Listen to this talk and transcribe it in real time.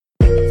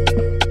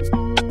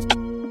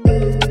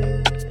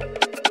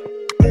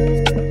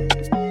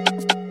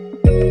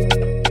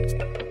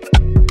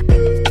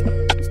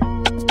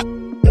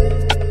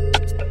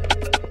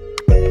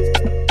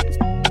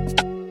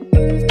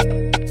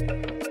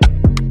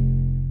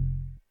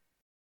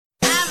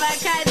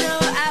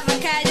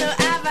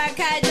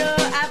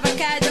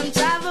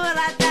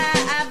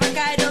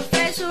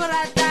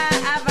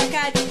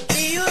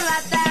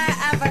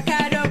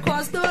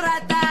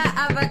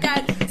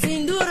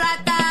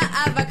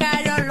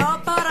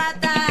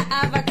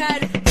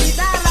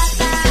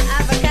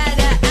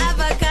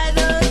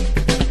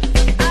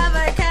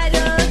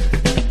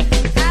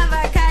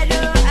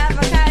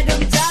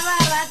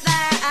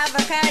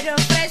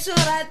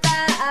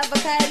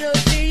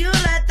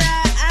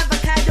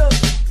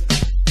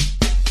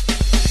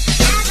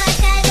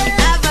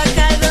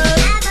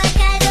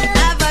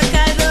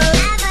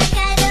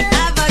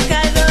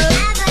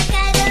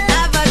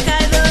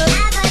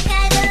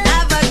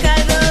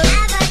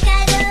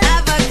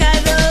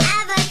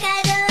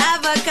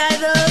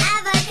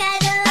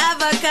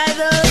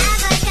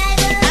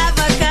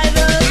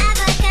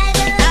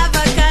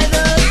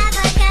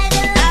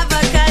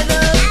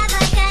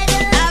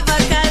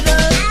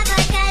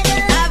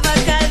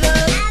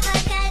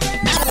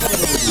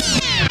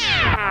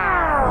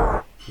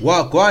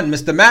Walk on,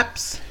 Mr.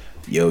 Maps.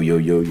 Yo,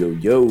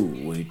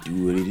 what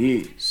it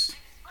is.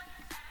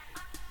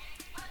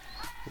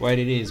 What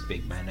it is,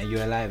 big man? Are you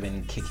alive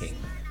and kicking?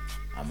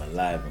 I'm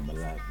alive.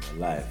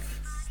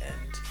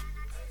 And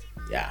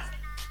yeah,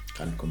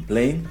 can't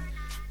complain.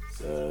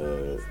 It's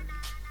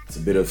a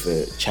bit of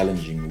a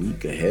challenging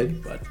week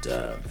ahead, but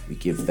we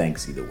give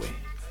thanks either way.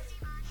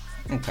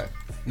 Okay.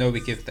 No, we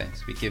give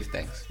thanks.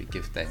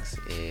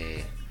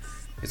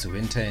 It's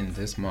winter in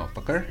this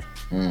motherfucker.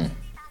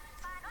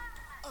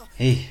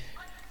 Hey,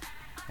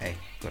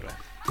 good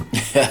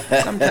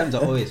life. Sometimes I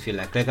always feel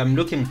like I'm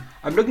looking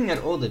at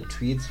all the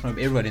tweets from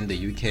everyone in the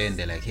UK, and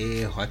they're like,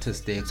 "Hey,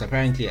 hottest day." So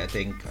apparently, I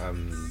think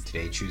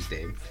today,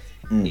 Tuesday,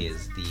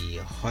 is the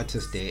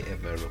hottest day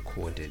ever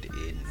recorded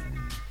in.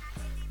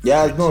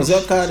 Yeah, no,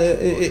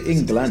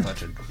 England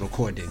started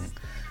recording.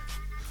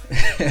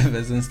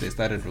 Ever since they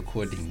started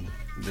recording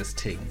this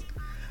thing,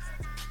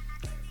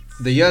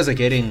 the years are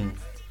getting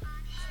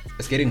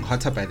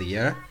hotter by the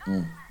year.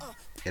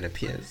 It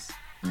appears.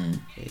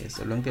 Yeah,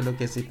 so long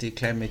as city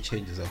climate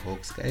change is a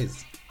hoax,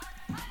 guys.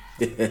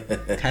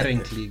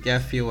 Currently,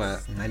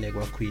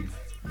 queen.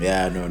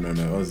 Yeah, no.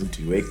 I was need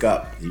to wake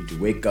up. You need to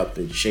wake up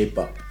and shape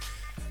up.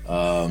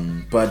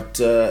 But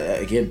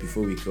again,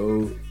 before we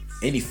go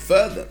any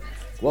further,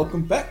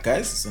 welcome back,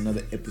 guys. It's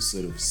another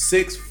episode of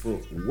 6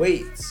 Foot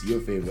Weights,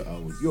 your favorite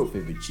hour, your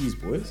favorite cheese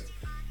boys.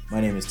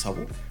 My name is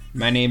Tabo.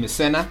 My name is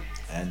Senna.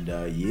 And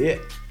we're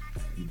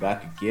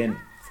back again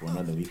for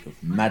another week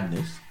of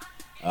madness.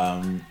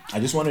 I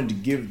just wanted to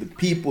give the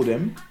people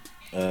them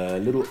a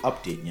little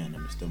update,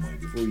 Mr. Moy,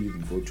 before we even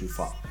go too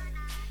far.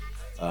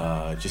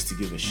 Just to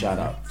give a shout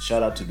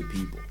out to the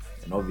people.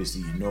 And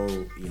obviously, you know,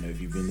 if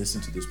you've been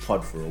listening to this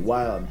pod for a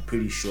while, I'm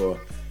pretty sure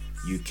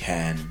you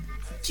can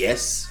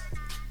guess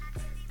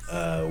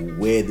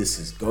where this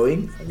is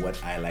going,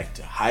 what I like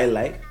to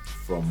highlight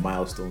from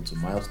milestone to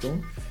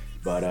milestone.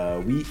 But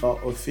we are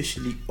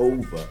officially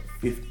over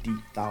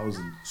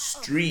 50,000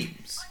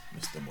 streams,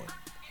 Mr. Moy.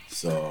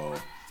 So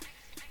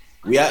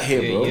we out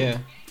here, bro. Yeah.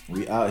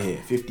 We out here.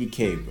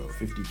 50K, bro.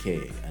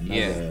 50K.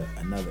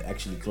 Another,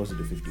 actually closer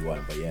to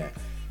 51, but yeah.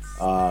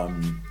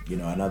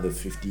 Another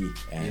 50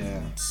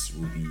 and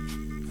will be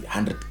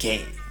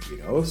 100K,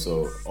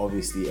 So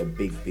obviously a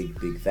big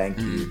thank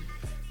you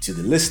to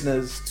the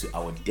listeners, to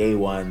our day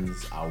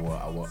ones,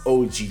 our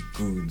OG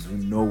goons who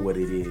know what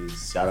it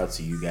is. Shout out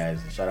to you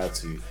guys. Shout out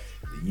to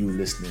the new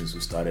listeners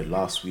who started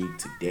last week,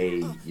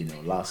 today,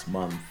 last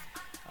month.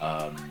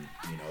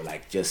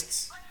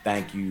 Just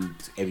thank you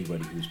to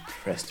everybody who's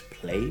pressed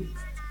play.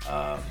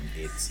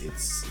 It's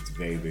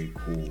very, very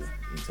cool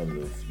in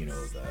terms of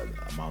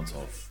the amount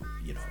of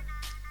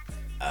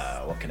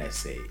what can I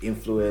say,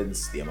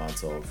 influence, the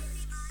amount of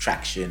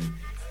traction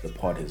the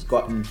pod has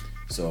gotten.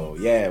 So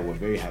yeah, we're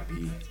very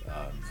happy.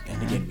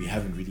 And again, we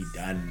haven't really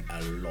done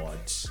a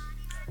lot.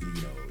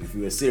 If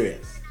we were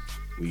serious,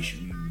 we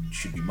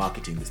should be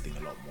marketing this thing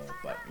a lot more.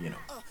 But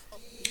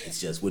it's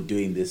just we're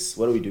doing this.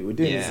 What do we do? We're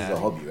doing this as a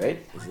hobby,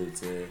 right?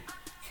 It's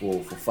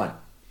for fun.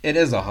 It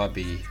is a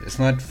hobby. It's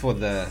not for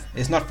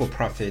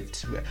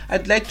profit.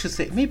 I'd like to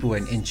say maybe we're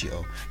an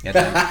NGO.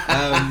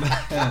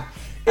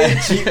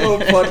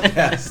 NGO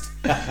podcast.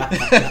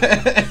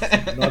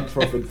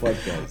 Non-profit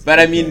podcast. But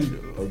I mean,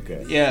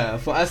 okay. Yeah,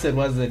 for us it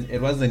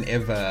wasn't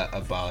ever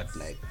about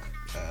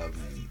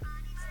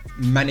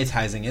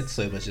monetizing it,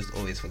 so it was just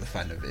always for the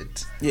fun of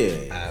it.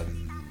 Yeah.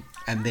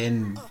 And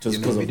then just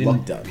because of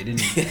lockdown, we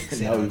didn't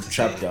now we've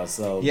trapped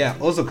ourselves. Yeah,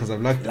 also because of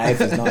lockdown. Life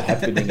is not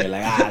happening. You're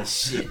like,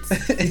 shit.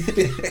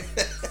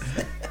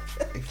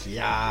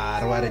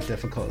 Yeah, what a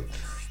difficult.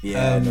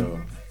 Yeah,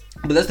 no.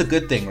 But that's the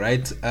good thing,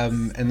 right?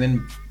 And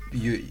then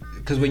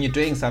because when you're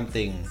doing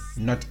something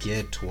not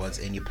geared towards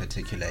any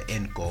particular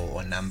end goal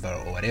or number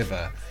or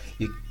whatever,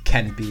 you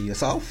can be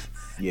yourself.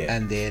 Yeah.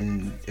 And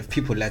then if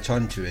people latch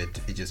onto it,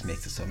 it just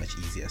makes it so much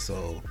easier.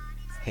 So,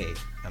 hey,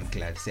 I'm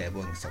glad.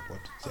 Siyabonga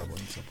support.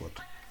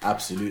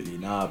 Absolutely.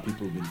 Now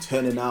people have been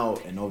turning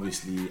out, and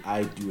obviously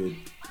I do a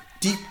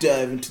deep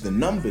dive into the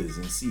numbers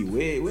and see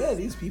where are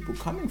these people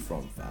coming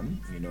from,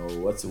 fam.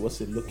 What's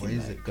it looking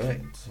like?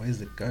 Where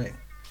is it going?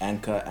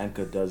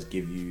 Anchor does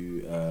give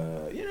you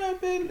a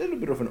little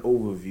bit of an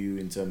overview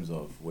in terms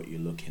of what you're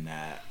looking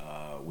at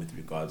with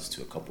regards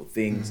to a couple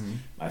things.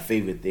 My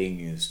favorite thing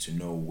is to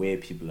know where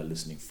people are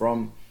listening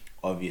from.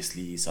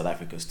 Obviously, South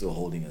Africa is still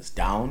holding us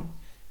down.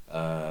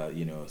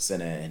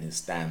 Senna and his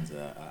stands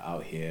are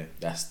out here.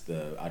 That's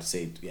I'd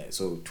say, yeah.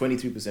 So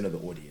 23% of the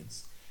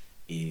audience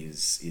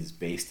is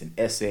based in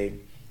SA.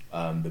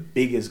 The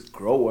biggest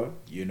grower,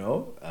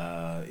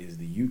 is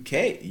the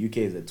UK. The UK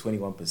is at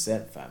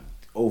 21%, fam.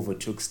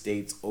 Overtook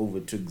States,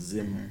 overtook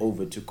Zim,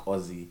 overtook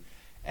Aussie,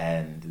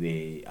 and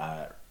they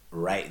are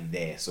right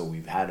there. So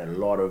we've had a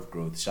lot of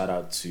growth. Shout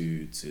out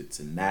to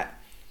Nat,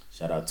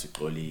 shout out to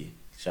Koli,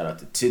 shout out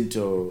to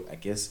Tinto. I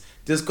guess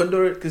does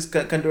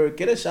Kandor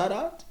get a shout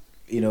out?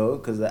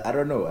 Because I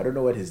don't know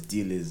what his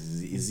deal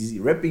is. Is he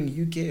repping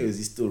UK or is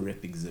he still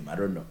repping Zim? I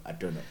don't know.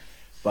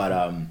 But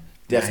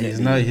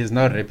definitely he's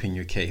not repping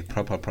UK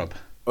proper.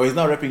 Oh, he's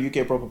not repping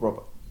UK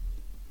proper.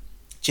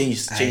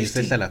 Change team. I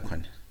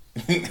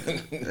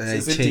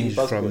changed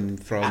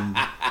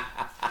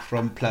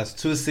from plus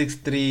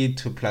 263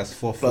 to plus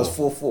 44. Plus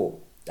 44.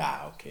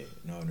 Okay.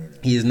 No.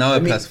 He is now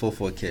plus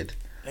 44 kid.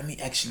 Let me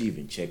actually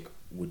even check.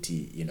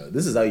 Wuti,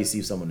 this is how you see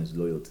if someone is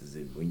loyal to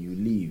Zim. When you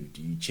leave,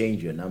 do you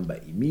change your number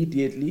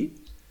immediately,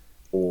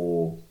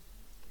 or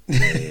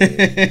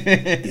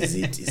is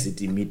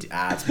it immediate?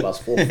 It's plus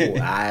 44.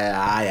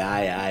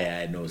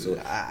 I know. So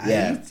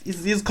yeah,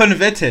 he's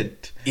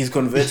converted. He's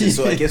converted.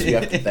 So I guess we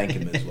have to thank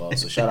him as well.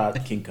 So shout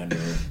out King Kano.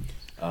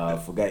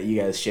 Forgot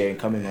you guys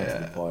coming onto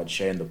the pod,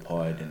 sharing the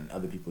pod, and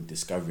other people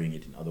discovering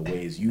it in other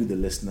ways. You, the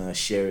listener,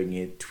 sharing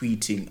it,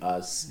 tweeting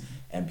us,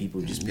 and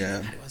people just being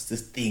like, what's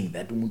this thing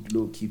that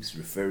Umutlo keeps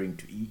referring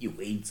to?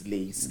 Weights,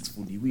 lay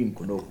 640 win.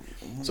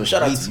 So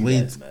shout out to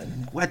you guys,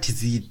 man. What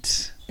is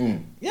it?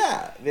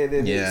 Yeah.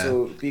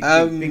 So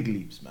big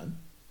leaps, man.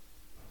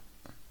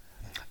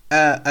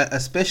 A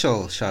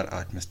special shout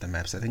out, Mr.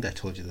 Maps. I think I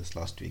told you this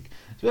last week.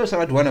 Special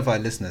shout out to one of our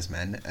listeners,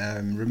 man.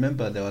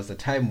 Remember there was a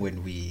time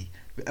when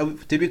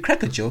did we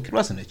crack a joke? It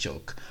wasn't a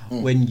joke.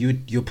 When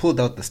you pulled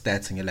out the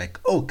stats and you're like,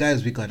 oh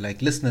guys, we got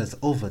like listeners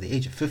over the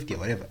age of 50 or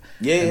whatever.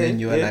 And then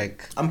you were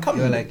like, I'm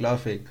coming. You were like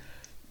laughing.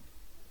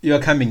 You are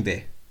coming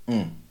there.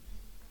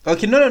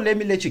 Okay, no, let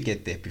me let you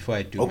get there before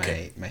I do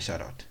my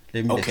shout out.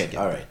 Let me let you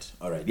get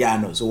all right. Yeah,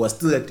 no. So we're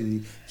still at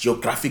the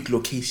geographic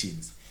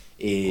locations.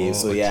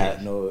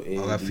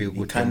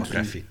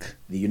 Demographic.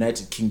 The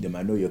United Kingdom,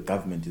 I know your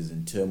government is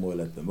in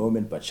turmoil at the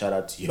moment, but shout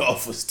out to y'all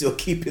for still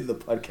keeping the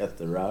podcast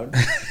around.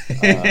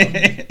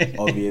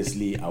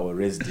 Obviously, our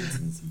residents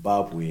in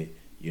Zimbabwe,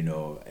 you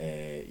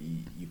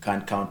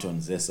can't count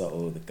on ZESA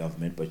or the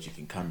government, but you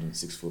can count on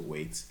 6 foot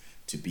weights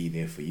to be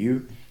there for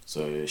you.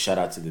 So shout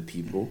out to the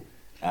people.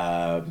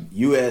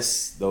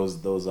 US,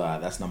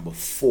 that's number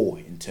 4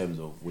 in terms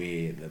of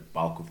where the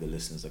bulk of the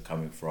listeners are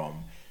coming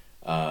from.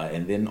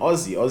 And then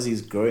Aussie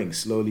is growing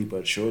slowly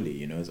but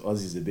surely.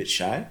 Aussie's a bit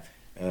shy,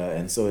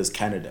 and so is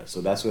Canada.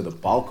 So that's where the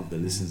bulk of the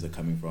listeners are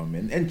coming from,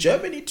 and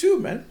Germany too,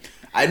 man.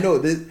 I know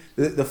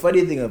the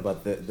funny thing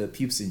about the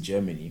peeps in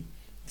Germany,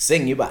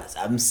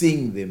 I'm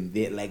seeing them.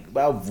 They're like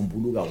one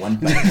by one.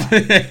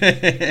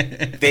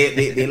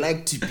 They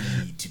like to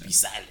be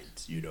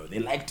silent. They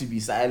like to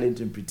be silent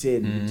and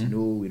pretend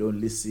we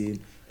don't listen.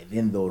 And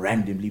then they'll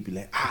randomly be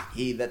like,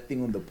 hey, that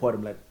thing on the pod.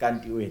 I'm like,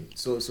 can't you win?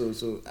 So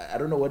I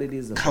don't know what it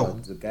is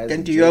about the guys.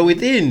 Can't you are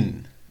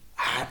within?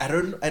 I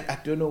don't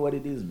know what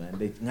it is, man.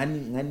 You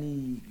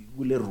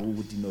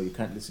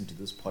can't listen to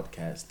this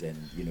podcast,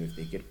 and if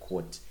they get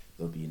caught,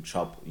 they'll be in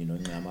trouble.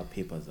 My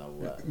papers are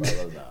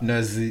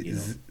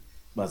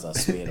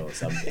swear or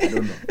something. I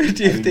don't know.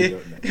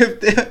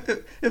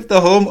 If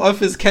the Home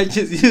Office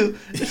catches you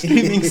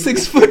screaming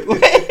 6 foot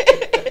away.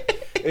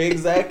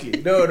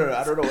 Exactly. No.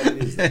 I don't know what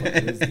it is about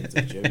the residents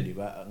of Germany,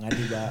 but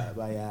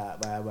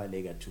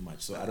too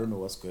much. So I don't know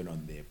what's going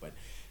on there. But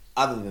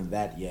other than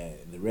that,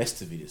 the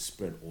rest of it is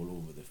spread all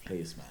over the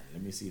place, man.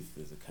 Let me see if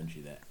there's a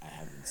country that I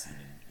haven't seen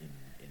in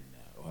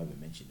or haven't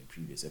mentioned in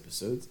previous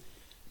episodes.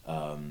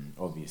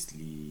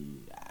 Obviously,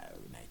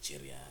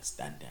 Nigeria,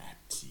 standard.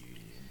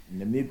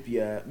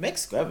 Namibia,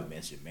 Mexico. I haven't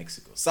mentioned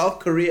Mexico. South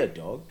Korea,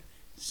 dog.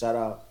 Shout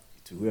out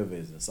to whoever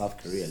is in South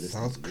Korea listening.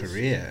 South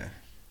Korea.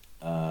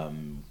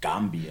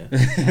 Gambia.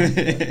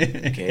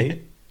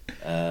 Okay.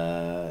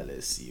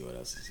 Let's see what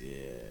else is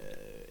here.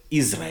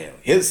 Israel.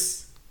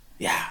 Yes.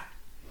 Yeah.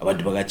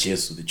 Abantu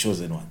bakaJesu, the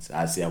chosen ones.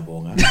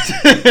 Siyabonga.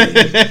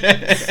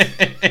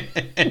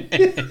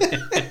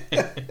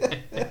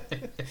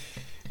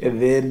 And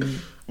then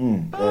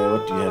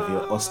what do you have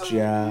here?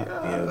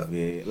 Austria,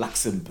 we have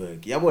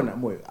Luxembourg. Yabona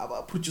moyo.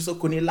 Producer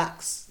koni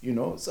Lux,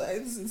 So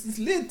it's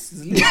lit.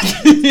 It's lit.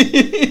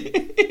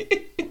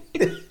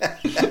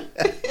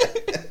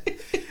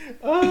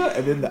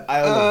 And then the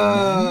Isle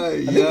of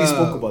Man. I think we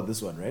spoke about this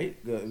one, right?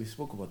 We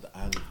spoke about the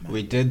Isle of Man.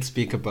 We did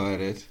speak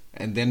about it,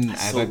 and then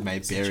I got my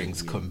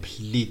bearings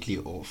completely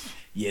off.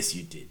 Yes,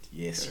 you did.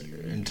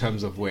 In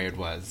terms of where it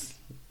was.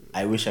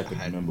 I wish I could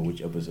remember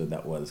which episode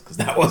that was, because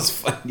that was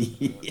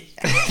funny.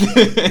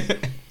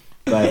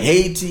 Got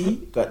Haiti,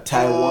 got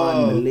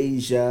Taiwan,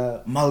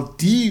 Malaysia,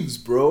 Maldives,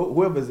 bro.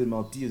 Whoever's in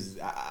Maldives,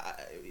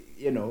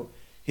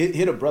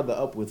 hit a brother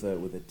up with a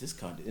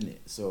discount in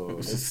it. So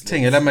let's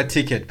my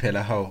ticket,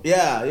 Pela. How?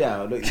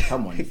 Yeah. Look,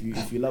 come on. If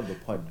you love the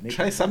pod,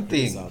 try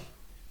something.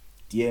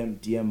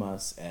 DM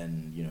us,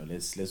 and we'll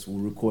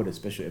record a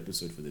special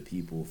episode for the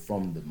people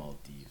from the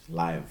Maldives,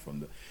 live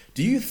from the.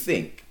 Do you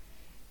think?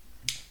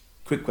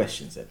 Quick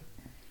question, Seth.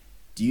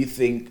 Do you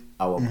think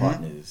our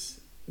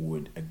partners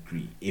would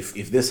agree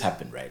if this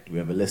happened? Right, we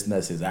have a listener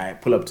that says, "I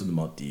pull up to the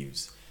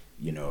Maldives."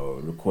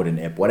 Record an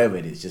app, whatever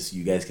it is, just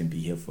you guys can be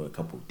here for a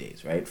couple of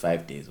days, right?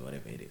 5 days or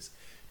whatever it is.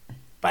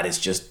 But it's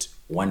just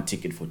 1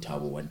 ticket for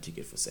Tabo, 1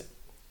 ticket for Seth.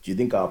 Do you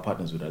think our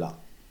partners would allow?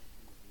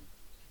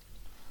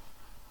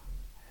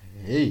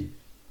 Hey.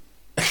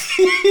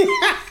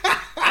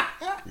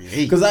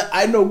 Because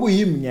I know who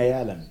him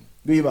nyayala.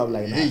 Go him I'm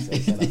like, like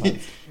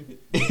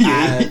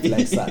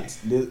that.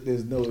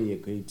 There's no way you're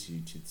going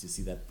to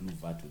see that blue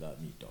vat without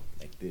me, dog.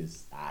 Like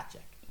this.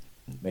 Jack.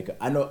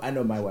 I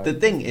know my wife. The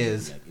thing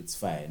is, like, it's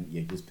fine.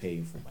 You're just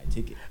paying for my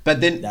ticket.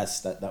 But then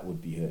that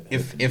would be her.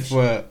 If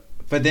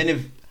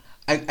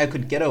I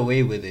could get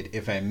away with it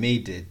if I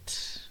made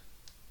it,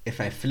 if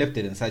I flipped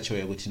it in such a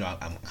way, which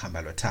I'm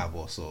Kambalo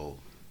Tabo, so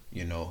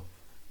it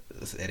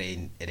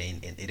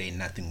ain't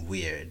nothing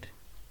weird.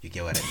 You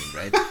get what I mean,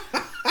 right?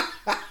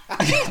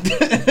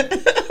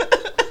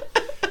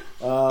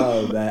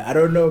 Oh man, I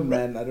don't know,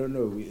 man. I don't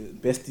know.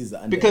 Besties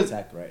are under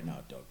attack right now,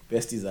 dog.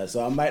 Besties are,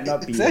 so I might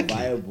not be a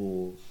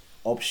viable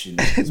option.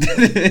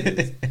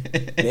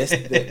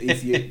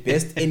 If you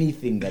best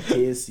anything that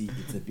KSC,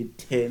 it's a bit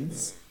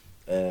tense.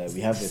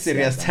 We have a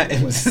serious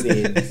times. So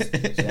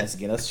that's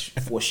again, that's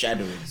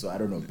foreshadowing. So I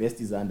don't know.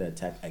 Besties are under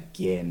attack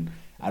again.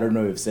 I don't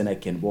know if Sena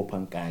can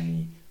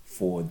Bopankani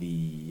for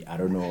the I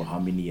don't know how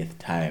manyth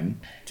time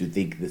to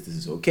think this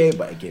is okay,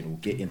 but again we'll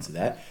get into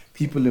that.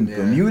 People in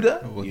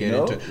Bermuda,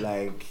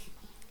 like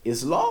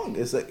it's long.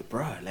 It's like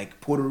bruh, like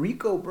Puerto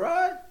Rico,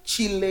 bruh,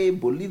 Chile,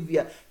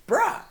 Bolivia,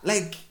 bruh,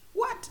 like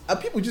what? Are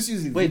people just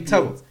using Wait,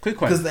 Tabo, quick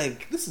one. Because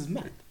like this is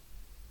mad.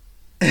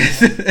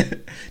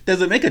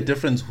 Does it make a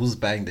difference who's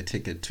buying the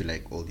ticket to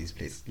like all these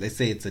places? Let's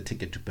say it's a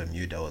ticket to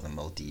Bermuda or the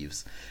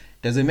Maldives.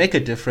 Does it make a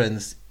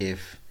difference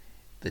if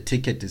the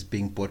ticket is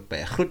being bought by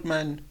a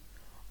Grootman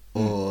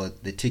or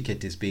the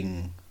ticket is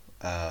being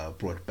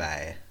brought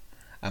by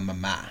a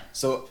mama?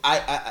 So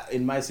I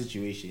in my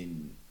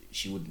situation,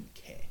 she wouldn't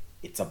care.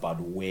 It's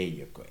about where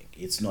you're going.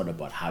 It's not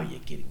about how you're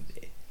getting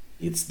there.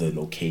 It's the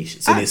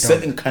location. So there's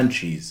certain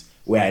countries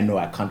where I know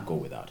I can't go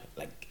without her.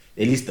 Like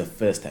at least the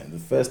first time. The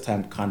first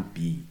time can't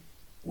be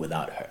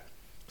without her.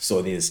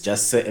 So there's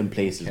just certain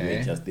places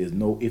where just there's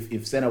no.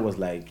 If Senna was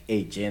like,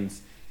 "Hey,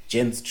 Jen's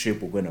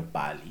trip, we're going to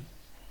Bali,"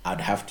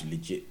 I'd have to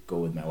legit go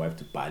with my wife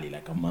to Bali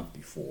like a month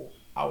before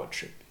our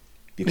trip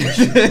because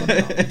she's not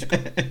allowed to go.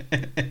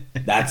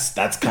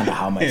 That's kind of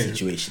how my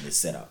situation is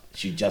set up.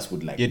 She just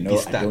would like, no,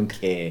 I don't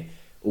care.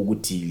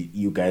 Uguti,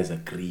 you guys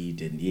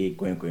agreed, and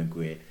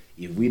going.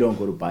 If we don't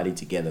go to Bali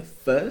together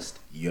first,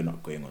 you're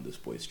not going on this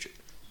boys' trip.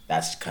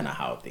 That's kind of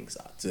how things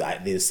are. So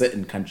there's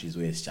certain countries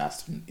where it's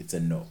a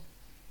no.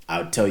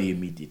 I'll tell you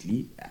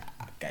immediately,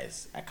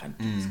 guys, I can't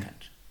do this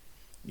country.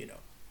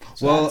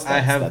 So well,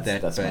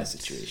 that's my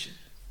situation.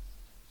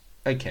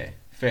 Okay,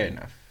 fair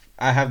enough.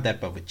 I have that,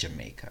 but with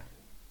Jamaica.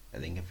 I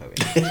think if I went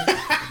to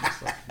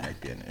Jamaica, it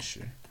might be an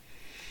issue.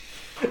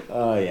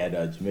 Oh yeah,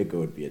 no, Jamaica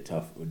would be a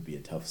tough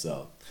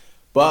sell.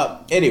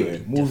 But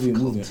anyway, moving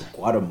to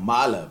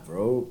Guatemala,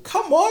 bro.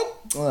 Come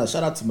on,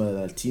 shout out to my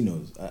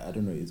Latinos. I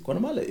don't know.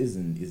 Guatemala is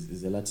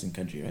a Latin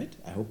country, right?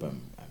 I hope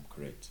I'm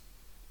correct.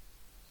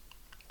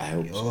 I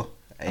hope so.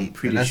 I'm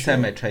pretty last sure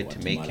time I tried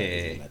Guatemala to make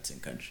a Latin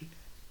country.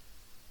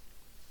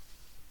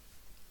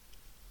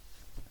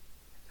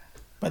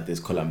 But there's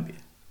Colombia.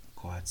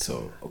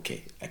 So,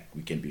 okay,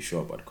 we can be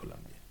sure about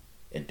Colombia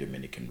and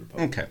Dominican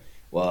Republic. Okay.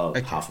 Well,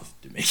 half of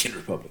Dominican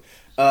Republic.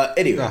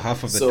 Anyway,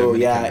 half of the so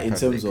Dominican Republic. In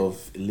terms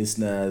of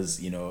listeners,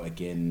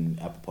 again,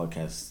 Apple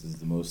Podcasts is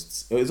the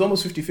most. It's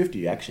almost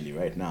 50-50 actually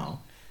right now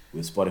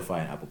with Spotify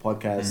and Apple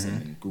Podcasts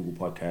and then Google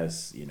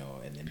Podcasts,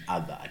 and then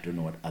other. I don't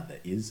know what other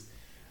is.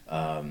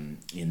 And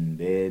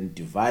then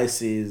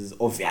devices.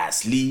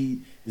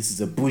 Obviously, this is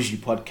a bougie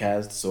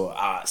podcast, so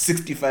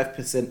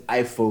 65%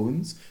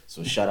 iPhones.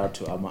 So shout out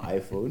to our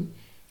iPhone.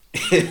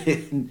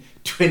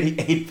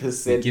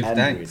 28% Android,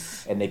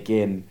 thanks. And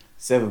again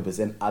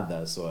 7%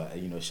 other. So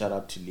shout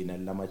out to Lina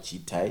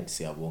Lamachi Tide.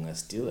 Siyabonga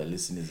still. A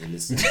listen is a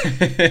listen.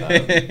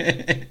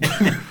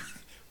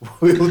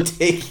 We'll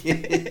take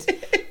it.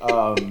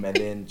 And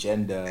then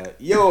gender.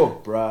 Yo,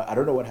 bruh, I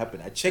don't know what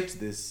happened. I checked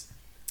this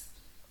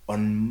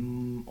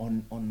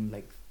on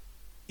like,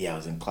 I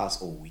was in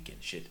class all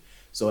weekend. Shit.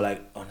 So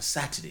like on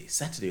Saturday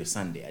or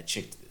Sunday, I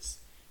checked this,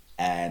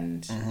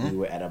 and we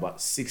were at about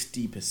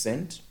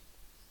 63%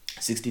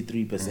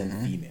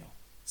 female,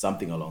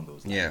 something along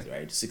those lines,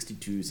 right?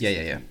 62,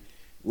 63. Yeah.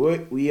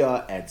 We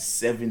are at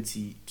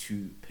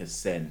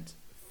 72%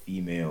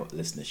 female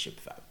listenership,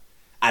 fam.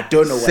 I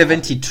don't know what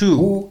 72. Happened.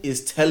 Who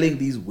is telling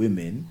these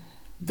women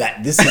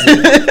that this is a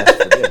podcast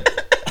for them?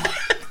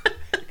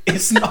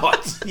 It's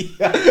not.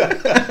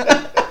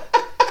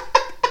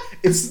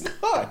 It's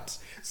not.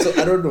 So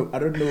I don't know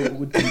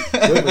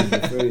whoever was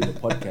referring the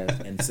podcast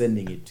and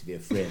sending it to their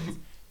friends.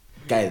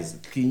 Guys,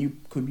 can you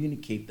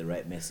communicate the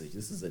right message?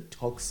 This is a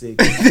toxic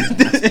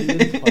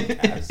masculine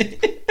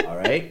podcast. All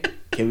right?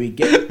 Can we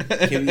get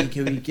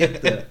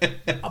the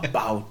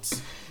about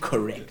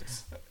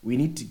correct? We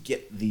need to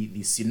get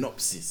the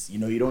synopsis.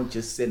 You don't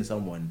just send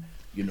someone,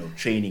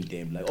 training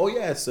them like, oh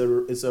yeah, it's a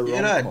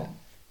rom-com.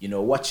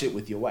 Watch it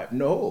with your wife.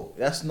 No,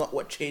 that's not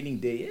what training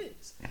day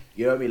is.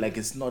 You know what I mean? Like,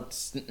 it's not...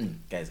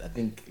 Guys, I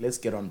think let's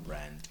get on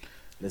brand.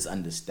 Let's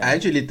understand. I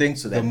actually think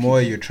the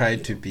more you try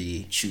to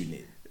be... Tune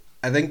in.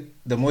 I think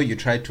the more you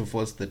try to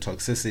force the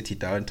toxicity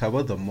down,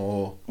 Tabo, the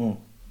more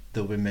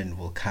the women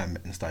will come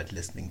and start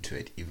listening to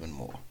it even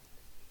more.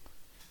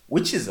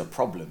 Which is a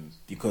problem,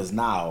 because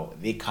now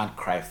they can't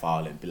cry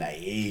foul and be like,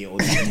 hey, all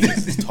these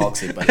niggas is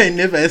toxic. But I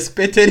never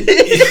expected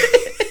it.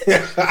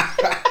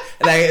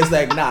 Like, it's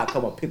like, nah,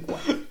 come on, pick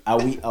one.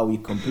 Are we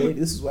complaining?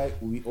 This is why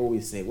we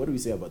always say, what do we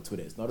say about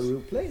Twitter? It's not a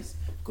real place.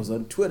 Because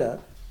on Twitter,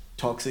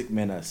 toxic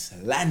men are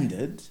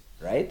slandered,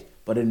 right?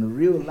 But in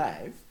real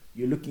life,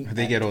 you're looking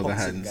they at get all the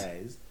toxic hands.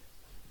 guys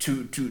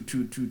to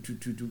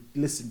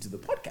listen to the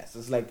podcast.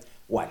 It's like,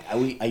 what?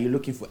 Are you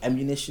looking for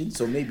ammunition?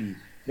 So maybe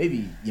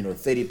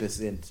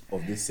 30%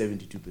 of this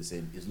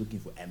 72% is looking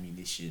for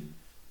ammunition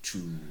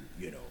to,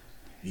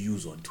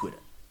 use on Twitter.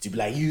 To be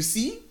like, you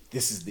see,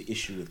 this is the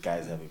issue with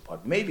guys having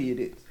pod. Maybe it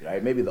is,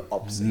 right? Maybe the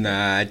opposite.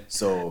 Nah.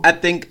 So I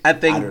think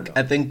don't know.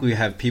 I think we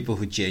have people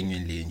who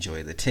genuinely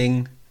enjoy the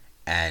thing,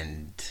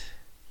 and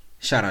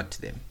shout out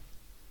to them.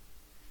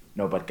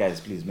 No, but guys,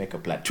 please make a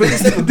plan.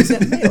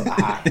 27% male.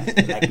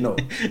 Like no.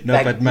 No,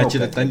 Like, but much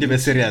no, can't be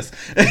serious.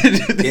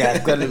 Yeah, I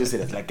can't even say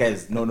that. Like,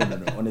 guys, no.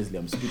 Honestly,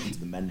 I'm speaking to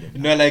the man.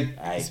 No, like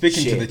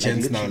speaking share to the it.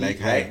 gents now, literally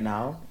like right hi.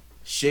 now,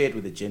 share it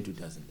with the gent who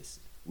doesn't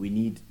listen. We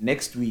need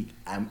next week.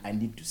 I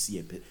need to see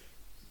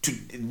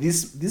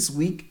this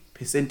week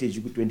percentage.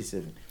 You go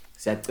 27.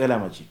 Say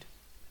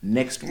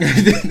next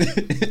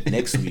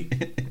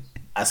week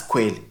as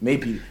quail.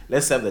 Maybe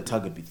let's have the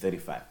target be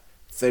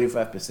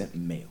 35%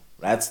 male.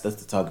 That's the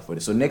target for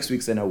this. So next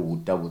week, Senna will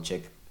double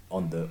check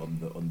on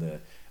the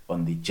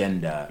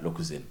gender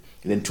locus in.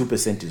 Then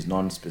 2% is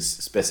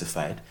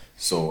non-specified.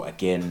 So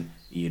again,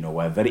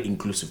 we're a very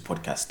inclusive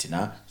podcast,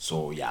 Tina.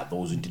 So yeah,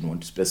 those who didn't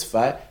want to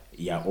specify,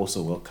 yeah,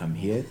 also welcome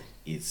here.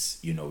 It's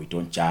we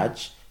don't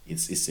judge.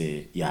 It's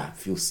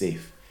feel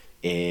safe.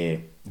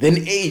 Then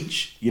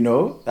age,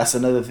 that's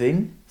another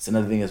thing. It's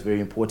another thing that's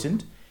very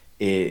important.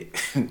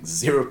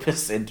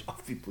 0%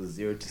 of people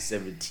 0 to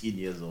 17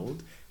 years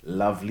old.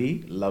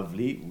 Lovely.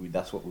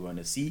 That's what we want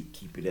to see.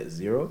 Keep it at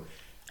 0.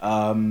 We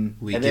and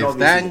give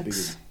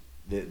thanks.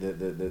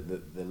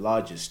 The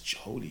largest.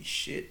 Holy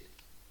shit!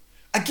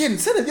 Again,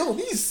 Senator,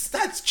 these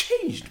stats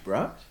changed,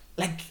 bruh.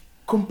 Like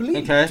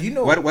completely. Okay. Do you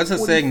know what's it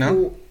saying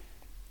now?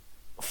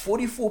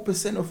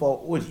 44% of our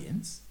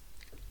audience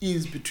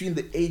is between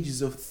the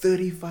ages of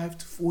 35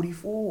 to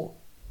 44.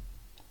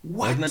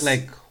 What?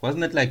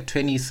 Wasn't it like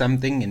 20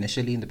 something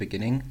initially in the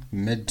beginning?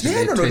 Mid to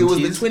late 20s? It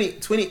was the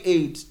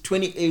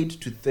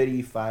 28 to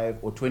 35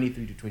 or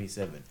 23 to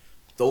 27.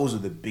 Those are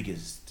the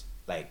biggest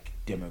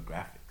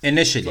demographics.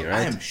 Initially, so right?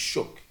 I am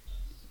shook.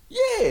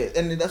 Yeah,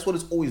 and that's what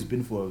it's always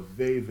been for a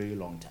very, very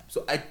long time.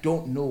 So I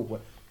don't know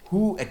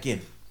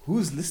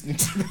who's listening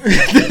to this?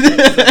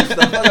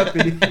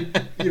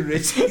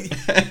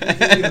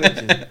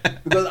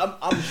 Because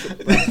I'm shook.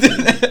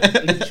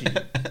 Literally.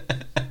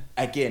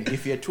 Again,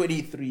 if you're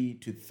 23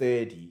 to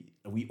 30,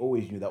 we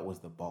always knew that was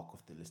the bulk of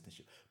the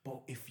listenership.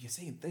 But if you're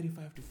saying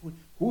 35 to 40,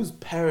 whose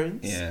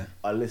parents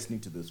are listening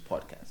to this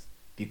podcast?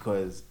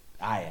 Because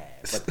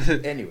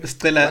but anyway,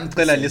 Stella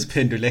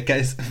lisiphendule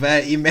guys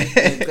via email.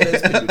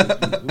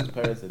 Whose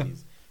parents are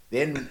these?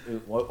 Then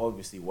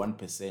obviously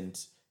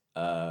 1%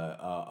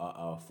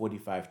 are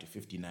 45 to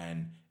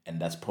 59,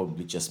 and that's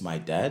probably just my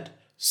dad.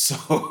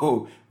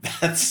 So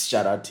that's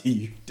shout out to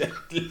you dad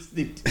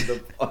listening to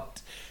the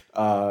pod.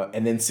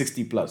 And then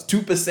 60 plus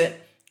 2%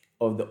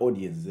 of the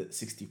audience is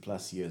 60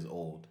 plus years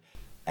old,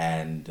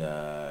 and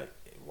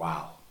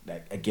wow,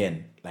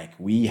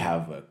 we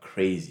have a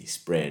crazy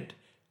spread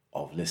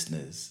of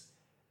listeners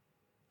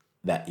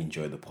that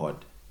enjoy the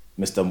pod.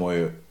 Mr.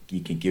 Moyo,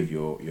 you can give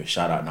your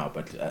shout out now,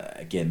 but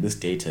again, this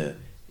data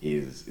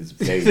is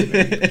very,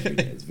 very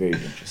peculiar. It's very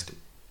interesting.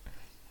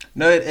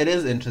 No, it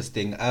is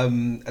interesting. I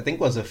think it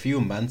was a few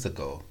months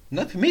ago,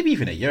 maybe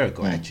even a year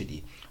ago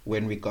actually,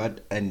 when we got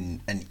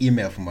an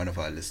email from one of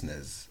our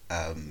listeners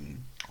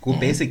who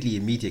basically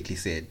immediately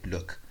said,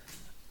 look,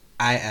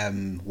 I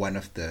am one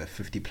of the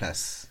 50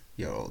 plus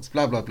year olds,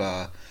 blah, blah,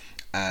 blah.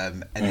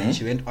 And then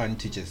she went on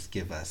to just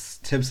give us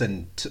tips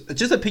and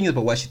just opinions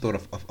about what she thought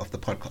of the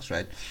podcast,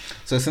 right?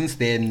 So since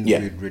then,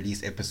 we'd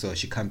release episodes.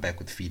 She come back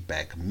with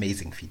feedback,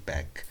 amazing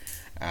feedback.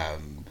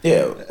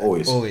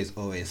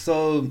 Always.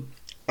 So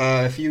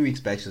a few weeks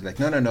back, she was like,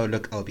 no,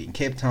 look, I'll be in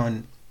Cape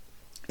Town.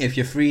 If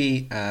you're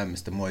free,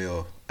 Mr.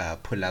 Moyo,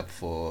 pull up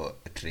for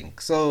a drink.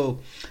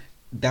 So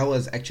that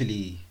was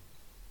actually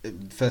the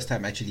first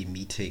time actually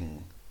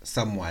meeting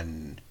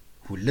someone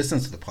who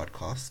listens to the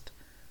podcast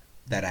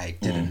that I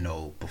didn't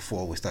know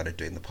before we started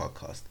doing the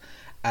podcast.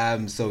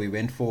 So we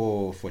went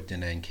for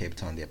dinner in Cape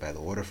Town there by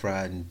the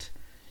waterfront,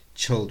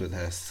 chilled with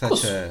her.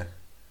 Such a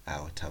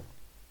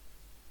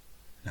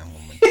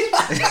moment.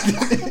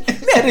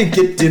 I didn't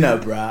get dinner,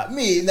 bruh.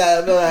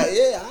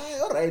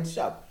 All right,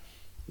 sharp.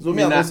 So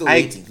I'm also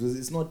waiting because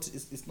it's not.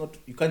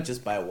 You can't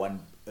just buy one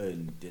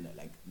dinner.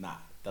 It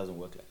doesn't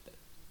work like that.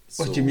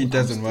 What do you mean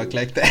doesn't work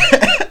like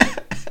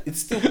that?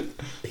 It's still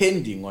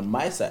pending on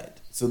my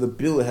side, so the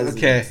bill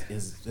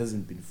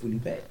hasn't been fully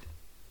paid.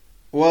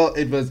 Well,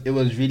 it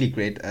was really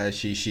great.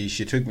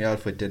 She took me out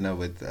for dinner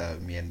with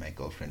me and my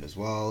girlfriend as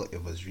well.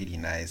 It was really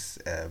nice.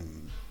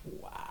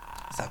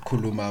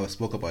 Sakuluma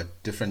spoke about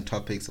different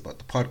topics about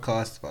the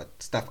podcast, about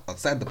stuff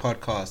outside the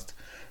podcast.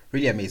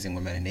 Really amazing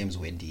woman. Her name's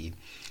Wendy.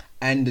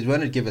 And I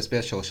want to give a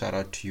special shout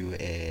out to you.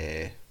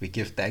 We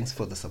give thanks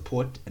for the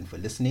support and for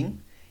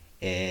listening.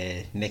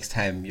 Next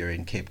time you're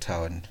in Cape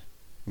Town,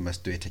 we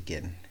must do it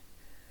again.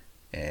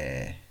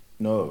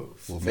 No,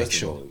 We'll first make of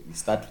sure. all, we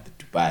start with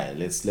Dubai.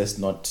 Let's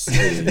not.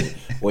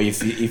 Or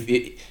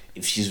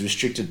if she's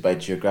restricted by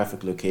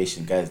geographic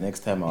location, guys, next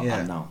time I'll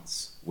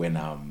announce when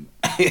I'm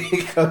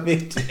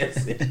coming to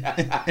SA,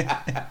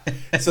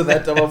 so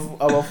that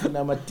our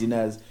Funama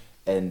dinners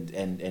and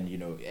you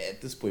know,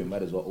 at this point,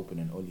 might as well open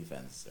an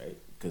OnlyFans, right?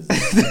 Because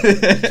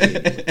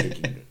we're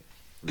taking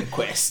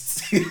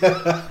requests.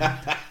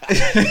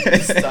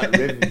 Start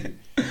revenue.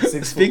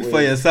 Speak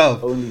for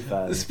yourself.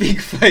 OnlyFans.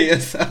 Speak for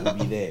yourself. We'll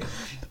be there.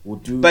 We'll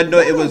do. But no,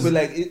 it was but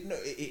like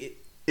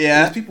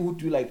yeah. There's people who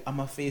do like I'm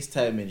a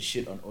FaceTime and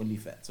shit on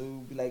OnlyFans. So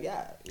we'll be like,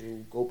 yeah,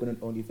 we'll go open an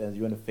OnlyFans.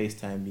 You want to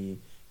FaceTime me?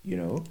 You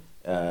know,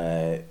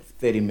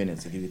 30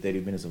 minutes. I'll give you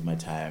 30 minutes of my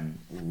time.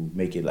 We'll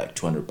make it like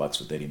 $200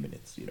 for 30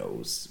 minutes. You know,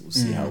 we'll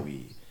see how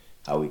we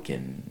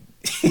can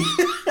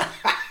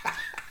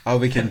how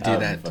we can do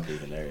that. Fucking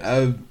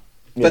hilarious.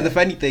 But the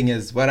funny thing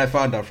is, what I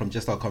found out from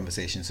just our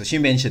conversation, so she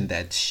mentioned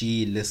that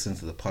she listens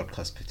to the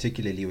podcast,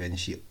 particularly when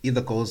she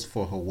either goes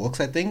for her walks,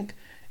 I think,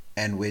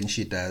 and when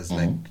she does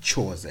like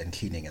chores and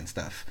cleaning and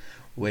stuff.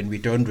 When we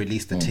don't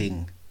release the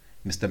thing,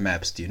 Mr.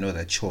 Maps, do you know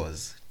that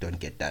chores don't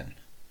get done?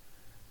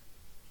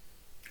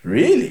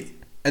 Really?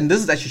 And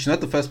this is actually, she's not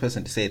the first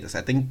person to say this.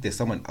 I think there's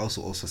someone else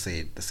who also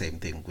said the same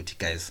thing, which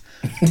guys,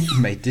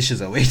 my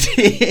dishes are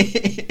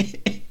waiting.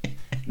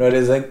 No,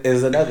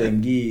 there's another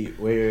Ngi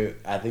where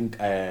I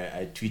think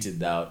I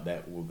tweeted out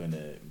that we're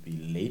gonna be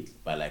late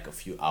by like a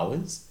few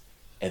hours,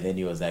 and then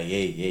he was like,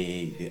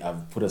 "Hey,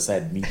 I've put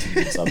aside meeting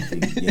or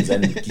something." I was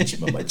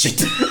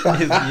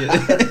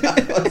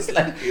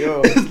like,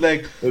 "Yo, It's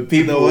like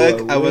the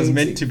work I was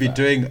meant to be fam.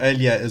 doing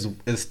earlier is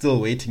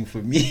still waiting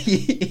for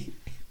me."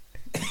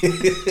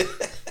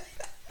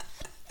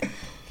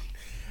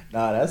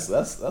 Nah, that's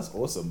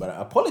awesome. But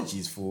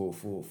apologies for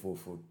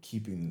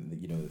keeping,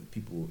 you know,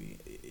 people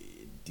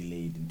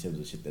delayed in terms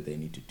of shit that they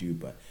need to do.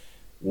 But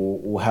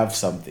we'll have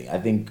something. I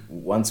think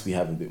once we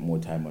have a bit more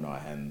time on our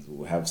hands,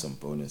 we'll have some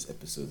bonus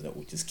episodes that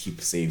we'll just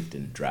keep saved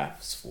in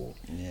drafts for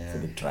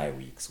the dry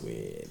weeks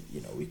where,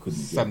 you know, we couldn't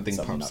get Something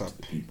something pops up up.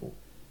 to the people.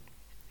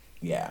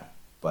 Yeah,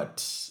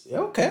 but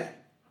okay.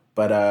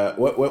 But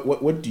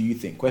what do you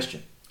think?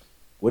 Question: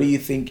 what do you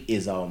think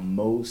is our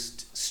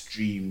most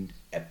streamed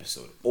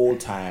episode, all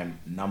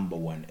time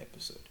 #1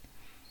 episode?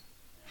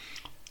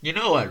 You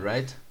know what,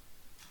 right?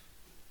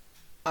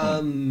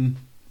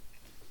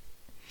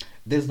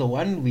 There's the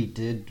one we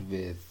did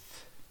with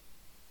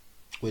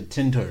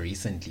Tinto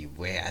recently,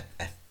 where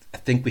I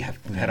think we've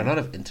had a lot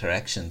of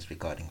interactions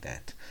regarding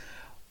that.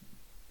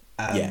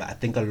 I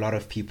think a lot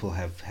of people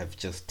have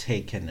just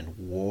taken and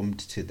warmed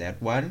to that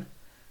one.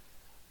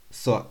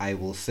 So I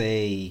will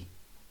say,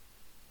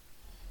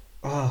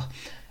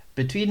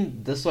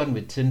 between this one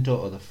with Tinto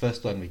or the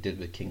first one we did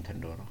with King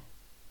Kandoro,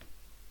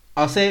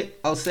 I'll say.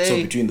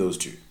 So between those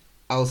two,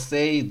 I'll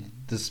say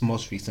this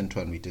most recent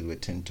one we did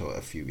with Tinto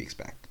a few weeks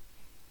back.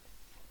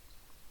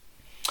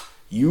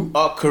 you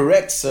are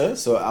correct, sir.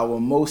 So our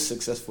most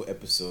successful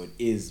episode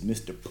is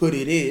Mr. Put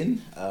It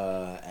In,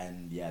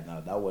 and yeah,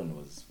 now that one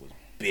was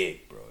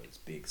big, bro. It's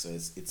big. So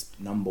it's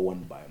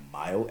 #1 by a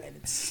mile, and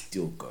it's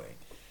still going.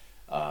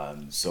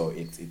 So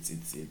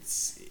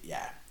it's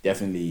yeah,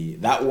 definitely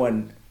that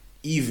one.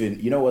 Even,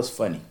 you know what's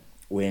funny,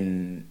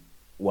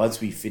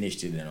 once we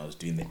finished it and I was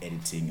doing the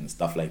editing and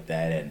stuff like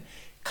that and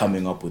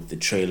coming up with the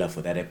trailer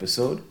for that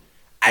episode,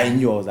 I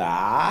knew I was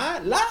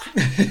like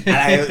and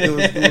it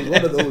was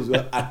one of those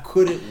where I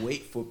couldn't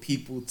wait for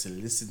people to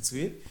listen to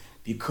it,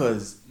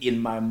 because in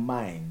my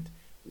mind,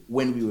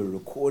 when we were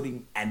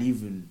recording, and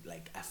even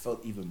like I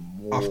felt even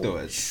more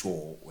afterwards,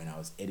 sure when I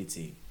was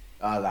editing,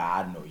 I was like,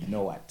 I don't know, you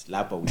know what?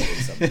 Lapa will do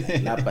something.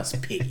 Like, Lapa's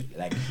piggy.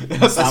 Like,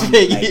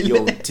 like,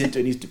 yo,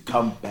 Tinto needs to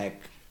come back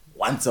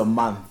once a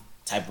month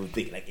type of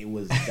thing. Like, it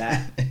was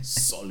that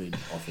solid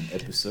of an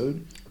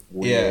episode.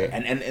 Where,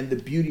 and the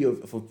beauty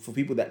of, for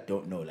people that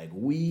don't know, like,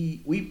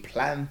 we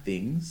plan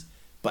things,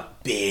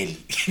 but barely.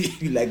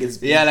 Like, it's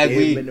bare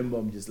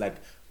minimum, just like,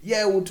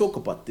 yeah, we'll talk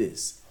about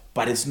this.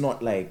 But it's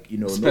not like, you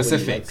know,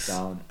 nobody writes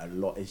down a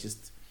lot. It's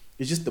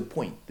just the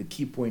point, the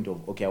key point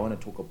of, okay, I want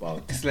to talk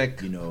about, it's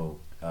like, you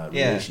know,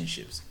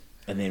 relationships,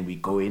 and then we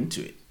go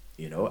into it.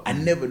 You know, I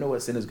never know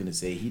what Senna's gonna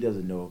say. He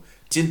doesn't know.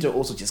 Tinto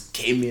also just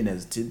came in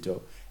as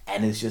Tinto,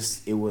 and it's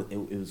just it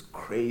was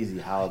crazy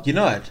how, you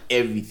know what,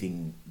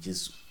 everything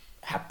just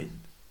happened.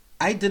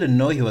 I didn't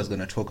know he was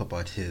gonna talk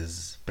about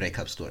his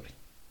breakup story.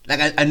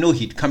 Like I know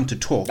he'd come to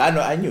talk.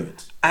 I knew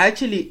it. I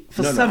actually,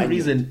 for some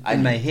reason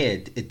in my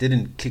head, it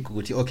didn't click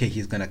with you. Okay,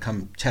 he's gonna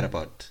come chat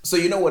about. So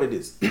you know what it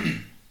is.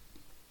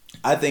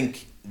 I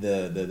think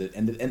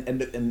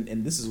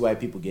and this is why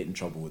people get in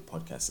trouble with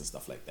podcasts and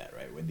stuff like that,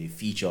 right? When they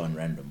feature on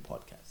random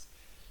podcasts,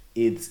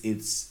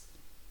 it's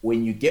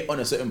when you get on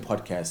a certain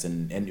podcast,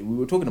 and we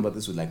were talking about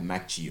this with like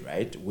Mac G,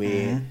 right?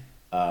 Where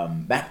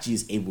Mac G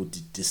is able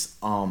to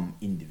disarm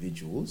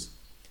individuals,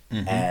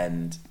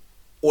 and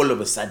all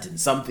of a sudden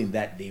something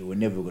that they were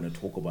never going to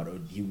talk about, or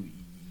he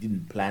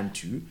didn't plan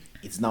to,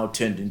 it's now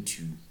turned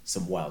into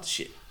some wild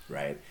shit,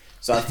 right?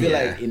 So I feel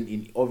Yeah. like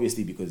in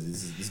obviously because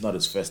this is not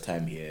his first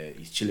time here,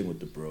 he's chilling with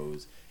the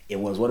bros. It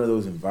was one of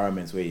those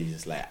environments where he's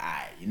just like,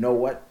 you know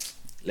what?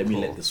 Let me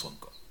let this one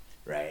go.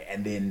 Right.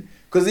 And then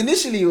because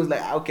initially he was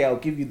like, okay, I'll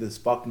give you the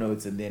spark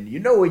notes, and then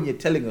when you're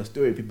telling a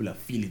story, people are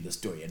feeling the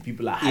story and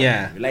people are happy.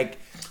 Yeah. You're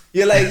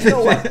like, you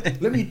know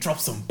what? Let me drop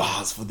some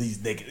bars for these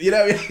niggas. You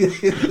know,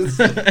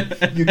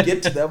 you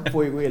get to that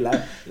point where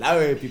like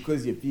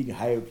because you're being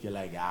hyped, you're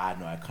like,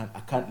 no,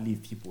 I can't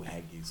leave people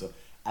hanging. So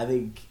I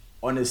think,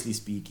 honestly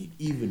speaking,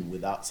 even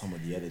without some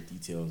of the other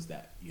details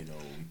that we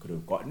could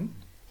have gotten,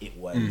 it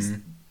was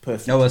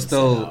perfect. No, it was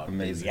still set out.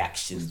 amazing. The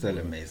reactions Still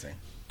were amazing.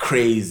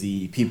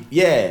 crazy. People,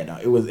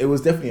 it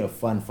was definitely a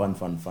fun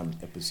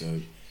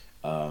episode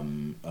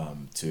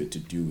to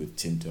do with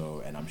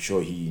Tinto, and I'm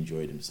sure he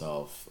enjoyed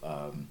himself.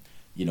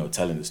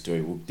 Telling the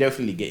story. We'll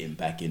definitely get him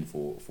back in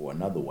for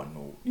another one.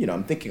 Or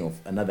I'm thinking of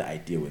another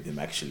idea with him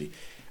actually.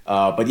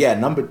 But yeah,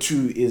 number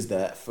 2 is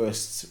the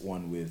first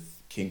one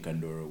with King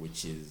Kandoro,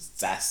 which is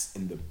Zas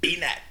in the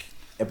Binak,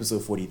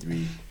 episode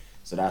 43.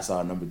 So that's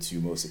our number 2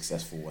 most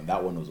successful one.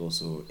 That one was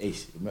also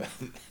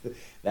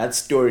that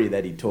story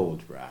that he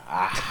told, bruh.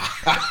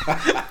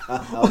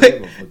 I'll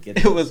never forget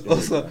It that was story,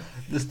 also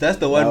bruh. that's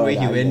the one where he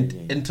that- went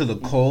yeah. into the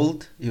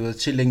cold. He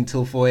was chilling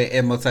till 4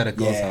 a.m. outside a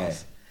girl's Yeah.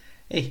 house.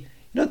 Hey,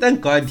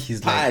 thank God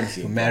he's like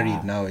Fancy, married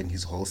bruh. now and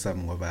he's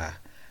wholesome. What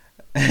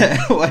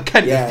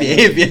kind Yeah, of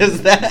behavior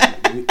is that?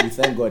 we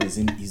thank God he's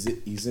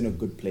in a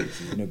good place.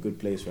 He's in a good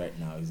place right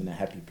now. He's in a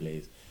happy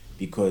place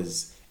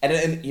because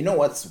and you know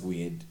what's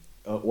weird?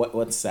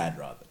 What's sad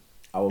rather?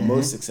 Our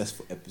most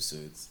successful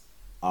episodes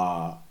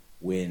are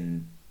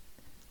when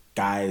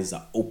guys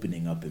are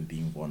opening up and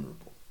being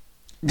vulnerable.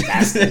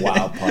 That's the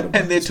wild part about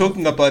And they're this.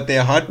 talking about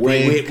their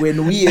heartbreak.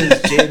 When we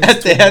as James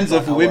At the talk hands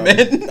about of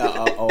women.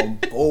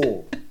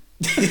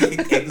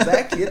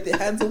 Exactly, at the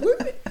hands of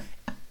women.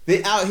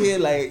 They out here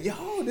like,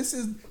 yo, this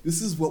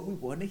is what we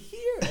want to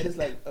hear, and it's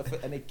like,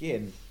 and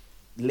again,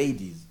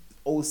 ladies,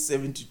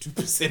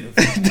 72% of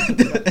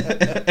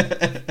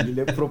it,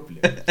 the problem,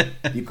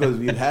 because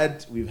we've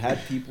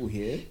had people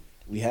here,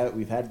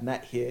 we've had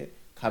Nat here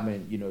come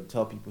and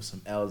tell people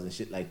some L's and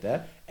shit like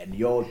that, and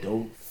y'all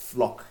don't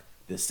flock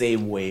the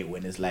same way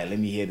when it's like, let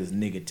me hear this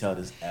nigga tell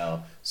this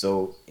L.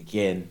 So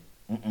again,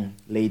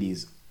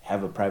 ladies,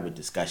 have a private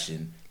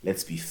discussion.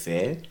 Let's be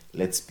fair.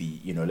 Let's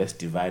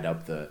divide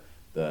up the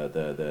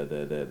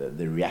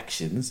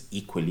reactions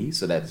equally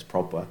so that it's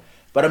proper.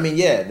 But I mean,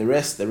 yeah, the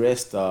rest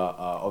are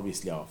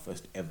obviously our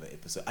first ever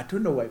episode. I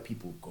don't know why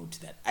people go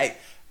to that. I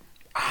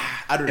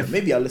don't know.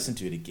 Maybe I'll listen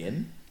to it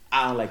again.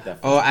 I don't like that.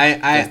 Oh, I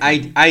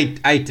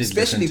did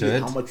especially listen to with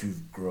it. how much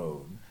we've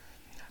grown.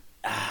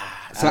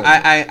 So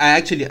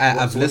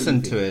I've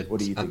listened to What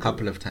do you it a think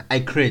couple of times. I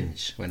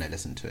cringe when I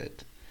listen to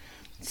it.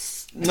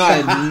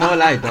 No, no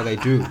lie, dog. I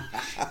do.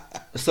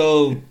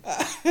 So,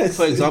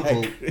 for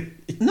example,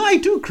 no, I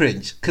do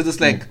cringe because it's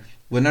like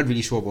we're not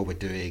really sure what we're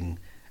doing,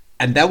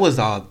 and that was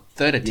our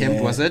third attempt,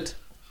 Yeah. was it?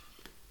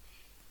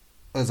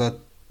 It was our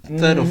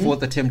third or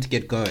fourth attempt to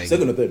get going.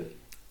 Second or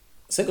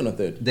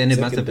third. Then it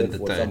must Second, have been the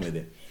fourth, somewhere third.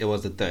 there. It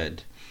was the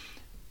third.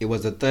 It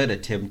was the third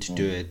attempt to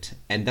do it,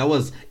 and that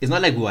was. It's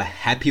not like we were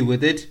happy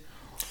with it.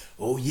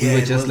 Oh yeah, We were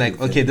it just was like,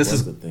 the okay, third, this it was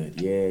is- the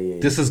third. Yeah.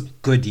 This is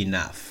good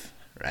enough,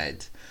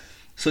 right?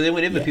 So then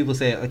whenever Yeah. people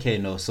say, okay,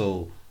 no,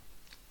 so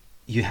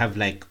you have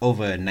like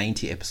over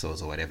 90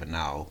 episodes or whatever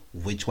now,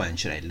 which one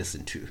should I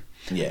listen to?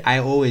 Yeah. I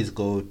always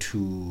go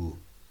to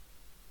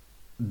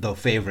the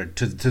favorite,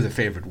 to the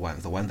favorite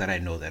ones, the ones that I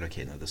know that,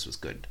 okay, no, this was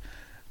good.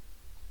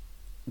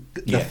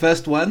 The Yeah.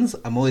 first ones,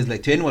 I'm always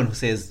like, to anyone who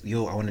says,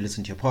 yo, I want to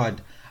listen to your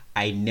pod,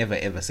 I never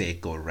ever say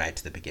go right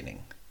to the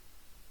beginning.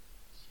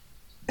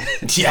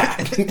 Yeah,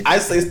 I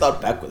say start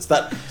backwards.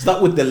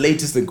 Start with the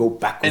latest and go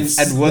backwards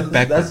And work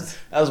backwards.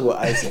 That's what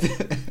I say.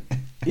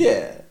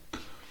 Yeah,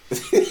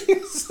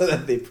 so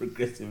that they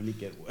progressively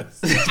get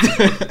worse.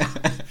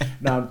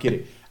 No, I'm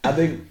kidding. I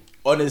think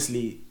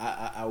honestly,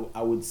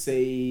 I would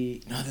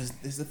say no.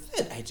 There's a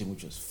third item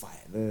which was fire.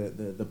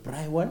 The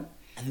Bry one,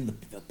 and then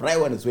the Bry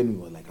one is when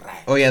we were like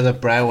right. Oh yeah, the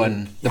Bry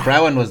one. The Yeah. Bry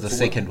one was the So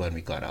second one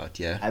we got out,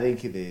 yeah. I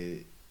think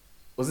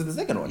was it the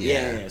second one?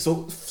 Yeah.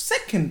 So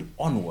second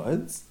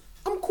onwards,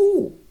 I'm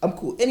cool.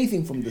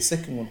 Anything from the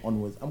second one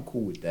onwards, I'm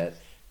cool with that.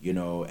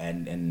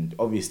 And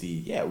obviously,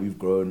 yeah, we've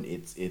grown.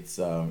 It's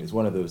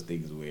one of those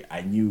things where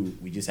I knew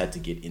we just had to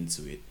get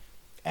into it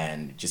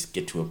and just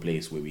get to a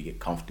place where we get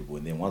comfortable,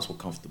 and then once we're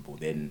comfortable,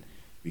 then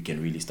we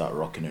can really start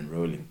rocking and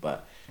rolling.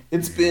 But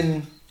it's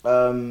been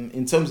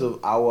in terms of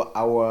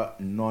our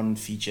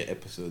non-feature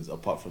episodes,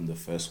 apart from the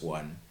first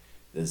one,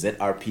 the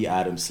ZRP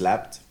Adam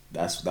slapped.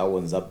 That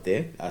one's up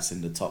there. That's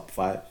in the top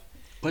 5.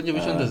 What did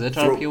you mention, the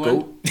ZRP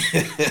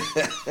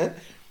one?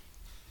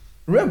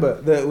 Remember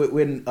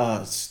when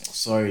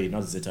sorry,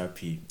 not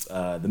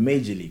ZRP, the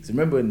major leagues.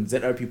 Remember when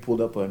ZRP pulled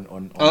up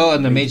on Oh,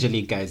 and the Major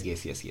League guys.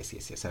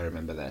 Yes. I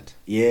remember that.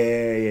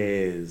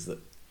 Yes,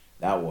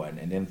 that one.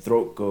 And then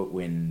Throat Goat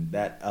when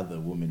that other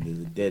woman, there's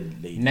a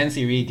dead lady,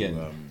 Nancy Reagan.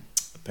 who,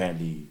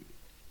 apparently,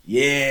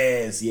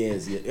 yes.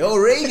 Oh,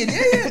 Reagan,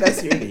 yeah,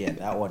 that's Reagan. Yeah,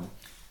 that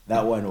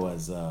That one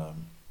was a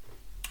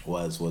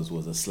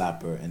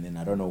slapper, and then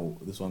I don't know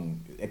this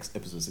one,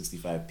 episode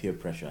 65, peer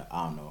pressure.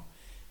 I don't know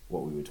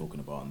what we were talking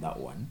about on that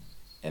one.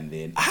 And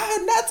then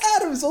Nats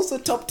Adam is also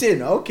top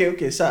 10.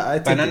 Okay,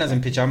 so Bananas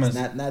in Pajamas.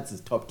 Nats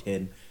is top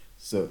 10.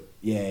 So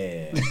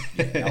yeah,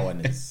 that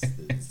one is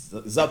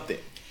up there.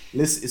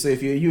 Listen, so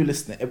if you're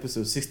listening to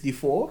episode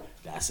 64,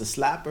 that's a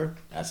slapper.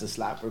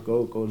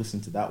 Go listen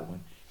to that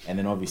one. And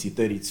then obviously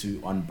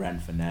 32 on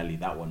brand finale.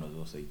 That one was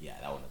also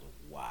that one was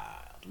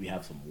wild. We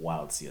have some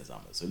wild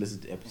Siazamas. So listen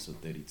to episode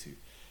 32.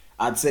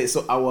 I'd say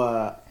so.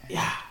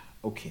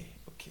 Okay.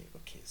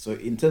 So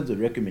in terms of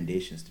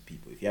recommendations to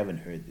people, if you haven't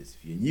heard this,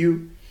 if you're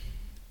new,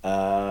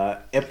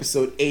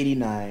 episode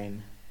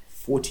 89,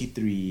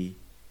 43,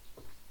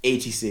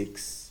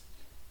 86,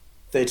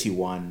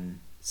 31,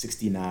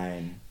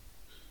 69,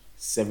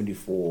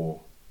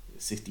 74,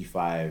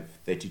 65,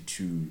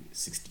 32,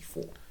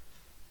 64.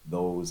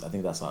 Those, I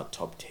think that's our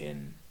top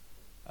 10.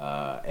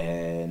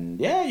 And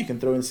you can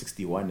throw in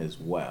 61 as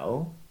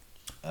well.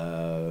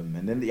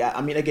 And then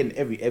again,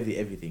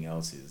 everything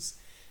else is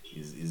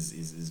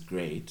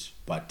great,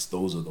 but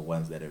those are the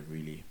ones that are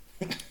really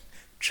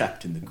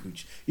trapped in the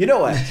cooch. You know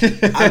what?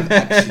 I'm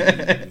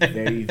actually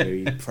very,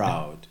 very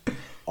proud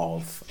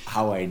of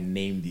how I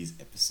name these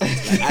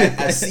episodes. Like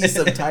I see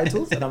some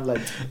titles and I'm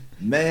like,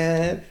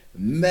 man,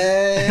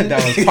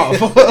 that was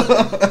powerful.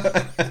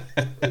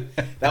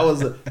 that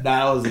was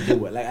a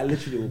good one. Like I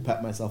literally will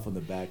pat myself on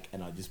the back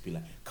and I'll just be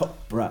like,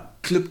 bruh,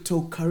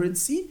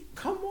 cryptocurrency?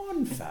 Come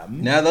on,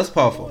 fam. Nah, that's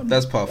powerful.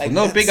 That's powerful. Like,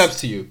 no, big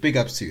ups to you.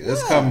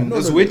 That's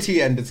no,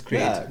 witty and it's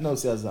creative. Yeah, no,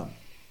 Siazam.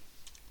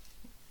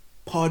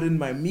 Pardon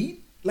my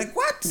meat? Like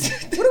what?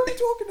 What are we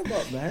talking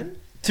about, man?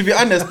 To be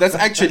honest, that's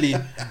actually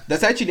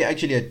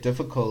a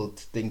difficult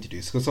thing to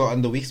do. So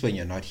on the weeks when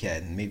you're not here,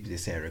 and maybe they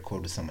say I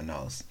record with someone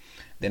else,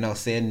 then I'll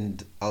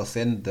send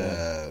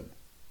the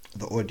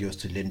audios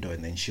to Lindo,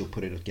 and then she'll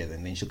put it together,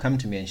 and then she'll come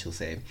to me and she'll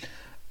say,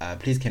 what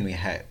do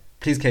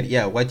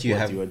you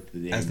have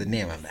as the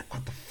name? I'm like,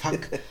 what the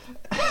fuck?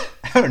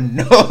 I don't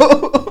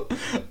know.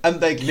 I'm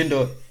like,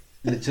 Lindo,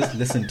 just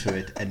listen to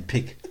it and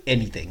pick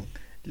anything.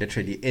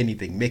 Literally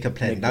anything, make a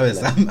plan.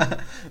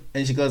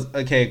 And she goes,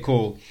 okay,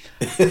 cool.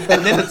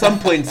 And then at some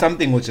point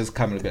something will just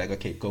come and be like,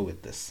 okay, go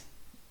with this.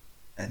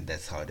 And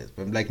that's how it is.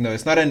 But I'm like, no,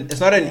 it's not an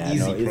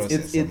easy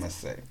process, I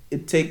must say.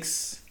 It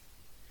takes,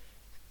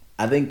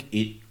 I think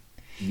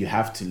you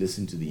have to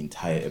listen to the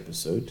entire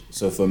episode.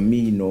 So for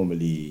me,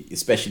 normally,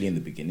 especially in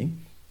the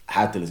beginning, I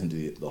had to listen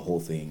to the whole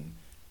thing,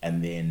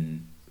 and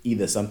then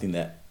either something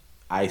that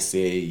I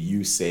say,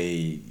 you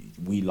say,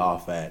 we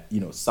laugh at,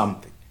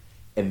 something.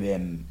 And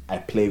then I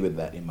play with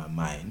that in my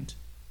mind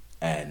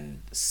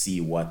and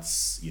see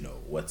what's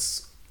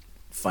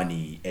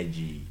funny,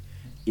 edgy,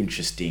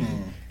 interesting,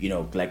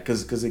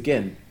 because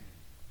again,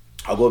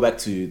 I'll go back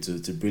to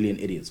Brilliant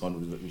Idiots, one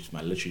which is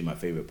literally my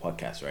favorite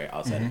podcast, right?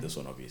 Outside of this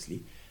one,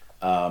 obviously.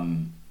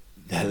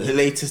 The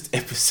latest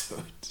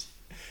episode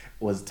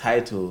was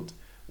titled,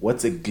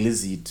 "What's a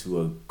glizzy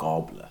to a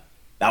gobbler?"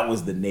 That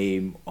was the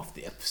name of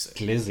the episode.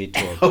 Glizzy to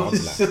a gobbler. I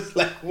was just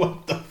like,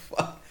 what the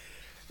fuck?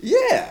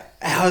 Yeah,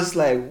 I was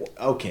like,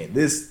 okay,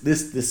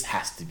 this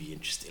has to be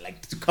interesting. Like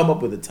to come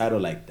up with a title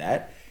like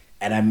that,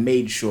 and I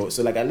made sure.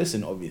 So like I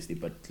listen obviously,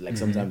 but like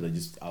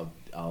sometimes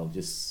I'll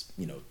just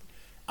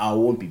I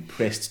won't be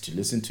pressed to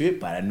listen to it,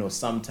 but I know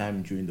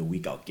sometime during the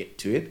week I'll get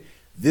to it.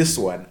 This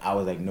one I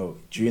was like, no,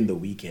 during the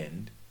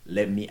weekend,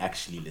 let me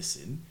actually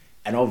listen.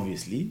 And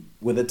obviously,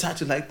 with a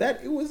title like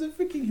that, it was a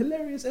freaking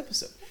hilarious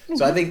episode.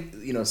 So I think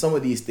some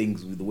of these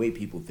things, with the way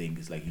people think,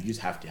 is like you just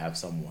have to have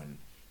someone.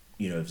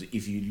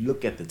 If you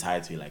look at the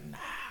title, you're like, nah,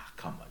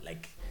 come on.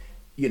 Like,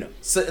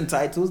 certain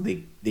titles,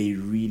 they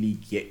really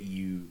get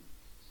you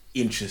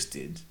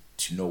interested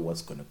to know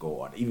what's going to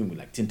go on. Even with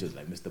like Tinto's,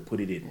 like Mr.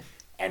 Put It In,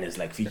 and it's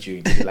like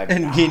featuring, like,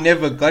 and he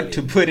never got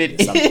to put it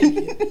in.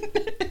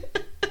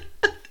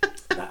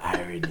 The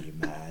irony,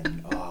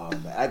 man. Oh,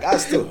 man. I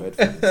still heard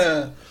from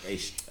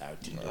this.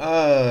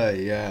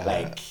 Yeah.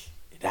 Like,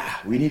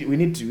 we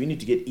need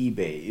to get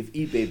eBay. If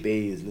eBay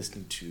Bay is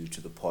listening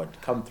to the pod,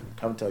 come through.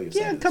 Come tell your side.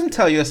 Yeah, come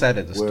tell your side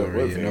of the story.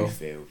 We're very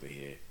fair over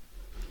here.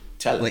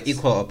 Tell us. We're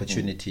equal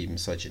opportunity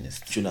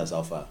misogynists. Tunas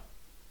Alpha.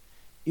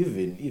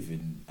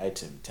 Even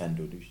item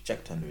Tando.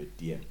 Check Tando at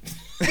DM.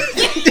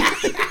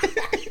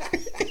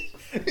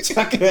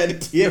 Check her at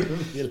DM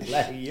and be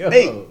like, yo,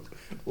 hey,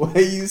 what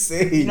are you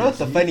saying? You know what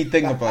the funny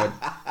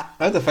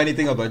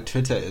thing about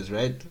Twitter is,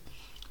 right?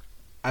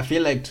 I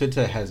feel like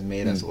Twitter has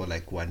made us all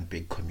like one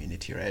big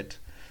community, right?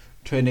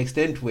 To an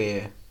extent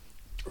where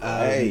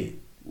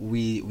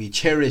we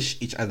cherish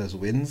each other's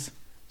wins.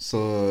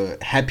 So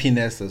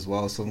happiness as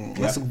well. So and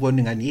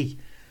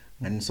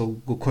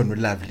so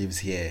love lives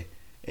here.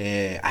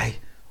 We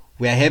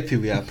are happy,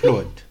 we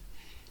applaud.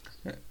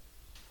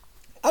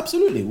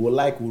 Absolutely. We'll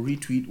like, we'll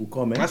retweet, we'll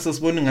comment.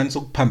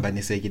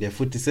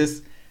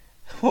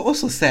 We're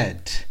also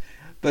sad.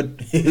 But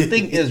the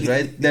thing is,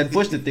 right, the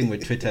unfortunate thing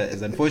with Twitter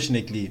is,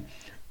 unfortunately,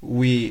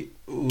 we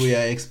we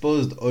are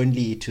exposed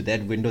only to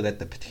that window that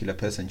the particular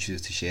person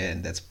chooses to share,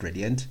 and that's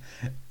brilliant.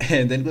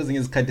 And then goes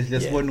in countries,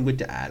 let's Yeah. one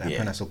with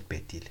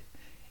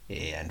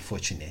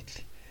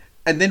unfortunately.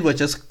 And then we're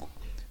just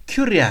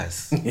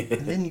curious.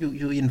 And then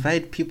you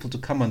invite people to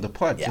come on the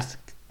pod. Yeah. Just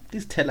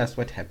please tell us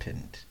what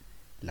happened.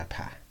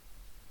 Lapa.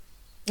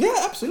 Yeah,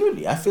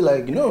 absolutely. I feel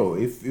like,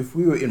 if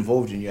we were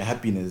involved in your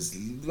happiness,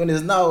 when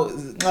it's now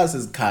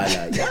says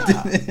Kala,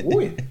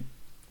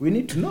 we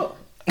need to know.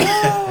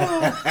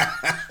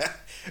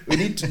 We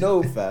need to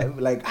know, fam.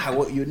 Like,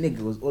 what your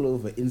nigga was all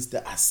over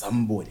Insta as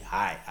somebody.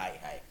 Hi.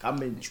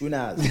 Come and tune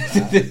us.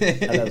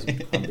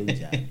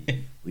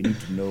 We need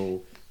to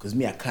know. Because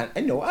me, I can't.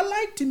 I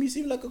liked him. He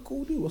seemed like a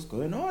cool dude. What's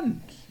going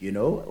on?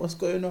 What's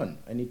going on?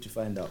 I need to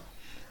find out.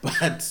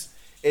 But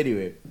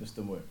anyway,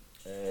 Mr. Moore,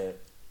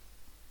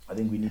 I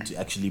think we need to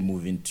actually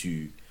move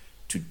into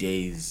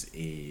today's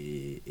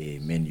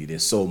menu.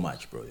 There's so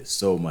much, bro. There's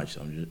so much.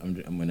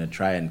 I'm gonna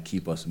try and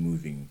keep us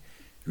moving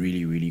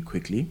really, really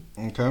quickly.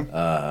 Okay.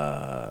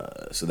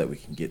 So that we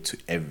can get to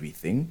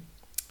everything.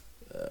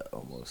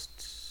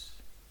 Almost.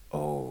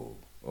 Oh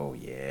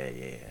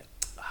yeah.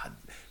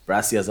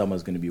 Sia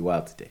Zama's gonna be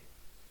wild today.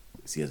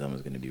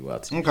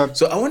 Okay.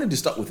 So I wanted to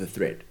start with a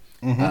thread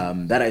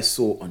that I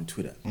saw on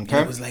Twitter. Okay.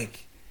 And it was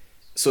like,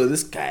 so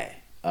this guy,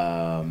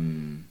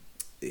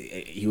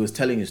 he was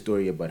telling a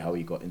story about how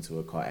he got into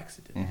a car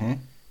accident,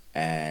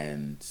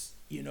 and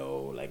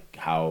like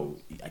how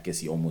I guess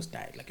he almost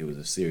died. Like it was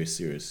a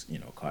serious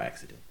car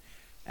accident,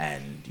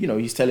 and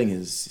he's telling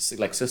his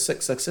like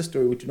success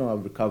story, which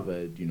I've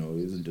recovered. It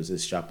isn't just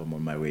this sharp. I'm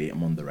on my way.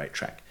 I'm on the right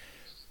track.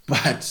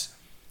 But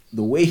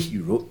the way he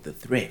wrote the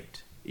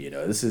thread,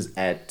 this is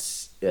at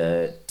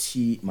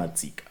T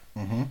Matsika,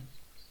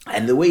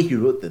 and the way he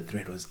wrote the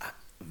thread was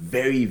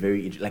very,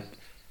 very like.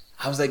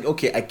 I was like,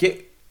 okay, I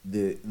get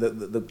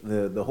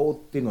the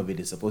whole thing of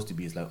it is supposed to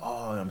be is like,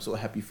 oh, I'm so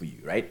happy for you,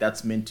 right?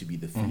 That's meant to be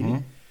the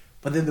feeling.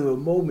 But then there were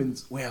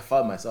moments where I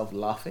found myself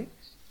laughing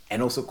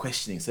and also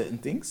questioning certain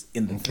things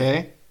in the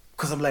thread.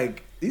 Because I'm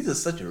like, these are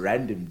such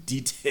random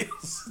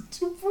details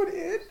to put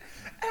in.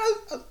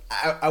 And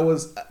I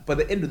was by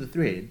the end of the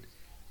thread,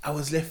 I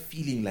was left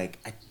feeling like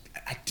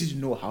I didn't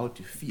know how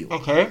to feel.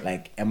 Okay.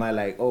 Like, am I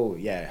like, oh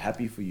yeah,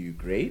 happy for you,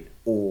 great?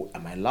 Or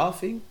am I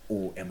laughing?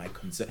 Or am I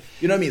concerned?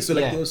 You know what I mean? So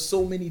like, there were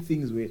so many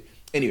things where.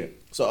 Anyway,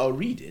 so I'll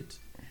read it,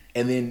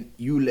 and then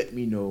you let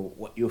me know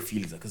what your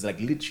feelings are. Because like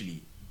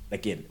literally,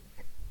 again,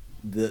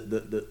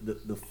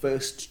 the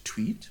first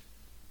tweet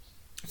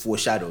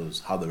foreshadows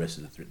how the rest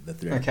of the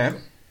thread. Okay.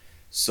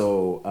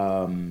 So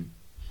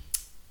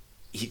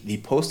he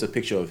posts a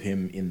picture of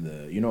him in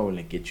the, when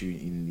they get you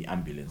in the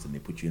ambulance and they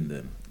put you in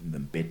the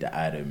bed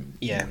item,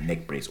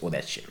 neck brace, all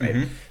that shit,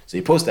 right? So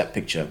he posts that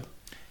picture,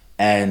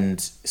 and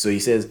so he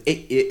says,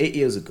 8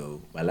 years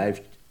ago, my life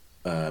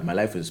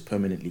was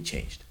permanently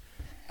changed.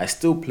 I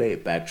still play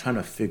it back, trying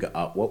to figure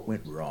out what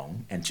went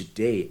wrong, and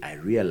today I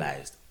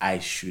realized I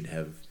should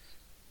have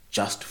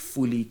just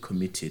fully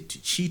committed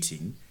to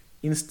cheating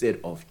instead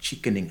of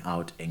chickening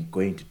out and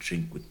going to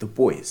drink with the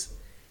boys.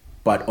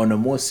 But on a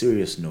more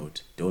serious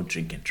note, don't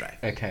drink and drive.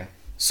 Okay.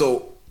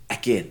 So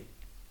again,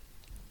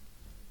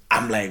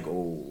 I'm like,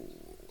 oh,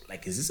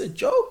 like, is this a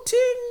joke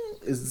thing?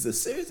 Is this a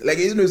serious? Like,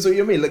 so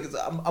you mean, like,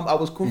 I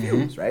was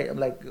confused, right? I'm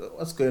like,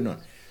 what's going on?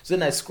 So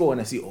then I scroll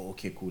and I see, oh,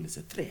 okay, cool, it's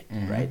a thread,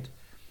 right?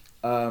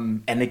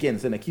 And again,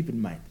 so now keep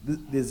in mind,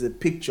 there's a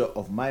picture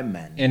of my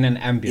man in an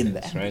ambulance, in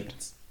the ambulance.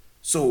 Right?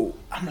 So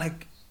I'm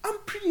like, I'm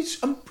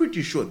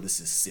pretty sure this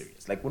is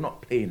serious. Like, we're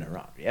not playing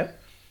around, yeah.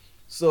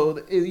 So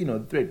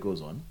the thread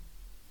goes on.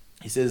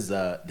 He says,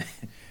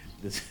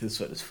 this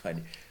one is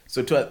funny.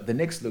 So to the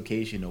next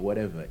location or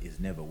whatever is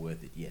never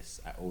worth it.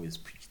 Yes, I always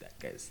preach that,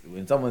 guys.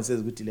 When someone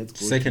says, Uti, let's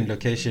go. Second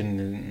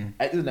location.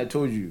 I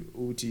told you,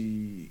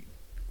 Uti,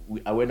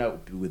 I went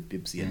out with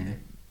Bibsy and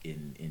them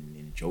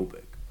in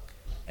Joburg.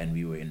 And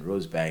we were in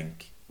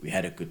Rosebank. We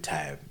had a good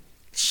time.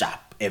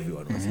 Sharp.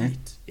 Everyone was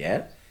lit.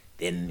 Yeah?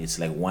 Then it's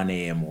like 1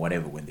 a.m. or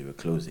whatever when they were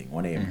closing.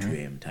 1 a.m., 2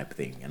 a.m. type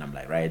thing. And I'm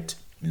like, right,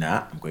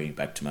 I'm going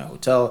back to my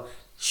hotel.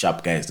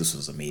 Sharp, guys, this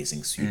was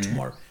amazing. See you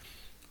tomorrow.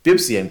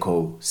 Bibsy and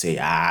Co. say,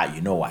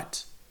 you know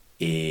what?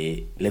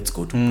 Let's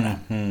go to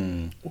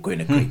Bram. We're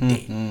going a great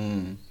day.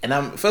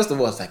 And first of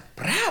all, I was like,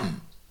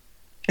 Bram?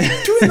 2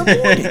 in the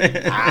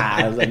morning?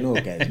 I was like, no,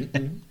 guys.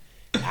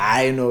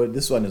 I know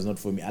this one is not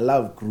for me. I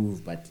love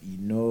groove, but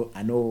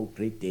I know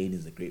Great Dane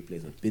is a great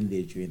place. I've been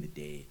there during the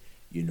day,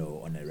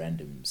 on a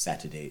random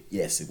Saturday.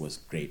 Yes, it was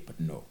great, but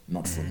no,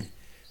 not for me.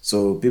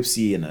 So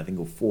Bibsy and I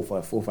think 4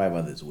 or 5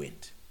 others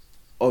went.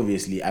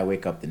 Obviously, I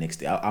wake up the next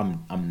day.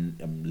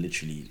 I'm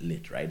literally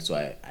lit, right? So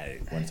I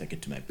once I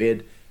get to my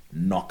bed,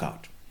 knock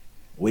out.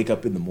 Wake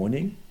up in the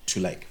morning to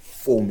like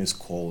 4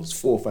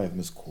 or 5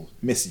 missed calls,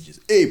 messages.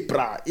 Hey,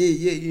 brah,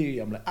 hey.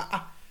 I'm like,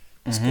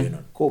 what's going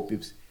on? Call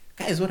Pips.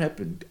 Guys, what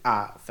happened?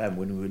 Fam,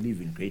 when we were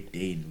leaving Great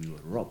Dane, we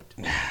were robbed.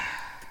 The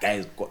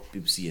guys got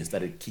Pipsy and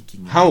started kicking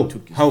him. How? Well,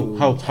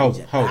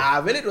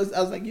 it was.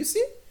 I was like, you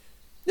see?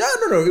 No.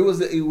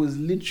 It was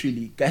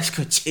literally guys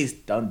got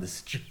chased down the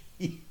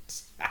street,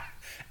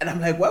 And I'm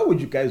like, why would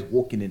you guys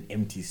walk in an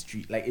empty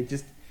street? Like, it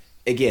just,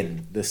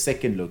 again, the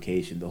second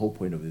location, the whole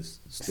point of this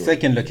story.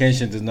 Second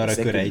location is not a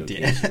good Second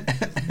idea. location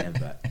is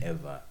never,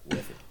 ever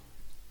worth it.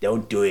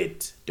 Don't do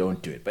it.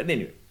 Don't do it. But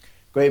anyway,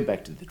 going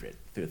back to the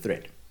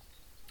thread.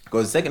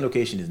 Because second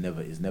location is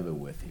never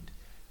worth it.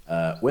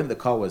 When the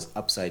car was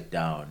upside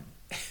down,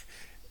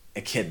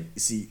 again, you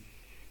see,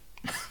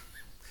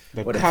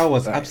 The car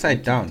was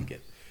upside down.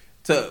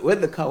 So when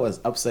the car was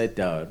upside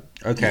down,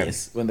 Okay.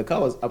 yes, when the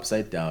car was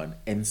upside down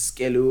and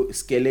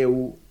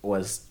Skeleu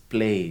was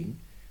playing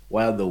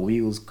while the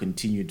wheels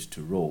continued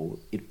to roll,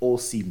 it all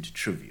seemed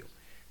trivial.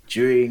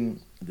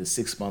 During the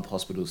 6-month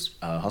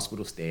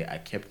hospital stay, I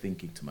kept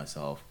thinking to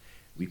myself,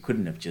 we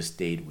couldn't have just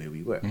stayed where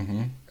we were,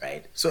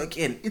 right? So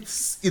again,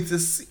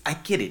 I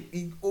get it.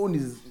 It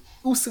is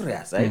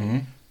serious,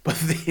 right? But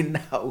then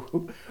now,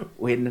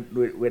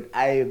 when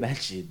I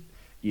imagine,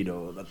 you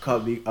know, the car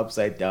being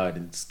upside down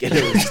and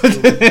Skeleu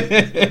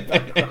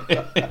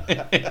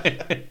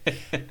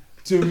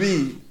to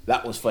me,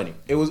 that was funny.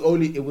 It was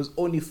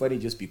only funny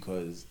just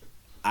because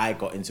I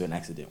got into an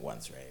accident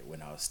once, right?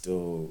 When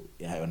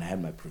I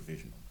had my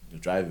provisional. I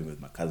was driving with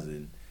my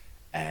cousin,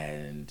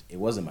 and it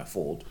wasn't my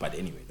fault, but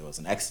anyway, there was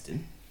an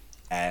accident,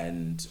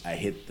 and I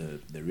hit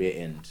the rear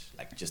end,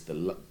 like just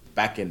the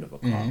back end of a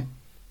car,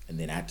 and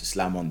then I had to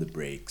slam on the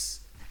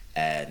brakes,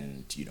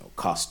 and you know,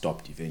 car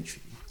stopped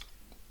eventually.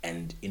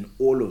 And in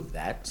all of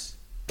that,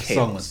 chaos,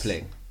 Song was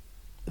playing.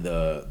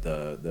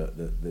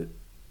 The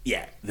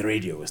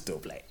radio was still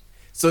playing.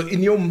 So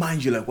in your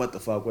mind, you're like, what the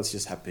fuck? What's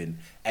just happened?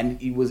 And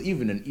it was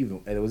even an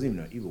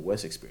even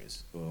worse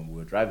experience. We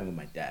were driving with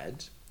my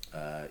dad,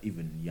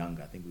 even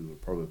younger. I think we were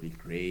probably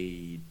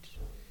grade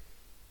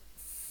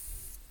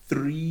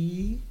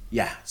 3.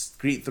 Yeah,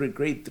 grade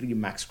 3,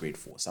 max grade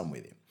 4,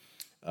 somewhere there.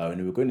 And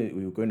we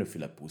were going to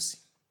Philapusi.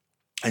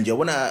 And you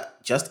wanna,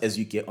 just as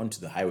you get onto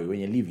the highway, when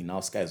you're leaving now,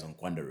 skies on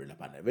Kwanda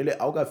Lapanda. Vele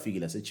auga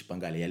figila se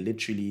Chipangale, you're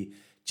literally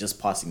just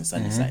passing the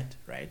sunny side,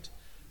 right?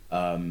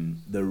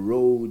 The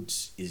road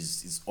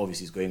is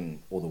obviously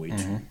going all the way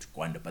to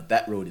Kwanda, but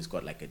that road it's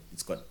got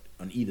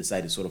on either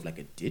side is sort of like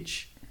a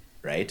ditch,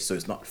 right? So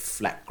it's not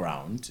flat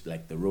ground,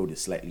 like the road is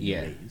slightly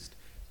raised,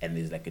 and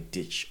there's like a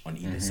ditch on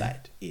either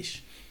side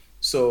ish.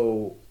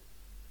 So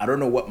I don't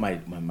know what my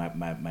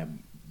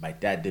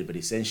dad did, but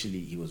essentially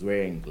he was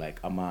wearing like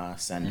Ama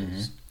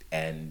sandals,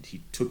 and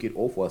he took it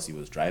off whilst he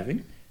was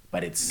driving,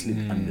 but it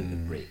slid under the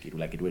brake. It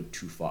went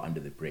too far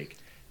under the brake.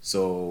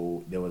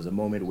 So there was a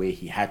moment where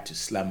he had to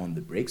slam on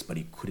the brakes, but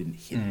he couldn't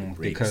hit the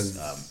brakes because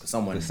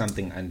there's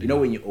something under. You know,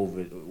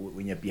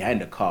 when you're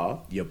behind a car,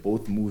 you're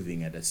both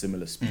moving at a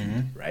similar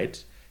speed,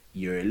 right?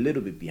 You're a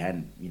little bit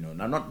behind, you know,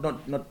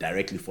 not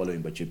directly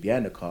following, but you're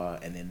behind a car,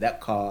 and then that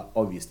car,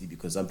 obviously,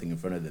 because something in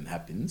front of them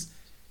happens,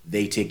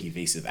 they take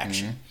evasive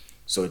action.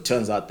 So it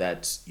turns out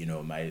that, you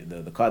know,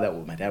 the car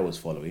that my dad was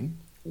following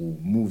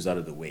moves out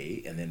of the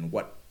way, and then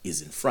what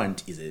is in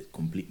front is a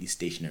completely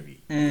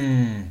stationary,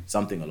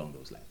 something along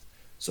those lines.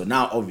 So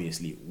now,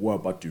 obviously, we're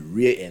about to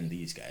rear end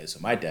these guys. So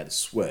my dad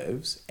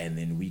swerves, and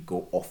then we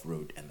go off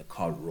road, and the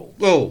car rolls.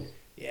 Whoa!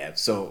 Yeah.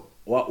 So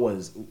what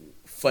was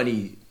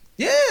funny?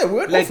 Yeah, we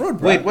went Like, off road.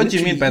 Bro. wait, what do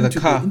you mean by the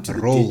car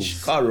rolls?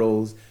 Ditch. Car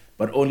rolls,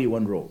 but only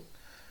one roll.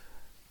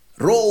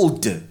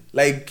 Rolled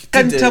like.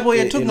 Kantabo,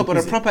 you're talking about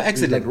a proper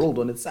accident. Like rolled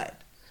on its side.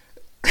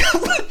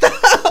 What the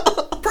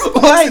hell?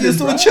 Why are you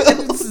so chill?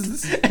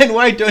 And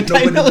why don't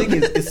I know? But the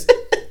thing is,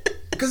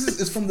 because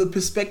it's from the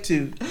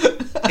perspective.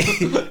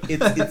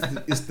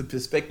 it's the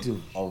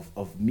perspective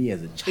of me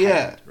as a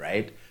child,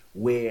 right?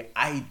 Where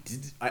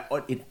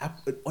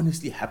it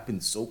honestly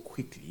happened so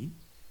quickly,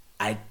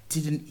 I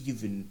didn't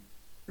even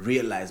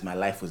realize my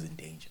life was in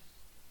danger.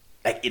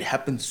 Like, it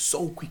happened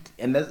so quickly,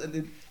 and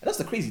that's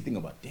the crazy thing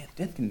about death.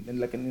 Death can,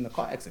 like in a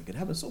car accident, can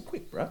happen so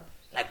quick, bro.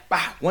 Like,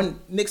 bah,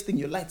 next thing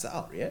your lights are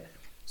out, yeah.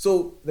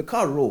 So the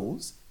car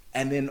rolls,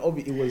 and then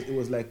it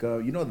was like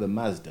you know, the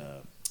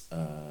Mazda,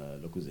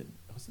 was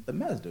it the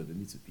Mazda or the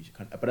Mitsubishi?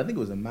 But I think it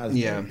was a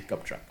Mazda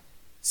pickup truck,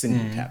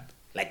 single cab,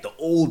 like the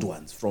old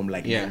ones from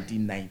like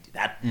 1990.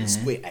 That the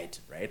square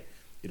item, right?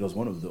 It was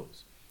one of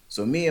those.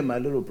 So me and my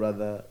little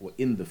brother were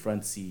in the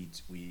front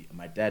seat.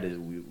 My dad,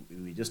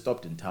 we just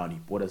stopped in town. He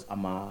bought us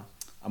ama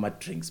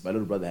drinks. My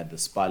little brother had the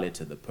Sparlet,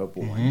 the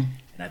purple one,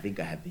 and I think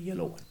I had the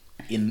yellow one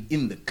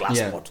in the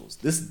glass bottles.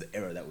 This is the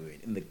era that we were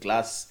in the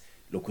glass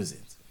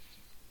Locuzins.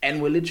 And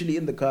we're literally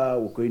in the car.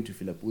 We're going to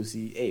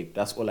Philapusi. Hey,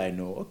 that's all I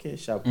know. Okay,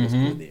 sharp, let's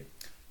go there.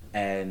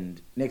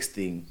 And next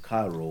thing,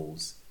 car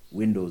rolls.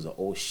 Windows are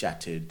all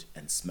shattered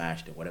and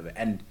smashed and whatever.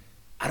 And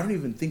I don't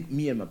even think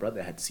me and my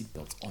brother had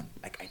seatbelts on.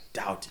 Like, I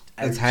doubt it.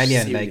 It's highly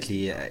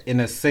unlikely in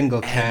a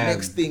single cab. And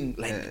next thing,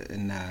 like,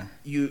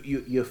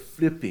 you're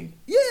flipping.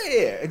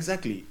 Yeah,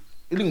 exactly.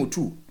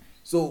 Two.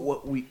 So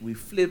what we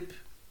flip.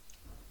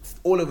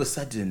 All of a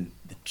sudden,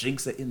 the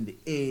drinks are in the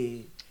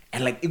air,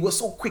 and like, it was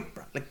so quick,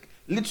 bro. Like,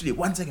 literally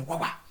 1 second,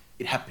 wow,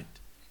 it happened.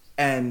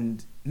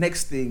 And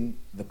next thing,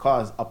 the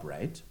car is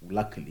upright.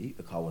 Luckily,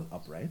 the car was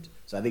upright.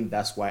 So I think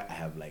that's why I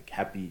have like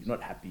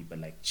not happy, but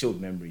like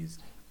chilled memories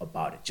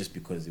about it, just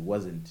because it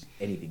wasn't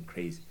anything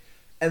crazy.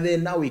 And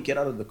then now we get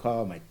out of the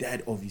car. My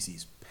dad obviously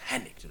is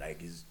panicked.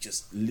 Like, he's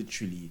just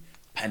literally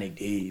panicked.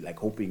 Hey, like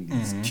hoping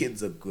his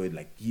kids are good.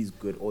 Like, he's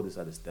good. All this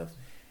other stuff.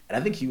 And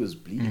I think he was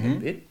bleeding a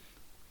bit.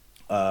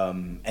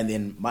 And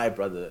then my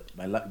brother,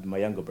 my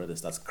younger brother,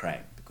 starts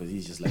crying because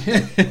he's just like,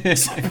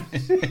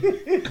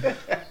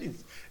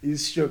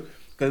 he's shook.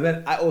 Because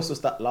then I also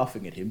start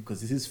laughing at him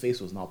because his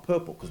face was now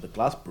purple because the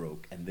glass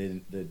broke and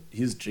then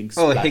his drink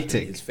splashed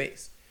in his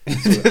face.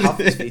 So half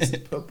his face is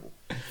purple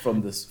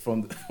from the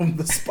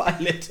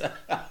spotlight. So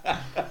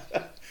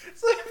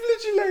I'm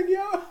literally like,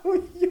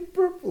 yo, you're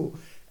purple.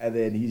 And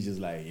then he's just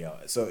like, yo.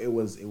 So it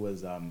was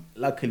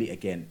luckily,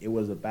 again, it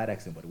was a bad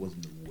accident, but it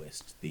wasn't the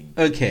worst thing.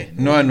 Okay,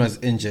 no one was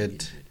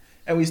injured.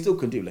 And we still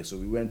continued. Like, so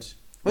we went.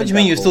 What do you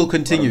mean you still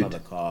continued? Got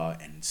another car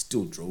and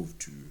still drove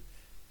to.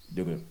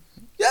 Yeah,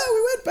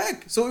 we went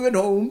back. So we went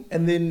home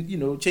and then,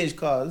 changed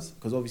cars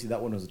because obviously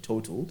that one was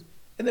totaled.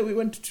 And then we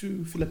went to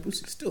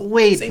Philapusi still.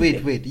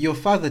 Wait. Your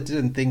father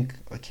didn't think,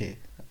 okay,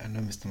 I know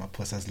Mr.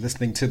 Maposa's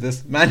listening to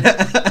this, man.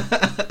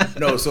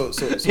 No, so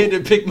he had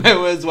to pick my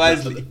words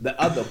wisely. The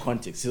other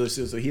context. So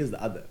here's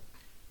the other.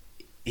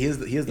 Here's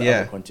the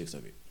other context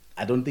of it.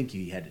 I don't think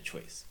he had a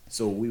choice.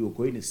 So we were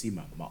going to see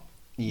my mom.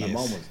 Yes. My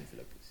mom was in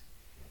Philapusi.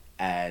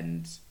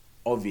 And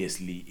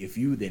obviously, if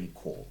you then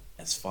call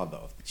as father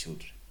of the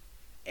children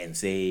and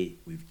say,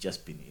 we've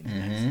just been in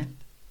an accident,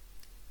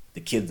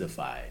 the kids are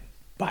fine,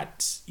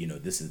 but,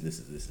 this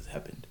has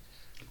happened.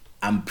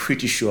 I'm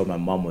pretty sure my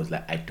mom was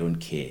like, I don't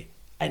care.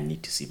 I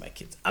need to see my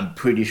kids. I'm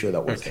pretty sure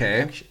that was the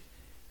reaction.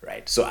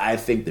 Right. So I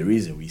think the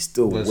reason we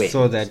still went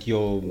so that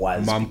your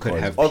mom could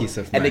have peace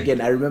of mind. And again,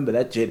 I remember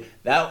that journey.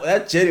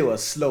 That journey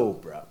was slow,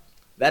 bro.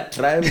 That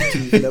drive to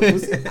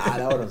Philapusi,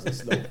 that one was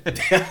slow.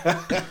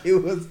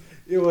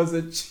 It was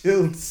a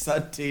chilled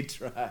Sunday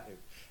drive.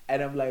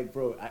 And I'm like,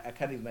 bro, I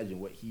can't imagine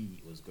what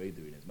he was going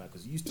through in his mind.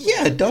 Because you used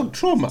to dog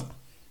trauma.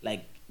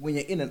 Like, when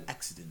you're in an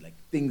accident, like,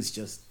 things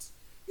just...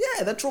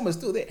 Yeah, that trauma is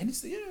still there. And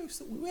it's,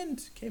 so we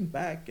went, came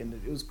back, and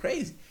it was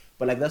crazy.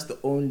 But, like, that's the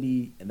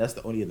only and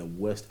the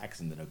worst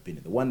accident that I've been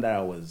in. The one that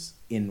I was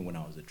in when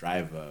I was a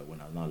driver,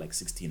 when I was now, like,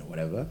 16 or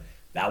whatever,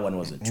 that one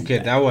wasn't too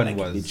bad. That one like,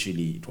 was...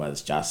 Literally, it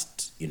was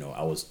just,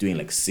 I was doing,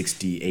 like,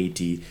 60,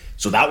 80.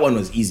 So that one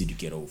was easy to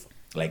get over.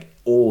 Like,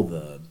 all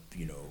the,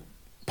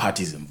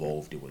 parties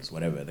involved, it was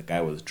whatever. The guy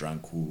was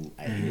drunk who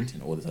I hit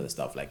and all this other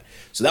stuff. Like,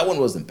 so that one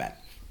wasn't bad.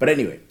 But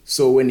anyway,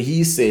 so when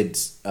he said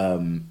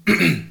the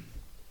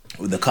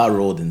car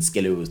rolled and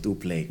Skelly was still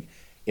playing,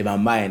 in my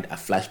mind I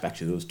flashed back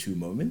to those two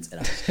moments and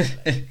I was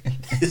just like,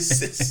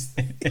 this is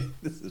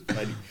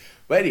funny.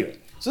 But anyway,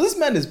 so this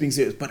man is being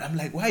serious, but I'm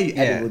like, why are you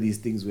adding all these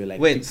things where,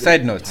 like, wait,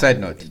 side note,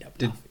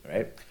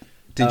 right?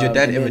 Did your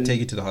dad ever take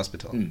you to the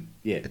hospital?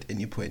 Yeah. At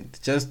any point,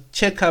 just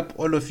check up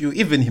all of you,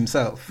 even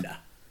himself. Nah,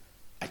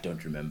 I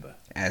don't remember.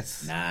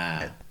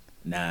 Nah.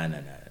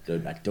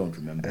 I don't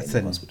remember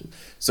any hospital.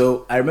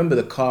 So I remember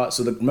the car.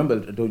 So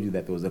remember I told you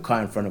that there was a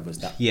car in front of us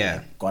that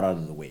got out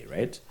of the way,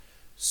 right?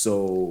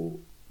 So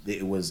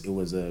it was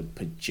a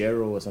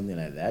Pajero or something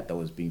like that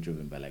was being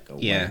driven by like a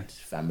white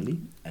family,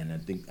 and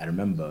I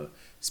remember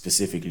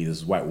specifically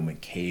this white woman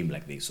came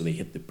they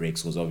hit the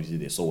brakes because obviously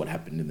they saw what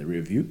happened in the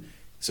rear view.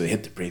 So they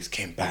hit the brakes,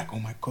 came back. Oh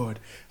my God,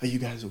 are you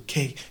guys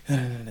okay?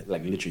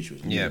 Like literally, she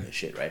was losing her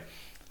shit, right?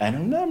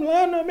 And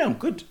I'm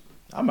good.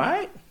 I'm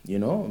alright, I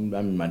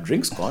mean, my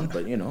drink's gone,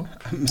 but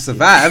I'm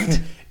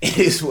survived. It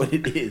is what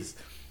it is.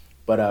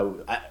 But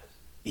I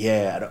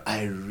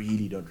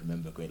really don't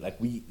remember going.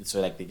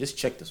 They just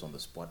checked us on the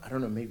spot. I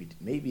don't know,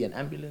 maybe an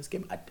ambulance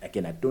came. I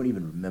don't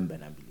even remember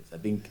an ambulance. I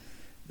think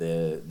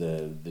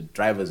the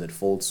drivers at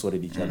fault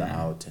sorted each other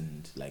out,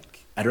 and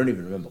I don't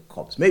even remember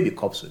cops. Maybe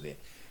cops were there,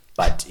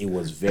 but it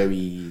was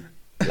very.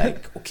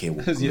 Okay,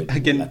 we're good. I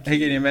can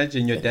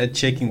imagine your dad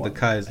checking the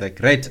car. It's like,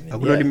 right,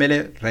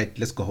 right,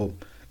 let's go home.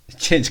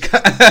 Change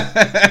car.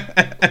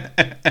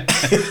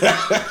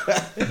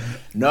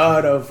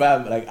 No,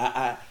 fam.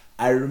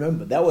 I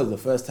remember that was the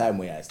first time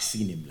where I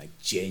seen him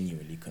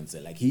genuinely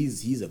concerned.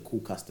 He's a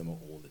cool customer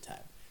all the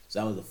time. So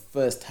that was the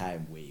first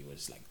time where he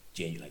was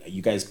genuine. Are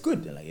you guys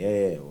good? They're like,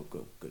 yeah, we're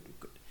good.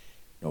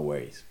 No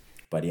worries.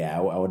 But yeah,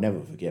 I would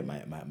never forget my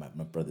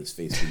brother's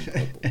face being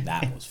purple.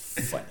 That was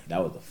funny.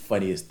 That was the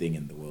funniest thing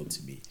in the world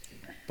to me.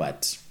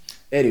 But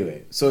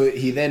anyway, so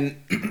he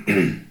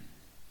then,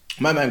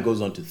 my man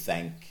goes on to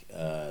thank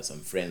some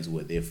friends who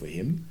were there for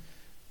him.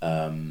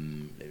 Let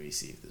me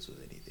see if this was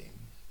anything.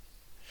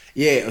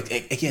 Yeah,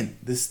 okay, again,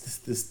 this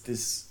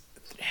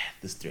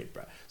thread,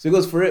 bro. So he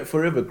goes,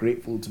 forever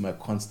grateful to my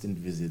constant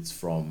visits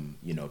from,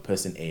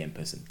 person A and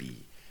person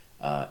B,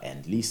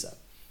 and Lisa.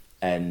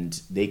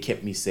 And they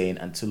kept me sane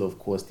until, of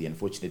course, the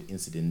unfortunate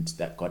incident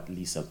that got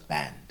Lisa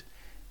banned.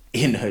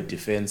 In her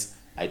defense,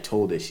 I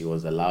told her she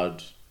was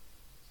allowed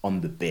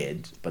on the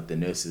bed, but the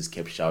nurses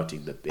kept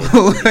shouting the bed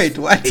wait,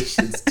 what?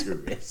 Patients to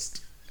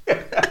rest.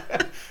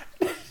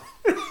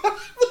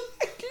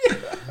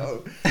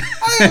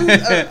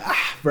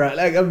 Bro,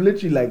 I'm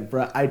literally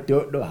bro, I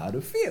don't know how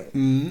to feel,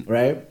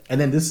 right? And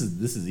then this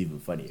is even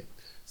funnier.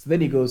 So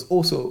then he goes,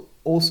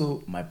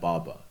 also my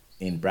barber,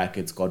 in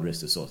brackets, God rest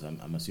his soul,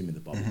 I'm assuming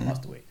the barber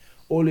passed away,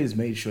 always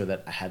made sure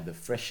that I had the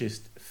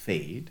freshest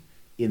fade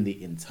in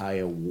the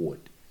entire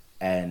ward.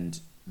 And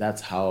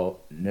that's how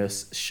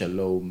Nurse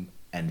Shalom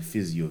and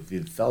Physio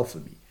Viv fell for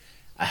me.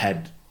 I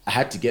had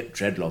to get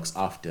dreadlocks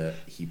after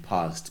he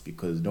passed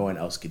because no one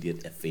else could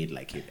get a fade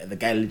like him. And the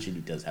guy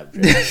literally does have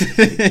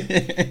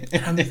dreadlocks.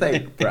 And I'm just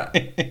like, bruh,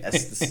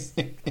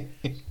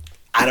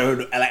 I don't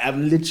know. Like,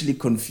 I'm literally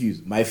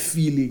confused. My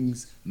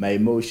feelings, my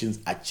emotions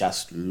are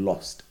just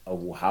lost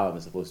of how I'm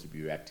supposed to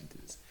be reacting to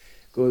this.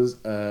 Because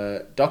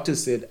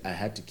doctors said I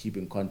had to keep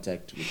in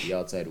contact with the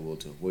outside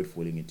world to avoid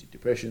falling into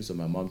depression. So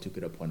my mom took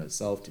it upon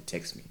herself to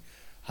text me.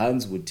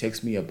 Hans would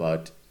text me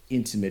about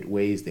intimate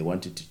ways they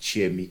wanted to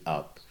cheer me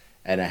up.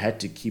 And I had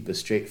to keep a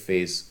straight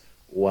face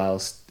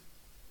whilst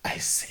I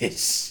said...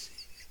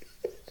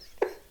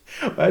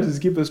 I had to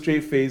keep a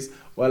straight face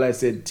while I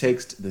said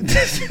text the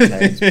next few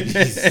times,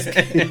 please.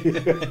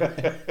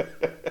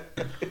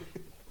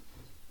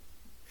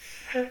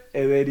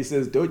 And then he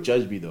says, don't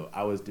judge me though.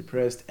 I was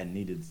depressed and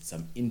needed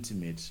some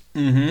intimate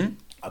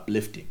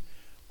uplifting.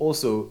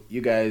 Also,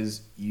 you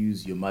guys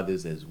use your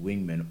mothers as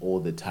wingmen all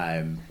the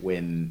time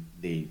when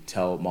they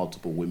tell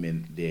multiple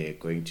women they're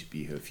going to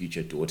be her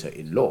future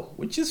daughter-in-law,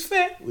 which is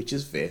fair.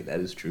 That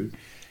is true.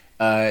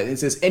 It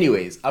says,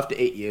 anyways, after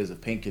 8 years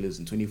of painkillers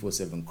and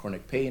 24/7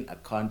 chronic pain, I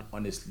can't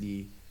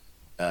honestly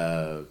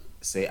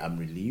say I'm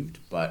relieved,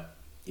 but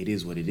it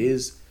is what it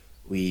is.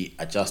 We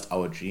adjust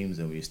our dreams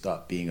and we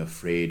start being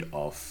afraid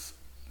of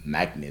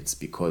magnets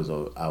because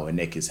of our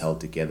neck is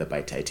held together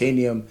by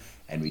titanium,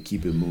 and we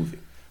keep it moving.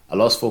 I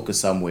lost focus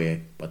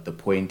somewhere, but the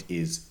point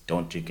is,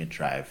 don't drink and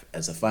drive.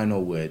 As a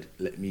final word,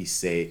 let me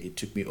say it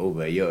took me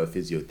over a year of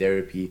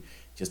physiotherapy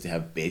just to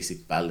have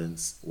basic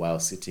balance while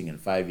sitting in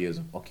 5 years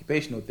of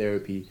occupational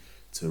therapy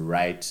to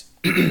write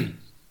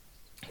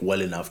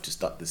well enough to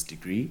start this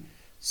degree.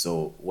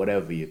 So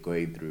whatever you're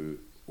going through,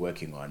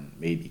 working on,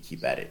 maybe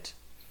keep at it.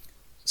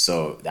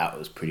 So that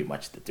was pretty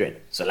much the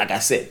thread. So like I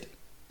said,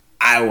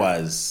 I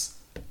was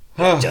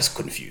just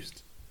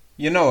confused.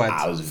 You know what?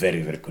 I was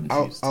very, very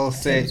confused. I'll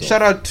say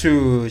shout out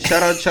to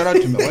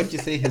what did you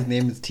say his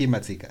name is? T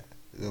Matsika.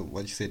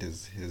 What you said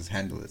his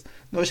handle is.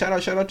 No, shout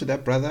out to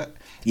that brother.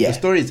 Yeah. The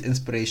story is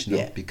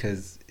inspirational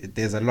because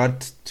there's a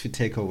lot to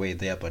take away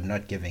there, but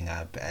not giving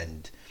up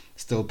and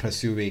still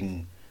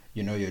pursuing,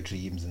 your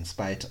dreams in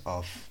spite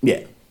of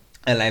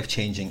a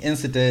life-changing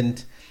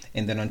incident.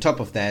 And then on top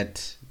of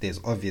that, there's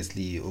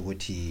obviously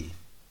Uguti,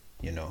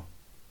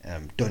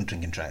 don't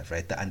drink and drive,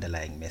 right? The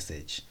underlying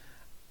message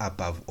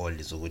above all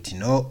is Uguti,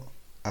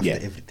 after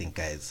everything,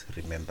 guys,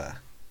 remember,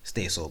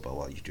 stay sober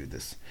while you do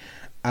this.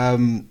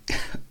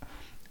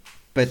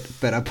 But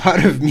a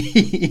part of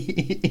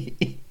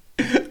me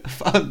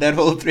found that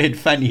whole thread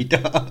funny,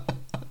 dog.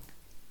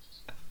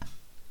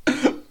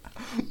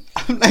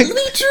 I'm like,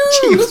 me too.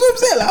 That's what I'm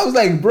saying. I was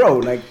like, bro,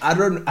 like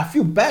I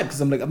feel bad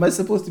because I'm like, am I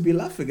supposed to be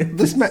laughing at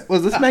this man?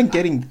 Was this man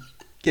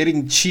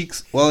getting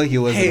cheeks while he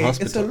was in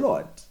hospital? It's a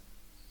lot.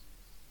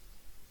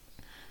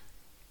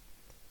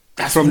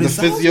 That's from the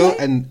physio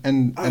like?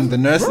 and the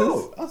nurses.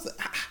 Bro, I was like,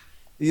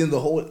 the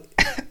whole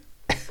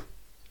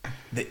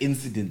the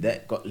incident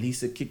that got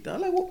Lisa kicked out.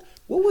 Like,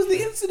 what was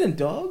the incident,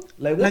 dog?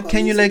 Like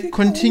can you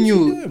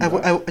continue?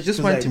 I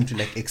just want him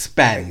to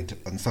expand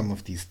on some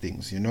of these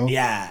things,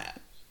 Yeah.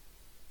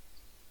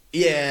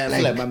 Yeah, I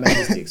feel like my man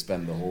needs to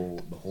expand the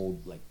whole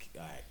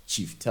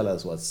Chief, tell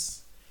us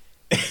what's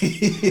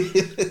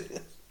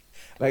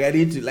like I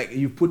need to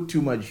you put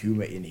too much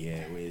humor in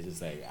here where it's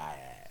just like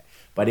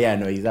But yeah,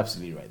 no, he's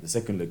absolutely right. The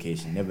second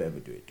location, never ever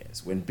do it,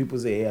 guys. When people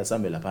say, hey,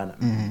 Asambe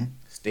Lapana,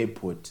 stay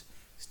put,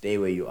 stay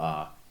where you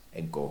are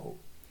and go home.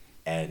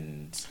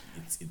 And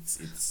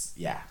it's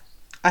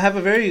I have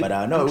a very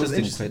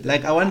interesting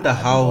question. I wonder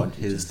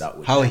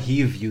how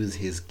he views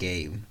his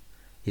game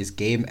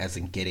as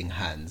in getting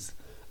hands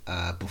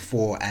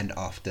before and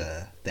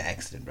after the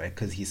accident, right?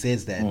 Because he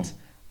says that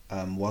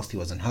whilst he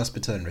was in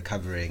hospital and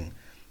recovering,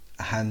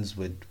 Hans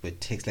would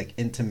text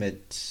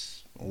intimate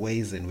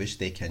ways in which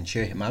they can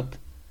cheer him up.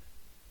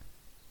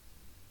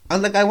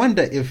 And I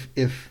wonder if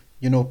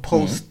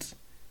post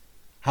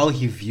how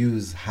he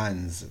views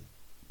Hans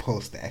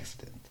post the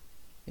accident,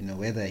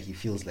 whether he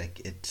feels like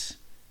it,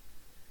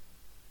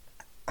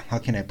 how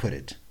can I put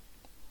it,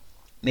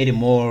 made him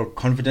more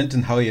confident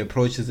in how he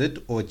approaches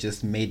it, or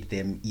just made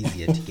them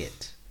easier to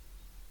get.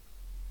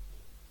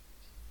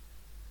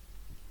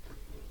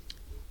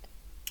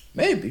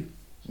 Maybe.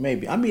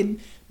 I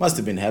mean, must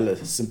have been hella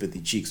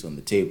sympathy cheeks on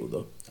the table,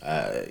 though.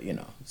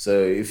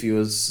 So if he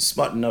was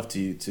smart enough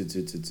to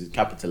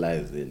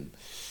capitalize, then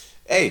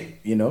hey,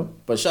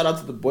 But shout out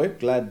to the boy.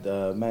 Glad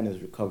man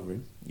is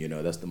recovering.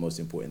 That's the most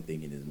important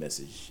thing in his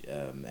message.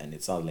 And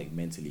it sounds like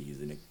mentally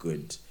he's in a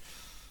good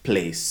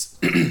place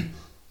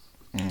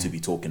to be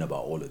talking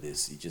about all of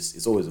this.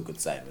 It's always a good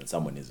sign when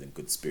someone is in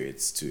good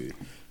spirits to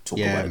talk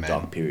about a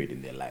dark period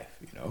in their life.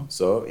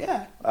 So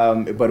yeah.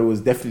 But it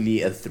was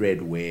definitely a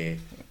thread where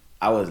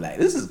I was like,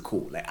 this is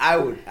cool.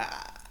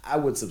 I I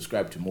would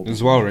subscribe to more.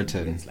 It's well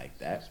written. It's like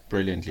that.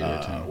 Brilliantly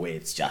written. Where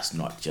it's just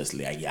not just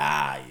like,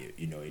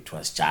 it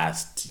was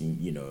just,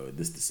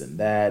 this and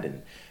that.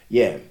 And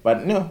yeah,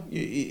 but no,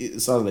 it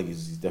sounds like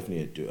he's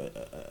definitely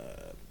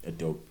a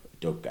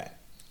dope guy.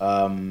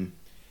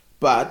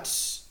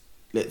 But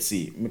let's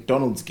see,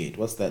 McDonald's Gate.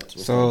 What's that?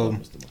 So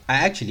I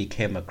actually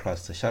came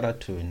across a shout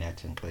out to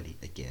Nat and Cody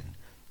again.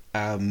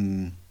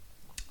 It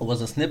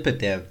was a snippet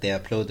they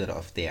uploaded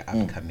of their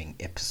upcoming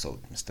episode,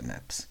 Mr.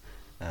 Maps.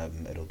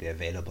 It'll be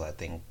available, I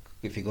think.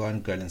 If you go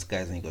on Girl and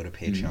Skies and you go to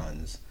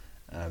Patreons,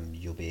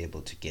 you'll be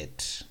able to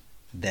get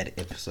that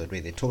episode where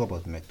they talk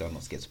about the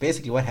McDonald's Gate. So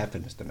basically, what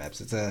happened, Mr. Maps?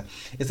 It's a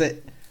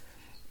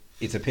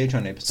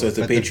Patreon episode, so it's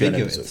a but Patreon the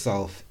video episode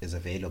itself is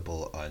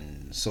available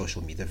on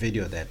social media. The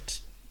video that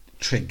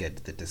triggered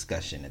the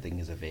discussion, I think,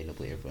 is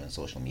available everywhere on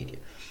social media.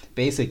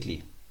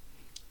 Basically,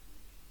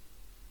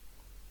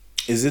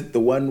 is it the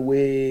one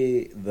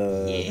where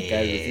the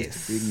guy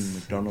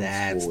refused to bring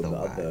McDonald's for the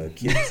other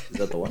kids? Is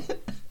that the one?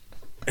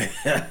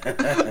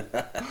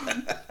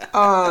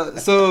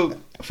 So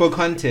for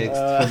context,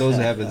 for those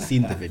who haven't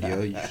seen the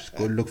video, you just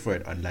go look for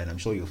it online. I'm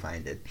sure you'll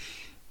find it.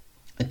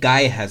 A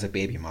guy has a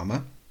baby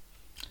mama.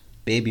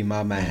 Baby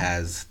mama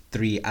has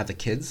 3 other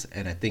kids,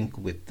 and I think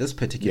with this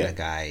particular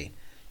guy,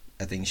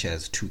 I think she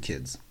has 2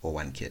 kids or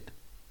 1 kid.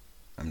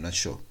 I'm not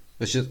sure.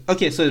 It's just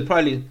okay. So it's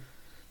probably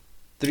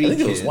 3 kids. I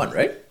think it was 1,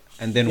 right?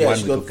 And then 1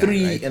 she with got Ugai,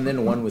 3, right? and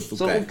then 1 with Ugai.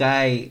 So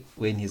Ugai,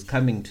 when he's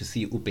coming to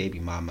see baby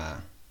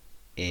mama,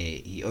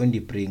 he only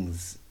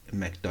brings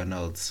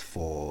McDonald's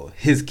for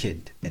his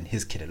kid and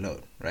his kid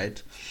alone,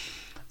 right?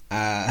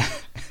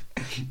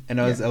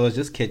 And I was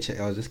just catching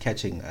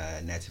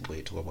Nat and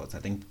Goy talk about. I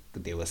think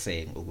they were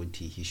saying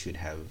Oguti he should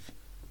have,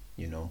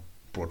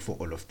 brought for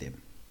all of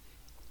them.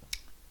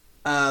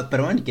 But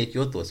I want to get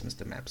your thoughts,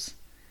 Mr. Maps,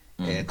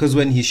 because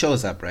when he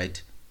shows up,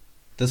 right,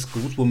 this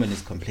woman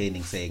is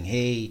complaining, saying,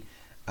 "Hey,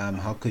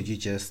 how could you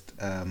just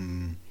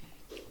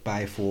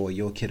buy for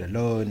your kid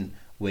alone?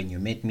 When you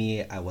met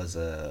me, I was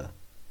I'm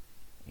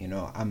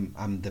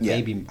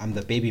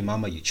the baby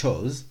mama you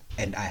chose,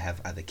 and I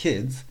have other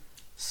kids.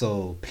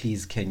 So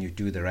please, can you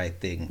do the right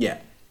thing?" Yeah,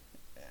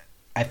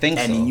 I think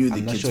and so. He knew the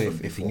I'm not kids sure from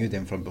if he before. knew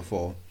them from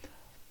before.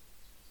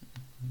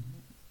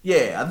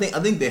 Yeah, I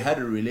think they had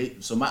a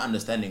relate. So my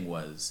understanding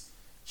was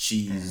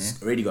she's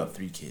already got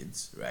 3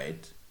 kids,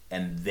 right?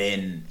 And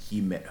then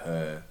he met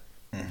her,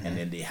 and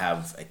then they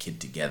have a kid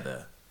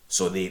together.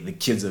 So the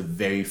kids are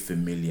very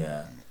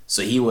familiar.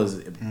 So he was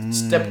a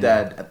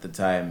stepdad at the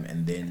time,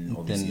 and then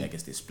obviously I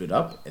guess they split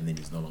up, and then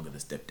he's no longer the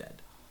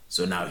stepdad.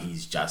 So now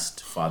he's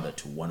just father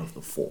to one of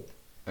the 4.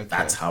 Okay.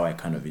 That's how I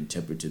kind of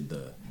interpreted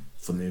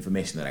from the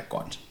information that I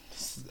got.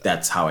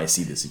 That's how I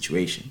see the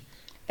situation.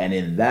 And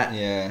in that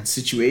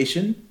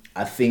situation,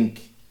 I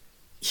think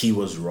he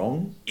was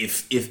wrong.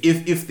 If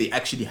they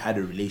actually had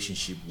a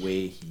relationship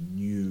where he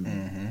knew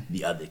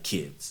the other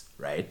kids,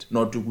 right?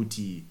 Not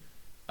Tuguti,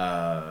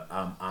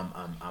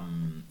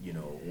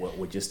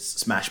 we're just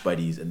smash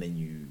buddies, and then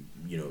you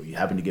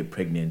happen to get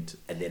pregnant,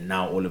 and then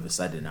now all of a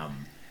sudden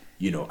I'm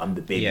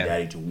the baby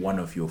daddy to one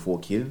of your 4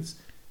 kids.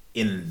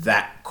 In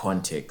that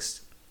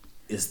context,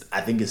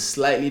 I think it's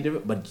slightly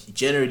different, but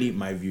generally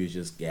my view is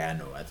just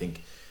I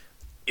think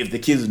if the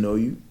kids know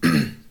you,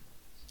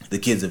 the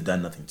kids have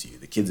done nothing to you.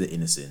 The kids are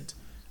innocent,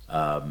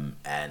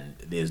 and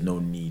there's no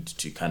need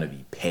to kind of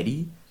be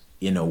petty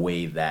in a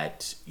way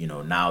that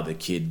now the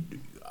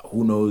kid,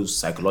 who knows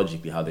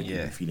psychologically how they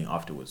could be feeling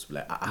afterwards,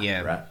 like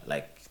right,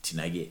 like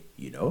tinage,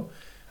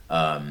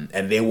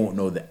 and they won't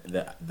know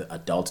the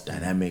adult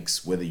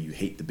dynamics, whether you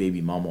hate the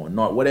baby mama or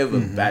not, whatever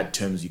bad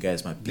terms you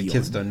guys might be. The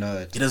kids on, don't know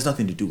it. It has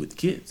nothing to do with the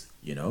kids,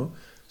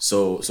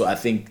 So I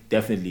think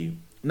definitely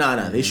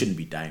they shouldn't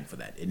be dying for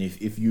that. And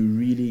if you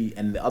really,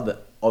 and the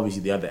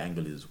other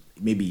angle is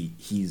maybe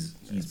he's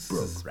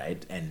broke,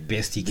 right? And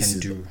best he can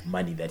do, the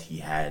money that he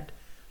had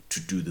to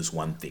do this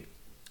one thing,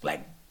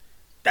 like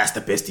that's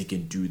the best he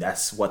can do.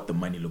 That's what the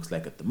money looks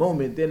like at the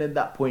moment. Then at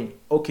that point,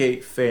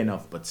 okay, fair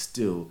enough. But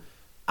still,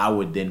 I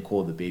would then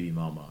call the baby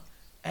mama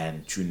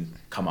and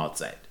come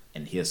outside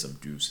and here's some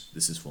juice.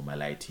 This is for my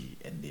lighty,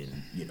 and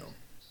then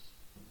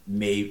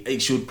maybe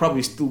she would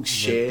probably still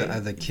share with the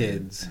other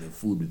kids the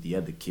food with the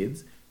other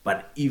kids.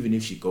 But even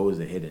if she goes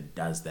ahead and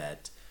does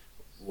that,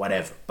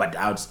 whatever. But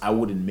I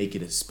wouldn't make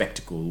it a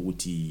spectacle.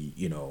 Wuti,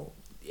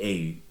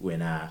 hey,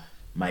 when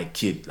my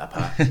kid,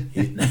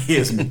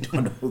 here's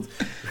McDonald's.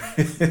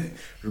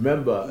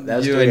 Remember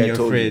that story I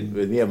told you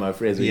with me and my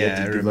friends. We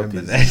had to give up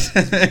his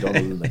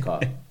McDonald's in the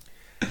car.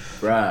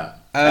 Bruh,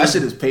 that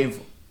shit is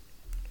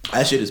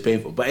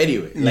painful. But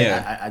anyway,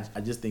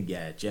 I just think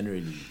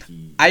generally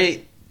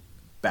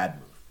bad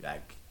move.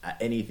 Like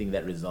anything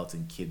that results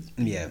in kids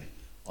being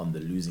on the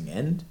losing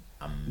end.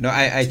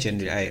 I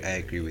generally I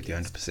agree with you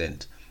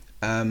 100%.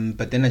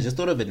 But then I just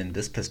thought of it in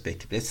this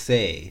perspective. Let's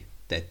say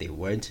that they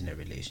weren't in a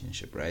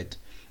relationship, right?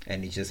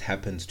 And it just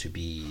happens to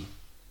be,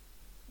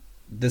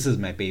 this is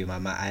my baby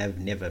mama. I have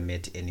never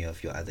met any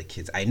of your other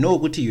kids. I know,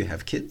 Guti, you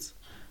have kids,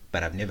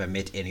 but I've never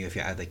met any of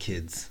your other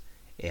kids.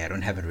 I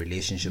don't have a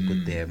relationship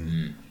with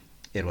them.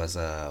 it was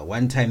a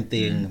one-time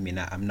thing. I mean,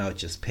 I'm now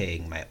just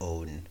paying my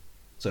own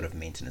sort of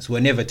maintenance. We're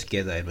never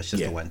together. It was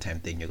just a one-time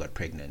thing. You got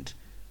pregnant,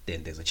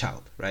 then there's a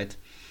child, right?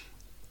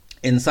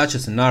 In such a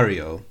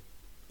scenario,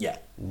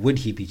 would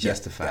he be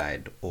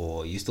justified,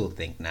 or you still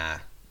think, nah,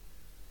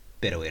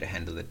 better way to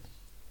handle it?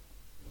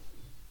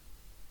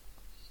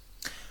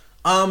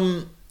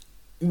 I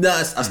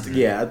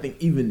think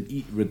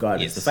even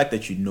regardless, the fact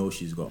that you know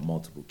she's got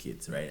multiple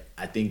kids, right?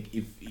 I think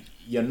if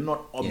you're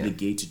not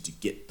obligated to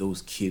get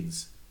those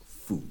kids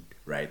food,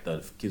 right?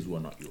 The kids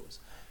were not yours.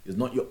 It's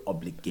not your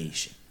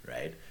obligation,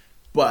 right?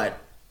 But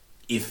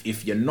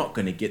if you're not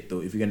gonna get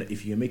though, if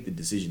you make the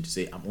decision to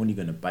say I'm only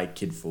gonna buy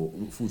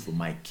food for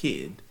my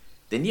kid,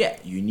 then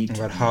you need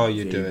to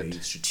be very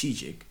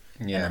strategic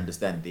and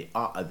understand there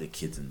are other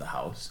kids in the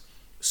house.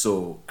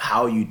 So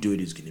how you do it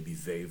is going to be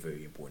very,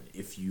 very important.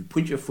 If you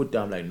put your foot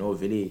down like no,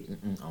 really,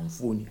 I'm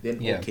phony, then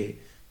okay,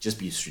 just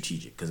be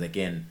strategic. Because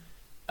again,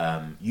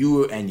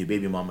 you and your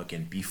baby mama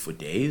can beef for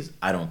days.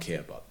 I don't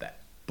care about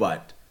that.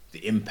 But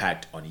the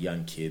impact on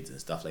young kids and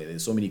stuff like that.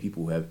 There's so many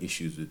people who have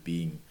issues with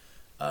being,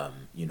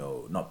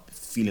 not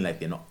feeling like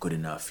they're not good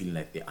enough, feeling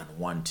like they're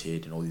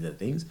unwanted, and all these other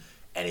things.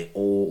 And it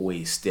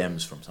always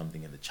stems from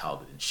something in the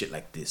childhood and shit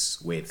like this,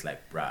 where it's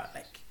like, bruh,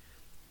 like.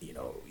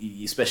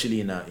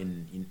 Especially in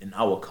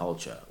our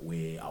culture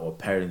where our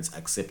parents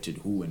accepted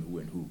who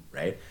and who,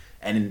 right?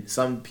 And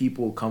some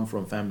people come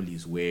from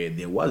families where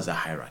there was a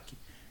hierarchy,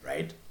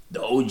 right?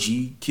 The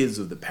OG kids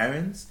of the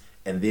parents,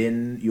 and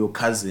then your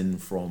cousin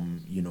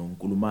from,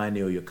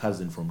 Nkulumane, or your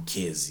cousin from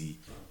Kezi,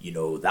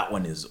 that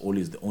one is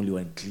always the only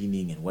one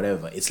cleaning and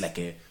whatever. It's like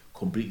a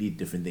completely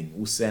different thing.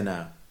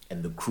 Usena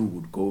and the crew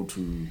would go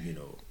to,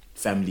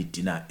 family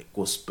dinner,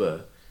 go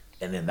spur,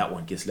 and then that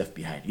one gets left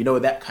behind.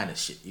 That kind of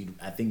shit.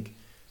 I think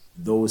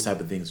those type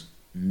of things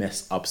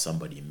mess up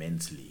somebody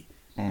mentally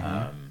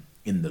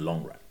in the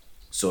long run.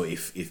 So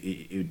if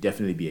it would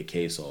definitely be a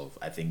case of,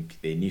 I think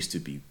there needs to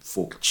be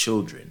for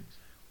children,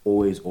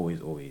 always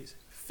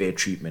fair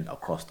treatment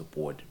across the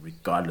board,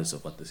 regardless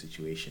of what the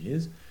situation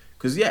is.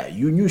 Because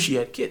you knew she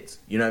had kids.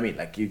 You know what I mean?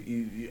 Like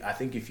I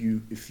think if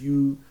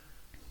you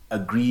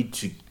agreed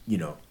to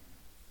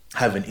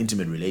have an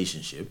intimate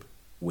relationship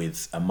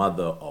with a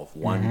mother of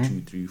 1,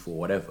 2, 3, 4,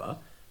 whatever,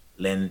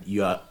 then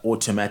you are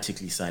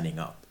automatically signing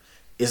up.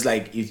 It's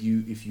like if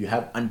you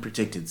have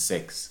unprotected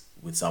sex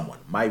with someone,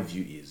 my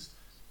view is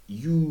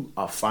you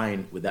are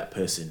fine with that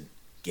person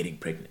getting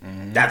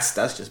pregnant. That's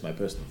just my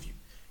personal view.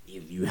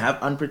 If you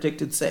have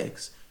unprotected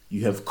sex,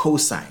 you have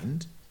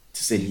co-signed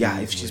to say,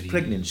 if she's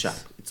pregnant, sharp,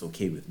 it's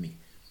okay with me.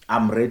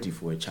 I'm ready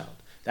for a child.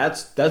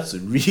 That's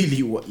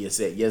really what you're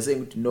saying. You're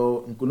saying,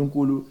 no,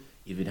 Nkulunkulu,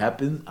 if it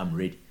happens, I'm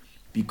ready.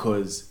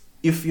 Because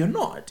if you're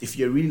not, if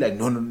you're really like,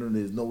 no,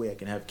 there's no way I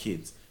can have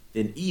kids,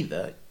 then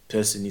either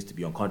person needs to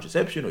be on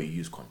contraception or you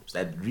use condoms.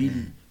 That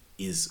really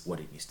is what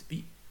it needs to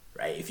be,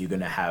 right? If you're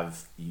gonna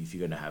have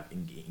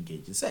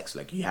engage in sex,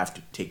 like you have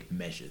to take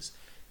measures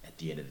at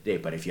the end of the day.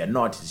 But if you're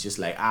not, it's just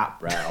like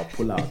bruh, I'll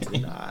pull out.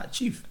 And,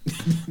 chief,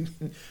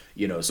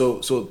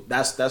 So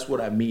that's what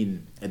I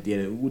mean. At the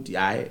end of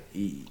it,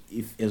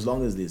 if as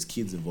long as there's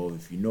kids involved,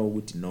 if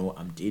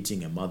I'm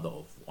dating a mother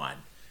of one,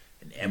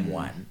 an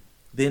M1.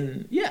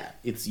 Then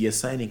you're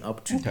signing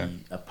up to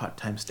be a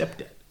part-time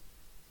stepdad.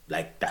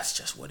 Like that's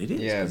just what it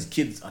is. Because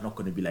kids are not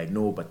going to be like,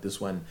 no, but this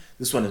one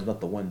is not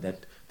the one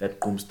that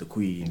comes the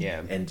queen.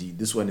 Yeah. And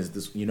this one is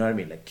this. You know what I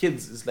mean? Like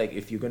kids, it's like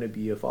if you're going to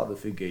be a father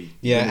figure.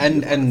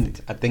 And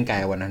I think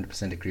I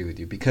 100% agree with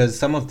you, because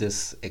some of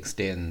this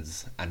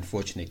extends,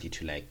 unfortunately,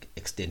 to like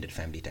extended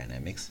family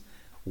dynamics,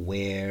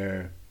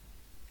 where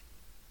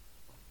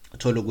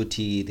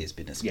Tologuti, there's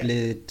been a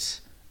split.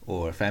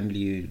 Or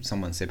family,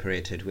 someone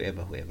separated,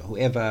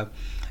 whoever,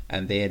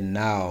 and then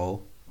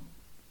now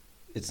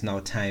it's now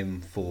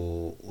time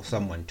for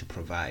someone to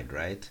provide,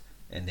 right?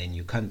 And then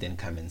you can't then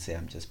come and say,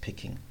 I'm just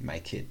picking my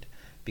kid,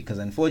 because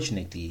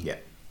unfortunately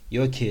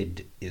your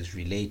kid is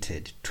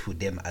related to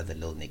them other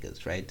little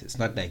niggas, right? It's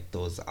not like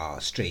those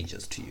are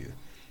strangers to you.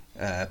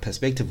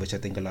 Perspective which I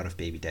think a lot of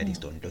baby daddies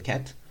don't look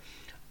at,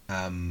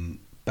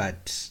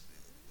 but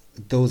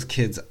those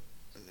kids,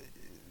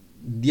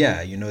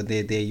 they're your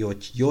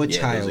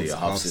child's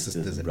half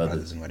sisters and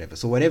brothers and whatever.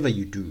 So whatever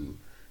you do,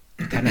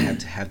 you kind of have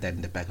to have that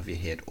in the back of your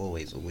head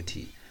always.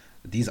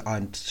 These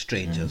aren't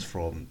strangers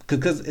from,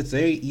 because it's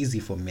very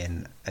easy for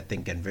men, I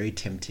think, and very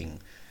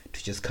tempting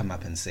to just come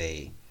up and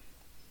say,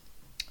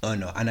 oh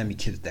no, Anami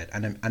killed that,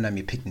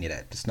 Anami picked me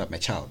that, it's not my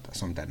child, or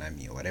some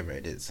Anami or whatever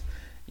it is,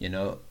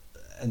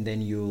 and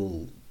then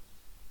you'll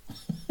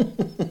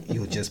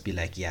just be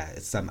like,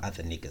 it's some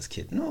other nigga's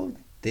kid. No,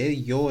 they're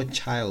your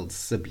child's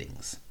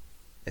siblings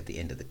at the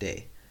end of the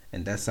day,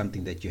 and that's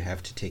something that you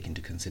have to take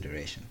into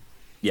consideration.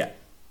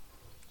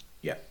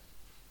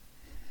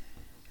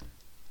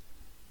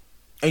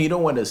 And you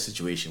don't want a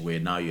situation where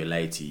now your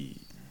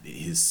laity,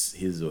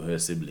 his or her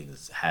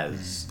siblings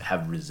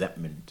have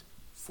resentment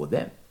for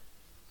them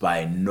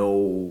by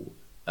no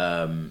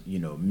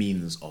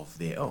means of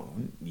their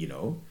own.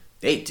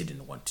 They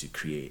didn't want to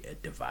create a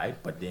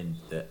divide, but then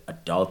the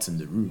adults in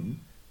the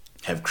room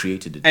have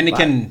created a divide.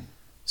 And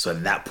So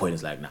at that point,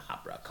 it's like, nah,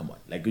 bro, come on.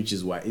 Like, which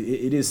is why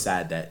it is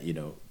sad that, you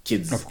know,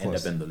 kids end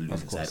up in the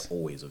losing side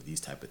always of these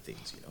type of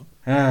things, you know.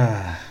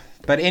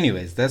 But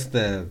anyways, those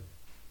are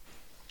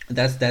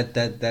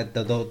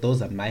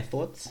my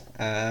thoughts.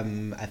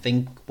 I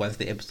think once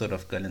the episode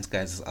of Girl in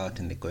Skies is out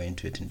and they go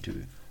into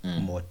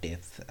more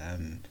depth,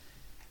 you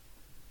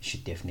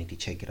should definitely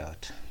check it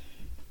out.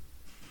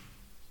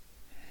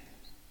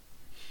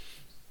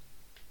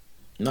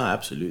 No,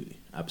 absolutely,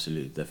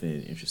 definitely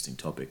an interesting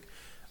topic.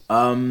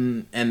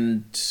 And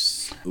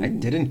I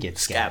didn't get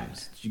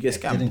scammed. Did you get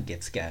scammed? I didn't get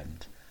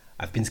scammed.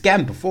 I've been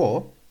scammed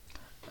before,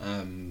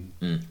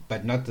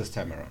 but not this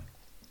time around.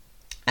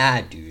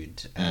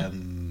 Dude.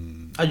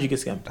 How'd you get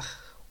scammed?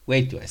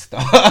 Where do I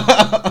start?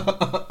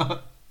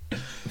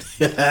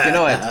 You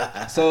know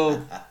what?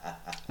 So,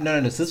 no.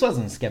 This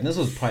wasn't scam. This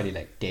was probably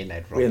like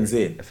daylight robbery,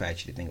 if I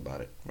actually think about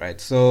it. Right?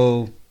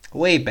 So,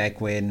 way back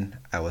when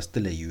I was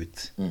still a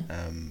youth,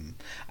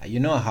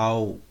 you know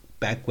how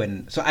back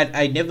when... So,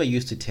 I never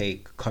used to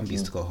take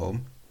combis to go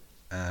home.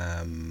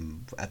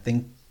 I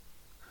think...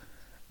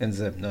 In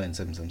Zim.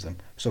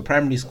 So,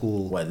 primary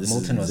school,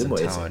 Milton was in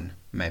town.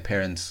 My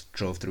parents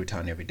drove through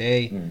town every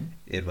day.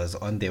 It was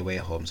on their way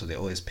home, so they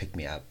always picked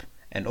me up.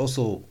 And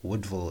also,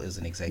 Woodville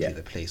isn't exactly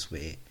the place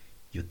where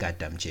you got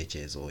damn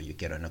JJs or you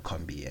get on a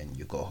combi and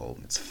you go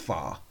home. It's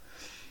far.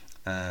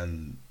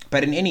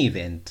 But in any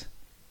event,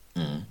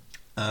 we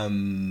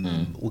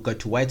got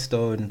to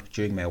Whitestone.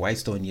 During my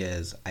Whitestone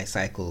years, I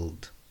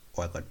cycled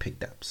or I got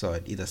picked up. So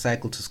I'd either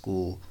cycle to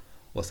school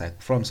or cycle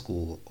from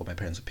school, or my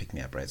parents would pick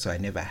me up, right? So I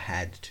never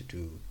had to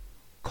do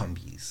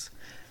combis.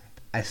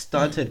 I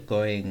started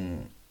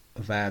going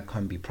via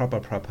combi proper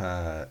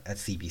at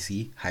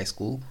CBC high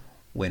school,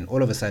 when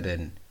all of a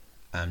sudden,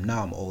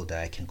 now I'm older,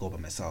 I can go by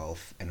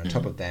myself, and on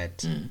top of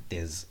that,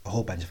 there's a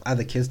whole bunch of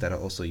other kids that are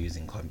also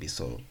using combi,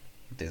 so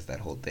there's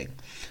that whole thing.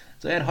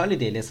 So I had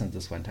holiday lessons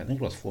this one time. I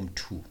think it was Form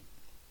 2,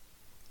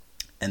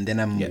 and then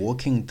I'm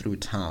walking through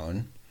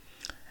town,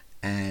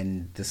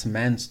 and this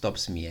man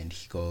stops me and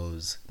he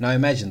goes, now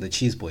imagine the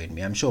cheese boy in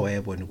me, I'm sure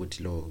everyone would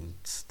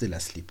still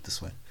asleep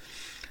this one.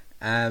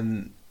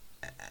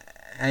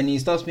 And he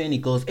stops me and he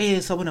goes, hey,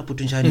 sabona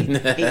putunjani,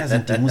 hey,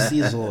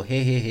 azantimusizo,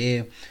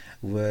 hey,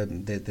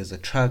 there's a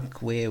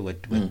truck where we're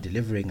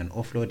delivering and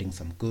offloading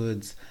some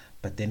goods,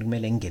 but then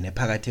kumele ngene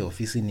phakathi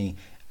ofisini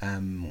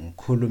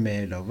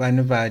khulume lo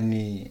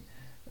bani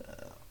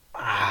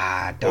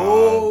dog.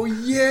 Oh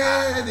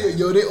yeah,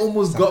 they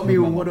almost got me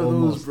with one of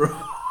those, bro.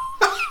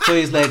 So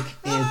he's like,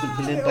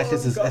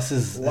 this is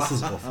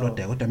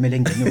offloader kodwa kumele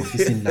ngene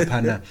ofisini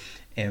laphana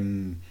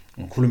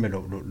ngikhulume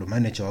lo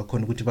manager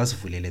wakhona ukuthi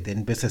basivulele,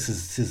 then bese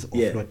siz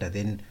offloader,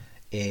 then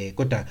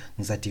kodwa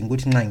ngizadinga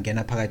ukuthi nxa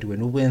ngena phakathi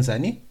wena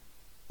ubuyenzani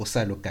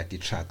usalo gadi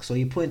truck. So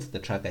he points at the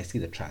truck, I see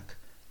the truck,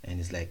 and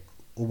he's like,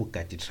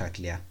 ubugadi truck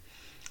leya,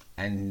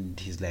 and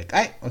he's like,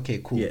 okay,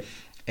 cool.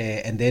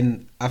 And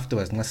then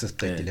afterwards nxa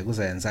sesiqedile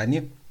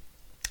kuzayenzani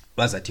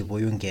bazathi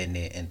boy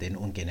ungene, and then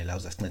ungene la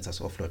uzasinceda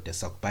so offload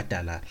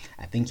sakubhadala.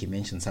 I think he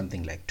mentioned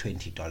something like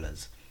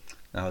 $20.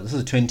 Now this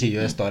is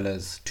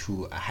 $20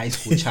 to a high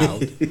school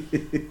child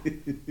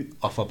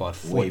of about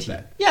 40.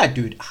 Yeah,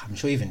 dude, I'm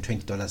sure even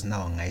 $20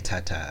 now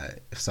ngaithatha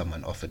if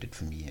someone offered it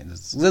for me. And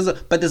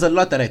but there's a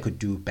lot that I could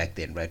do back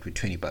then, right, with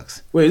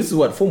 $20. Wait, this is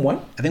what, Form 1?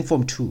 I think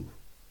Form 2.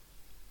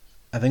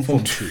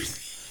 Form 2.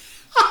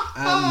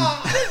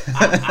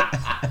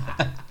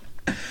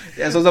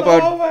 Yeah, so it was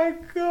about, oh my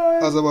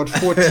god, I was about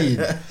 14.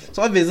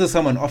 So obviously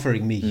someone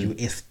offering me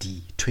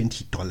USD,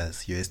 $20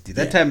 USD.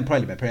 That time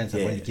probably my parents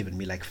have only given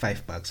me like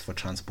 $5 for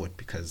transport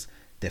because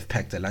they've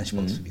packed a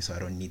lunchbox for me, so I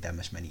don't need that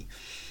much money.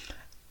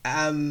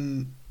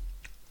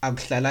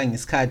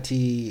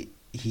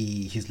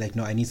 He's like,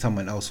 no, I need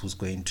someone else who's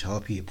going to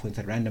help you. He points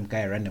at random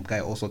guy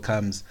also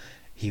comes,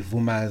 he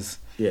vumas,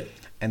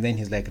 and then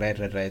he's like,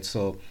 right.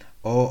 So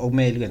I'm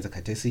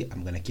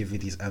gonna give you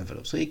these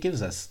envelopes. So he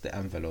gives us the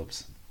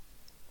envelopes.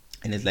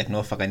 And it's like,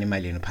 no, fakani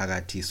imali yenu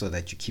phakathi, so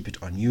that you keep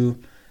it on you.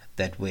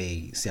 That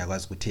way,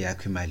 siyakwazi ukuthi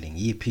yakho imali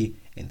ngiyiphi,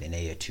 and then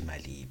eyethu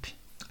imali yiphi.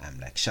 I'm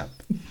like, sharp.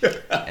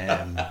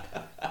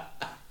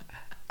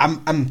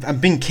 I'm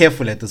being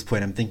careful at this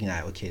point. I'm thinking,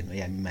 okay, no,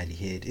 yeah, imali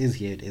here it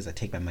is. I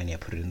take my money, I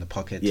put it in the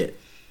pocket.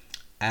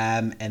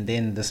 And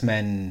then this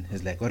man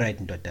is like, all right,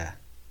 ndoda,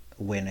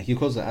 when he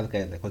calls the other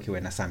guy, like, okay,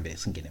 when sambe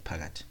singene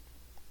phakathi.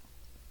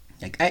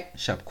 Like,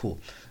 sharp, cool.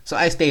 So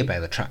I stay by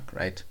the truck,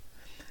 right?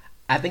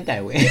 I think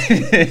I win.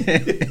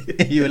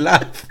 You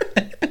laugh.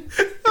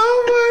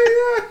 Oh my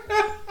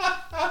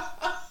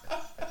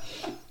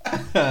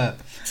god.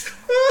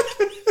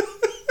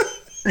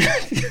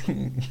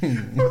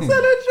 What's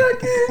that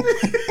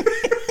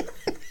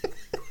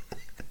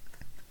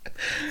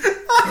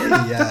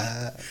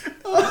Yeah.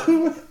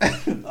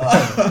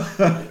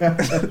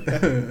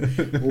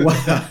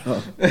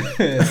 Wow.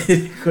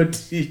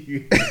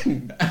 Continue.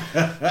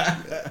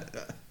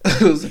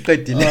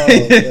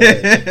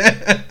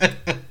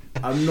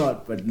 I'm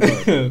not, but no.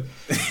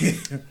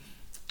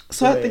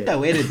 So I think I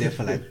waited there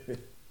for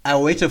I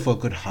waited for a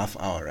good half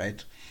hour,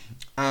 right?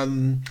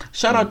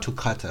 Shout out to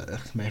Carter,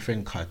 my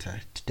friend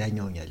Carter, to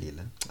Daniel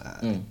Nyalila.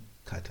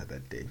 Carter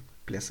that day.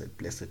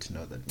 Blessed to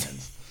know that man.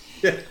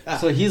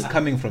 So he's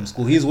coming from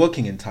school. He's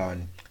working in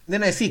town.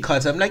 Then I see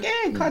Carter. I'm like,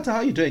 hey, Carter,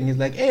 how you doing? He's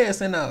like, hey,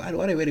 SNL, I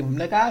want to wait. I'm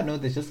like, no,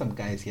 there's just some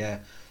guys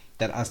here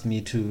that asked me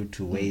to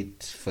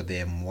wait for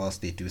them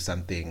whilst they do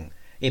something.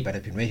 Hey, but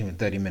I've been waiting for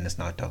 30 minutes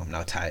now, dog. I'm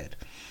now tired.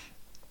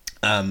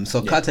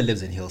 So Carter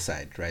lives in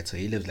Hillside, right? So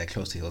he lives like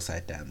close to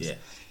Hillside Dams. Yeah.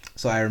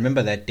 So I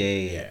remember that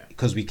day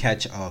because we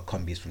catch our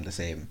combis from the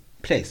same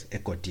place,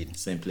 Ekotin.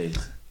 Same place.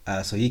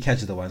 So he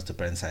catches the ones to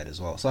Burnside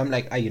as well. So I'm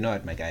like, you know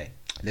what, my guy,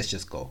 let's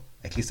just go.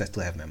 At least I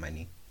still have my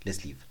money.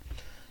 Let's leave.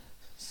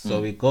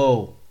 So we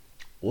go,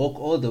 walk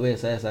all the way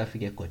as I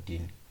forget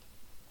Ekotin.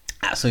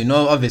 So you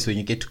know, obviously when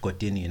you get to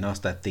Kotin, you now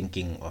start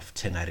thinking of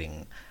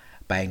tengering,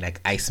 buying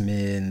like ice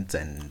mints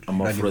and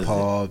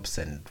lollipops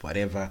and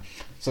whatever.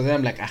 So then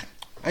I'm like,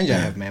 I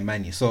have my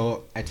money.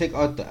 So I take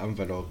out the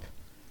envelope.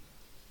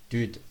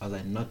 Dude, I was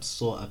like not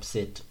so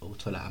upset.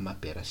 Utola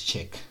Amaberas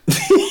check.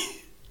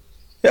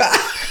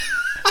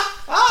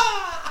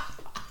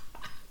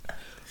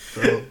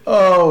 Bro,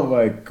 oh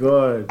my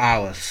god. I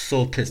was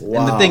so pissed.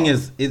 Wow. And the thing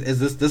is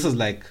this is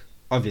like,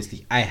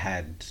 obviously I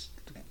had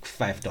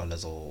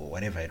 $5 or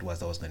whatever it was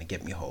that was going to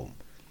get me home.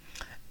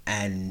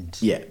 And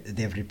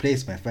they've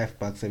replaced my $5.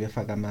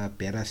 I've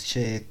Beras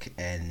check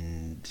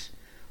and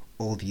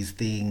all these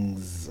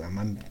things.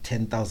 I'm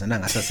 10,000.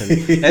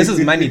 This is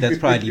money that's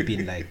probably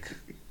been like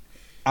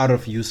out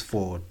of use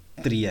for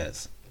 3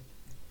 years.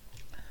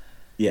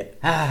 Yeah.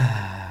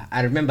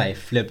 I remember I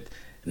flipped.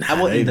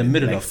 I was in the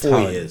middle of 4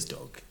 town. years,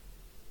 dog.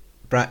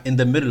 Bruh, in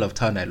the middle of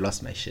town, I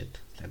lost my shit.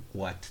 Like,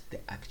 what the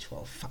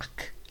actual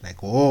fuck?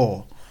 Like,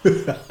 oh.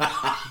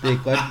 They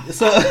got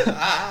so.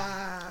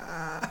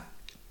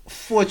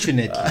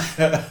 Fortunately,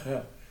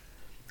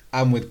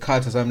 I'm with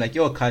Carter, so I'm like,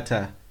 yo,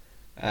 Carter.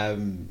 I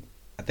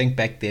think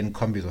back then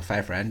combis were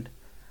R5.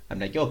 I'm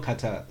like, yo,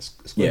 Carter,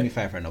 score me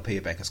R5. I'll pay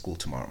you back at school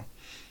tomorrow.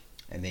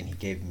 And then he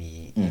gave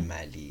me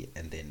Imali,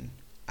 and then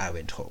I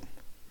went home.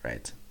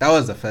 Right, that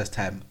was the first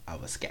time I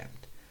was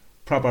scammed,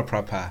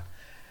 proper,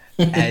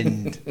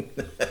 and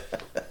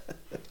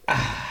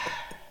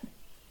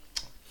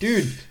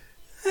dude.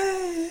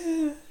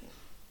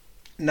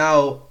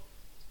 Now,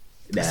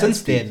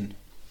 since then,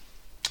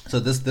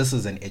 so this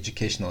is an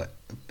educational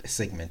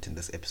segment in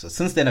this episode.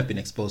 Since then, I've been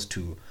exposed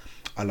to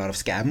a lot of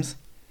scams.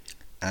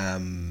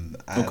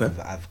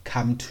 I've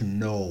come to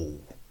know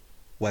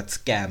what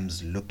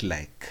scams look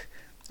like.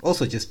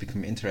 Also, just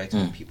become interacting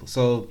with people.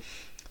 So,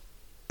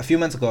 a few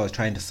months ago, I was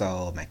trying to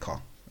sell my car.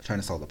 I was trying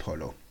to sell the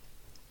Polo.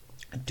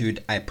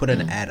 Dude, I put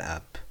an ad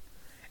up,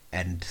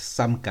 and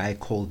some guy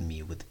called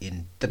me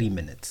within 3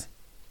 minutes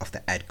of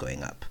the ad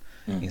going up.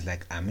 He's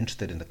like, I'm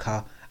interested in the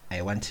car.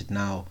 I want it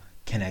now.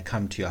 Can I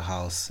come to your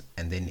house?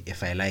 And then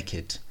if I like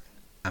it,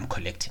 I'm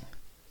collecting.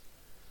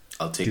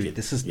 I'll take Dude, it.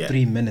 this is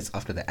 3 minutes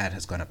after the ad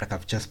has gone up. Like,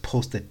 I've just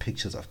posted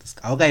pictures of this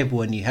car. Okay,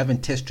 when you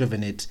haven't test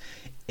driven it,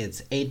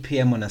 it's 8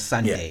 p.m. on a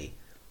Sunday.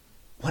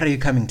 What are you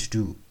coming to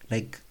do?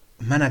 Like,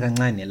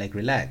 managangane, like,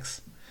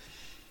 relax.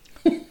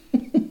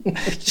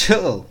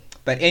 Chill.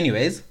 But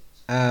anyways,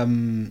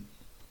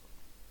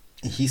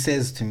 he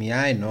says to me,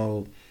 I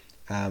know,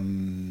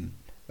 I'm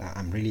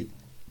really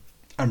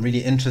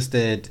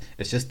interested.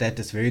 It's just that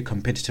it's very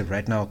competitive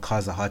right now.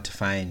 Cars are hard to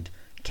find.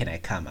 Can I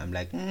come? I'm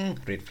like,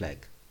 red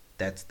flag.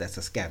 That's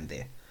a scam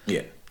there.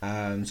 Yeah.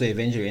 So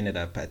eventually ended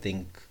up, I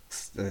think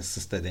the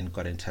sister then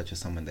got in touch with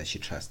someone that she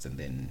trusts and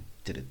then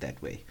did it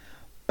that way.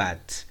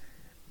 But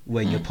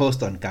when you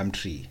post on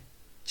Gumtree,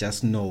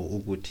 just know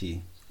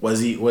Uguti. Was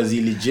he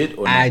legit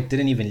or not? I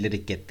didn't even let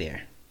it get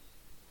there.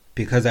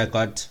 Because I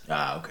got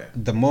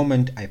the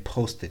moment I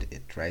posted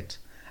it, right?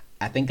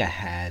 I think I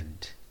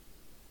had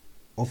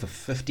over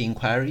 50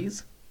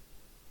 inquiries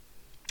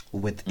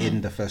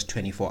within the first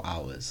 24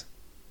 hours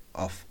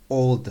of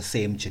all the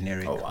same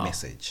generic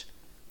message.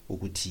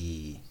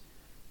 Uguti.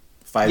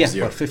 50.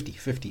 About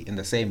 50 in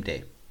the same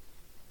day.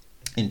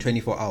 In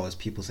 24 hours,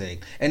 people saying,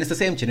 and it's the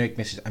same generic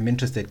message, I'm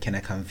interested, can I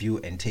come view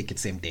and take it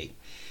same day?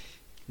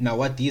 Now,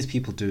 what these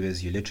people do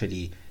is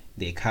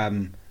they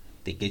come,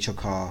 they get your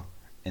car,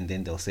 and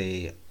then they'll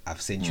say,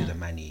 I've sent you the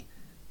money.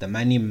 The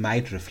money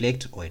might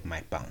reflect or it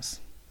might bounce,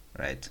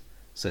 right?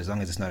 So as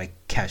long as it's not a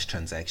cash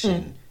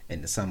transaction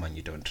and it's someone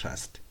you don't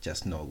trust,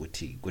 just know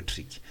good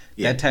trick.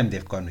 That time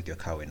they've gone with your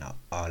car when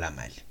all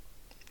mali,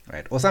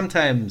 right? Or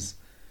sometimes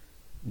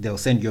they'll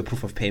send you a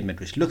proof of payment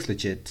which looks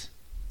legit,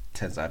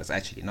 turns out it's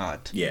actually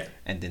not. Yeah.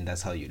 And then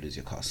that's how you lose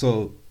your car.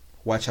 So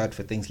watch out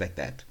for things like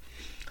that.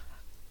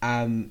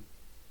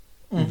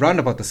 Round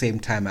about the same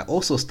time, I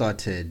also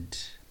started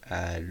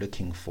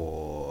looking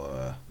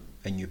for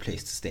a new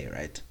place to stay,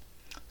 right?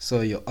 So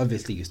you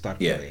start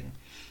going.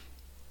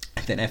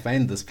 And then I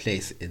find this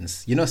place in,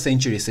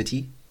 Century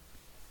City,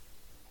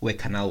 where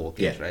Canal Walk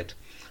is, right?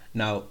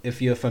 Now,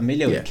 if you're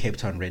familiar with Cape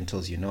Town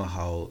rentals, you know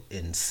how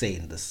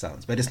insane this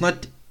sounds, but it's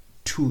not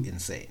too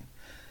insane.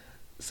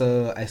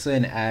 So I saw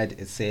an ad,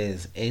 it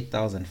says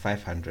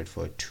 8,500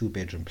 for a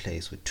 2-bedroom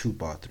place with 2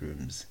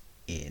 bathrooms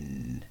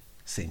in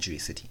Century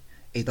City.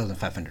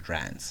 8,500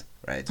 rands,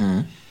 right?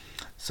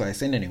 So I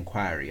send an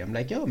inquiry. I'm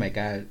like, yo, my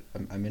guy,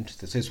 I'm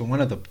interested. So it's from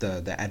one of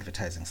the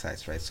advertising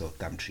sites, right? So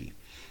Gumtree.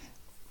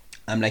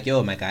 I'm like,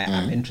 yo, my guy,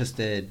 I'm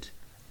interested.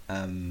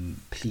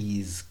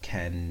 Please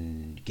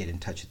can get in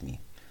touch with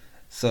me.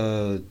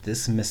 So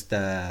this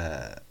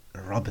Mr.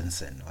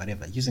 Robinson,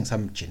 whatever, using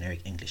some generic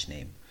English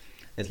name,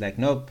 is like,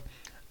 nope.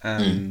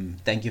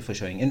 Thank you for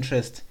showing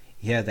interest.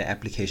 Here are the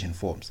application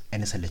forms.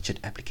 And it's a legit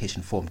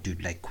application form,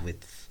 dude, like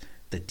with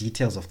the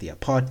details of the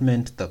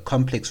apartment, the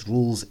complex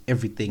rules,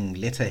 everything,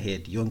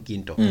 letterhead,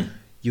 yonkinto.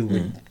 You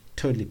would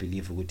totally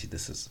believe Uguti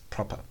this is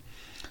proper.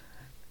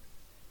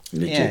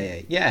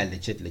 Legit. Yeah,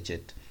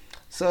 legit.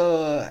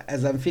 So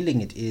as I'm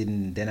filling it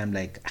in, then I'm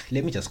like,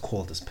 let me just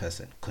call this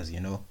person, because you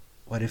know,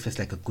 what if it's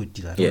like a good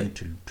deal? I don't want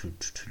to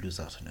lose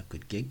out on a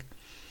good gig.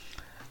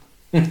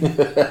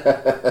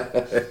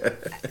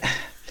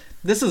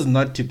 This is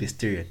not to be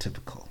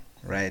stereotypical,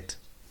 right?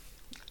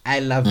 I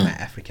love my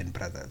African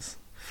brothers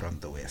from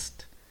the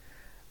West.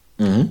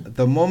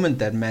 The moment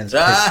that man's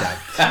picked up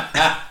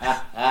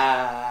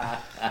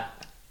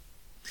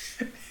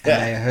and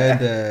I heard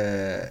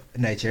the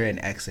Nigerian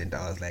accent,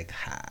 I was like,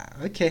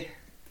 okay.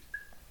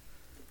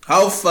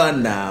 How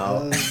fun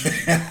now?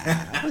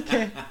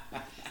 Okay.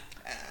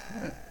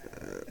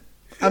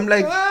 I'm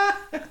like,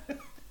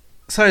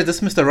 sorry,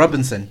 this is Mr.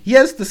 Robinson.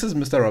 Yes, this is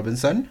Mr.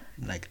 Robinson.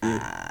 I'm like,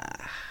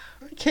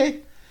 okay.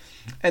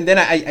 And then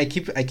I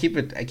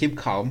keep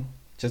calm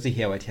just to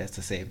hear what he has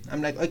to say.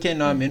 I'm like, okay,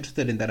 no, I'm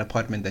interested in that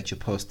apartment that you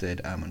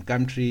posted on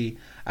Gumtree.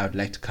 I would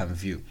like to come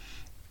view.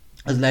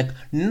 I was like,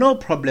 no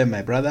problem,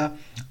 my brother.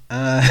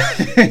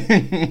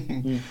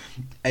 And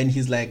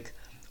he's like,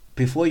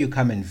 before you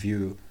come and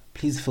view,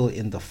 please fill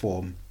in the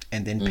form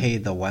and then pay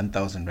the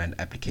 1,000 rand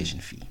application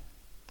fee.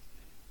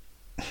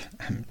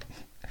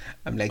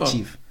 I'm like,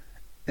 Chief,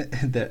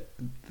 there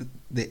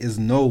is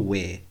no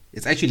way.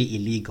 It's actually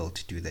illegal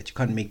to do that. You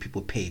can't make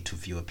people pay to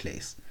view a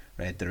place,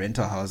 right? The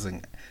Rental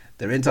Housing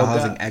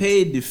Act.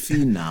 Pay the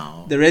fee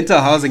now. The Rental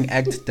Housing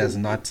Act does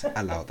not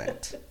allow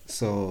that.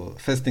 So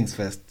first things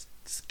first,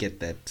 get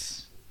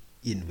that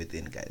in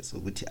within, guys. So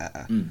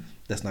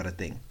that's not a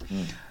thing.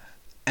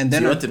 And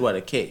then so you wanted what,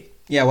 a K?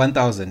 Yeah,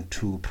 1,000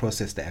 to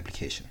process the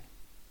application.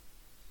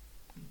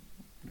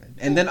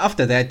 And then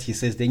after that, he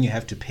says, then you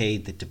have to pay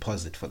the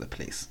deposit for the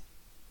place.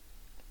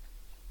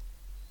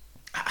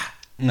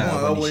 No,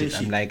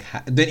 I'm like,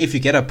 then if you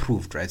get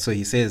approved, right? So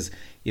he says,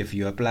 if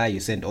you apply, you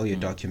send all your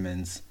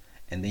documents,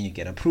 and then you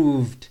get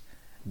approved,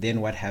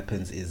 then what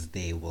happens is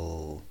they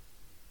will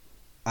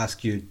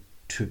ask you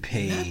to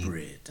pay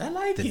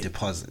the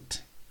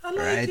deposit. I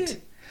like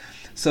it.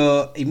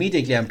 So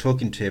immediately I'm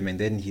talking to him, and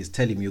then he's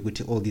telling me,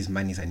 all these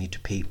monies I need to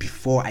pay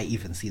before I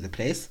even see the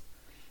place.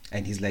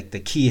 And he's like, the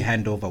key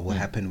handover will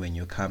happen when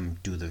you come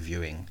do the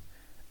viewing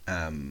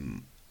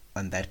on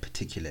that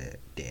particular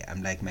day.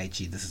 I'm like, my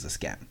G, this is a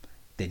scam.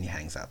 Then he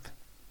hangs up.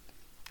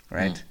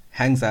 Right?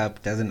 Hangs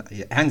up,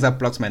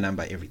 blocks my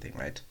number, everything,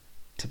 right?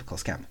 Typical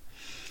scam.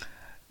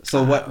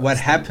 So what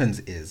happens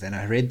is, and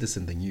I read this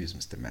in the news,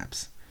 Mr.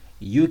 Maps,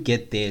 you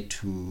get there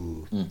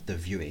to the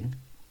viewing,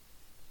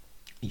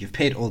 you've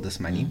paid all this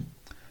money,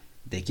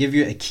 they give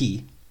you a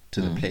key to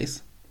the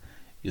place,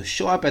 you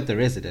show up at the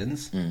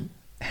residence,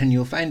 and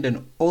you'll find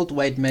an old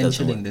white man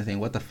chilling there saying,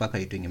 what the fuck are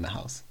you doing in my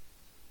house?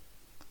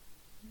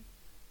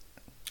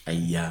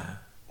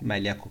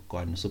 Mali yako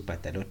gone,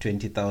 subhadala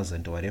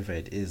 20,000 or whatever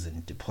it is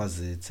in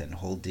deposits and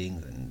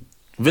holdings and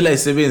Villa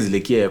Sevens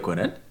lekia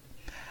yako.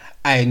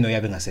 I know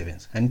you're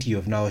sevens, and you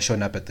have now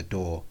shown up at the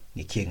door.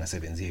 You're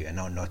sevens here. You're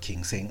now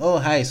knocking, saying, "Oh,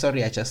 hi,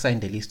 sorry, I just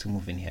signed the lease to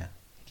move in here."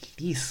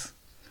 Lease.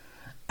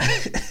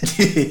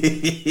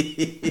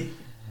 It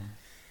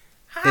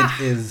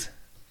is.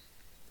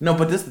 No,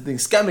 but that's the thing.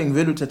 Scamming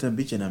velu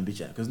tatambicha and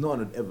ambicha, because no one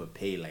would ever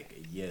pay like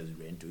a year's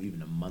rent or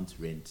even a month's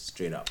rent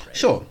straight up, right?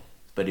 Sure.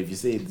 But if you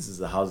say this is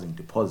a housing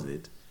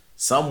deposit,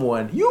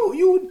 someone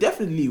you would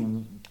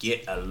definitely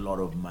get a lot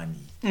of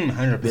money.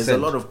 100%. There's a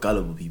lot of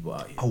gullible people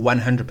out here.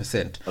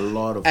 100%. A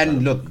lot of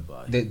and look, people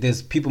out here.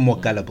 There's people more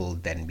gullible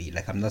than me.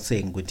 Like, I'm not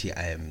saying Guti,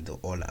 I am the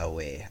all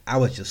aware. I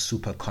was just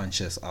super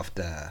conscious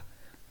after,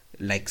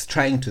 like,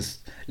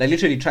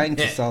 literally trying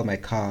to sell my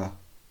car.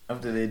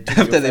 After they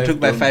took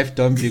my 5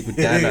 Dombi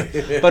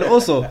Gudana. But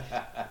also,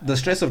 the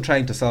stress of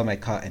trying to sell my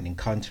car and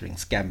encountering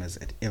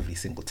scammers at every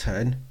single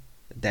turn,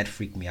 that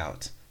freaked me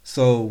out.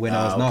 So when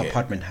I was now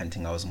apartment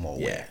hunting, I was more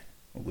aware.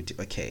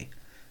 Okay,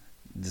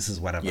 this is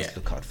what I must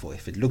look out for.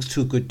 If it looks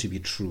too good to be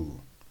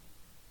true,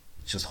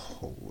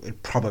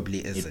 it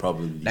probably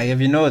isn't. Like,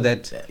 if you know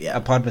that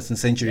apartments in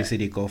Century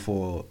City go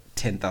for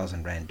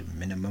 10,000 rand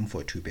minimum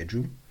for a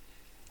 2-bedroom,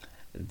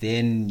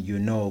 then you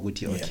know,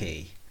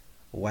 okay,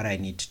 what I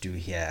need to do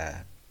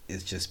here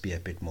is just be a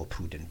bit more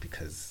prudent,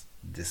 because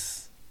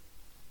this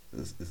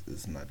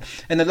is not.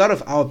 And a lot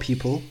of our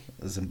people,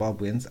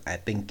 Zimbabweans, I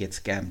think, get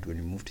scammed when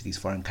we move to these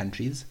foreign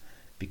countries,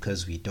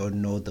 because we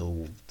don't know the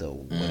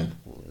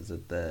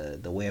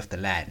way of the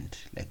land.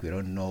 Like, we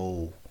don't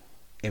know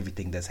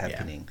everything that's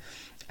happening.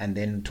 And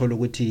then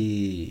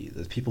Tologuti,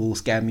 there's people who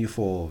scam you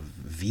for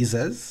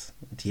visas,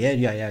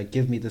 yeah,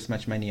 give me this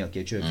much money, I'll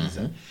get you a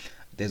visa.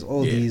 There's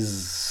all these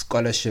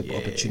scholarship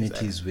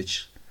opportunities,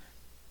 which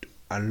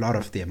a lot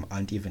of them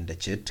aren't even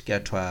legit.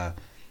 We'll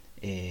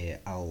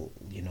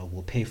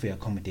pay for your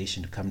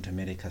accommodation to come to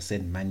America,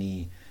 send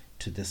money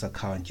to this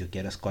account, you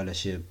get a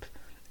scholarship.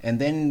 And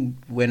then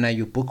when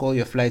you book all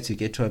your flights, you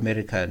get to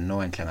America, no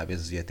one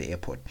hlangabezes you at the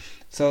airport.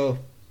 So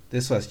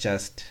this was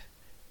just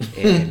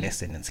a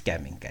lesson in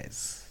scamming,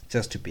 guys,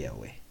 just to be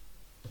aware.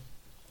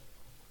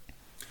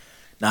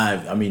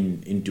 Nah, I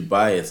mean, in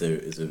Dubai, it's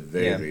a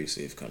very very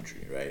safe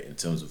country, right? In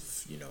terms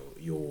of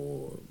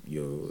your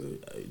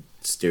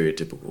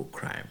stereotypical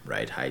crime,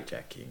 right?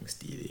 Hijacking,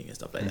 stealing, and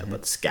stuff like that.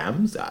 But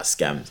scams are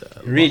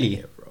really,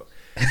 here, bro.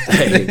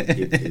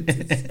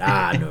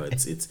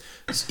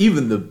 It's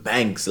even the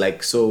banks.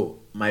 Like, so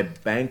my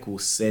bank will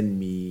send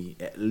me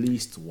at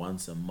least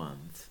once a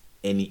month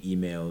any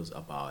emails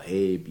about,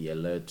 hey, be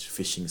alert,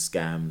 phishing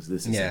scams,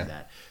 this and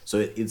that. So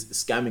it's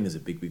scamming is a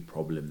big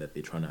problem that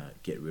they're trying to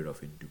get rid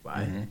of in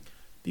Dubai,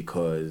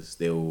 because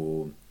they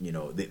will,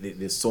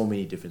 there's so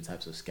many different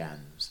types of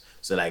scams.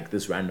 So like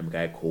this random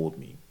guy called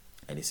me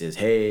and he says,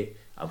 hey,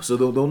 so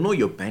they'll know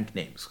your bank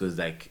names, because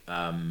like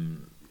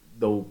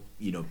they'll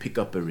pick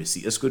up a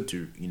receipt. It's good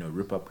to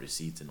rip up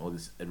receipts and all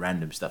this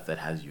random stuff that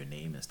has your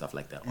name and stuff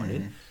like that on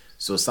it.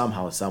 So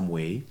somehow, some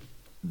way,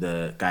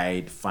 the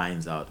guy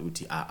finds out,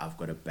 I've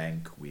got a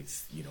bank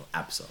with,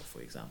 ABSA,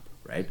 for example,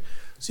 right?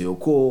 So he'll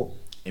call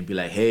and be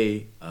like,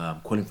 hey,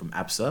 I'm calling from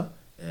ABSA.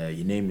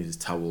 Your name is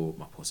Tawo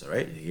Maposa,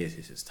 right? Yes,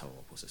 this is Tawo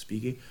Maposa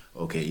speaking.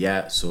 Okay,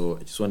 yeah, so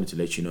I just wanted to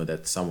let you know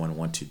that someone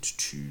wanted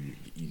to,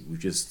 we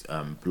just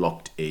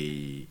blocked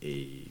a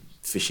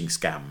phishing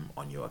scam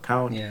on your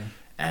account. Yeah.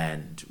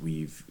 And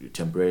we've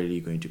temporarily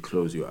going to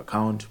close your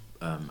account.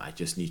 I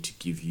just need to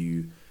give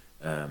you,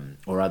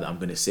 or rather, I'm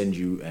going to send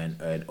you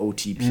an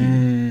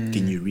OTP.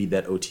 Can you read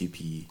that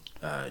OTP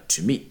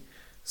to me?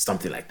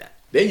 Something like that.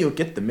 Then you'll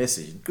get the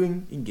message.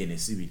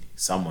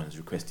 Someone's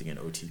requesting an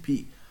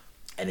OTP.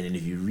 And then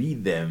if you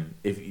read them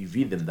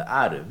the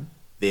item,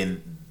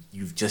 then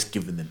you've just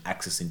given them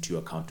access into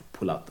your account to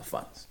pull out the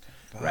funds.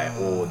 Right?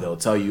 Or they'll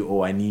tell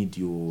you, I need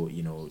your,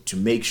 to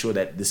make sure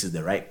that this is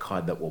the right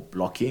card that we're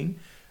blocking,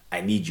 I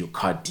need your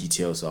card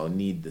details. So I'll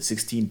need the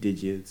 16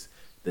 digits,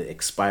 the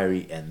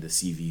expiry, and the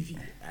CVV.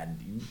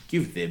 And you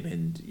give them,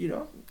 and,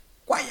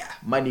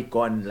 money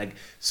gone. Like,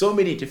 so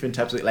many different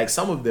types of, like,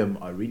 some of them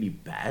are really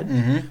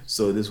bad.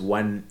 So this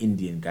one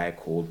Indian guy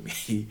called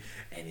me,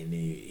 and then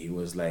he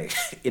was like,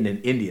 in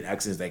an Indian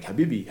accent, like,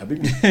 Habibi,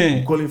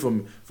 I'm calling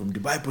from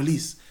Dubai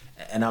police.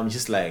 And I'm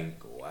just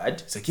like,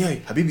 what? It's like, yeah,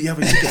 Habibi, you have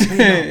a ticket,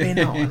 pay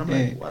now. And I'm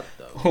like,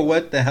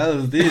 what the hell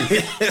is this?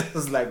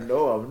 It's like,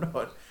 no, I'm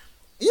not.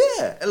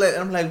 Yeah, like,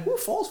 I'm like, who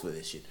falls for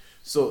this shit?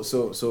 So,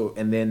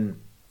 and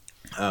then,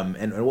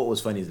 and what was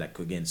funny is, like,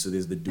 again, so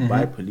there's the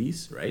Dubai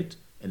police, right?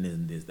 And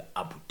then there's the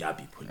Abu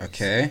Dhabi police.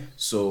 Okay.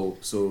 So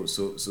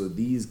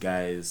these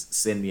guys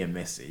send me a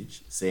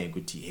message saying,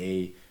 Guti,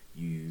 hey,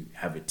 you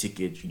have a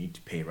ticket, you need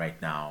to pay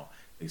right now.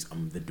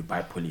 I'm the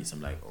Dubai police. I'm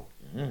like,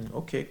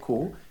 okay,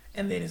 cool.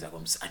 And then it's like,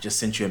 I just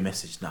sent you a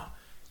message now.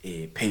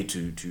 Pay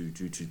to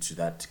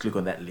that, click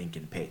on that link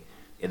and pay.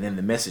 And then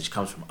the message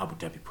comes from Abu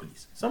Dhabi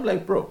police. So I'm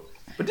like, bro,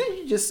 but didn't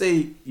you just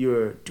say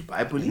you're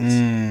Dubai police?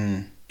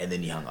 And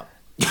then he hung up.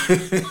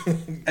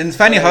 And it's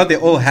funny how they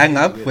all hang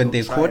up when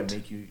they're caught. To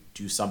make you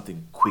do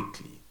something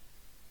quickly.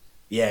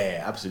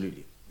 Yeah,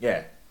 absolutely.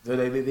 Yeah. So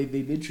they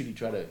literally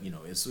try to,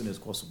 as soon as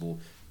possible,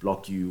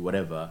 block you,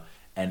 whatever,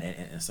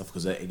 and stuff.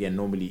 Because again,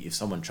 normally if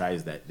someone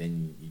tries that,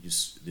 then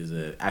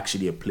there's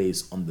actually a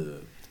place on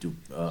the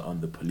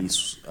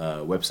police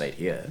website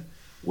here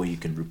where you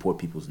can report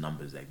people's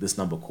numbers. Like, this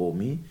number called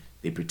me,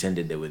 they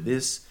pretended they were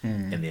this,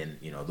 and then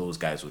those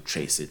guys will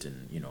trace it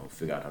and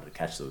figure out how to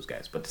catch those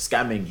guys. But the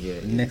scamming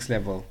here next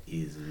level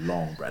is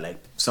long, bro.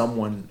 Like,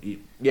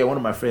 one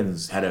of my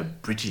friends had a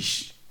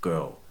British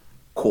girl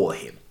call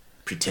him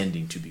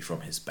pretending to be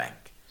from his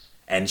bank,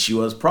 and she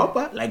was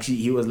proper. Like,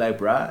 he was like,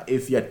 bruh,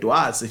 if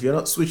you're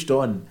not switched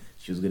on,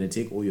 she was gonna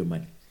take all your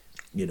money.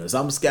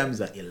 Some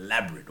scams are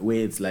elaborate,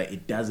 where it's like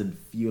it doesn't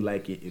feel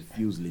like it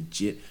feels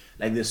legit.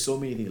 Like, there's so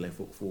many things. Like,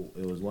 for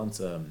it was once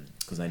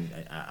because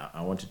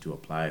I wanted to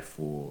apply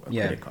for a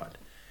credit card,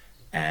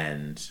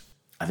 and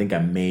I think I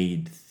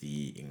made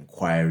the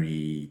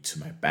inquiry to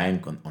my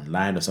bank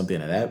online or something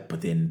like that. But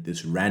then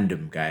this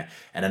random guy,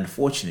 and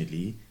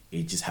unfortunately,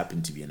 it just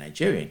happened to be a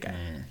Nigerian guy.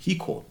 He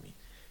called me,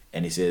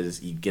 and he says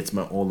he gets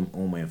all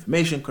my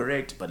information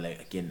correct. But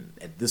like, again,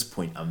 at this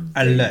point, I'm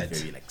very,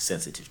 very like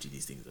sensitive to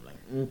these things. I'm like,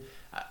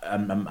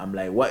 I'm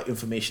like, what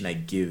information I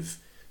give,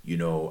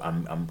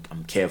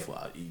 I'm careful.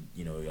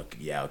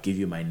 I'll give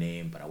you my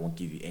name, but I won't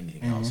give you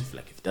anything else. If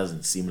it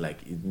doesn't seem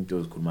like it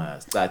goes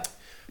start.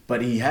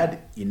 But he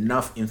had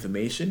enough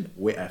information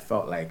where I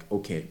felt like,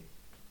 okay,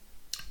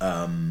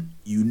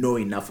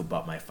 enough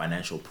about my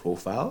financial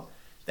profile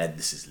that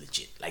this is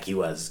legit. Like, he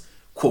was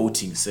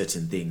quoting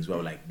certain things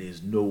where like,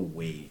 there's no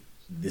way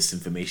this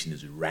information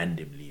is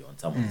randomly on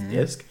someone's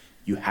desk.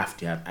 You have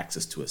to have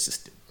access to a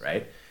system,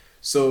 right?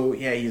 So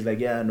yeah, he's like,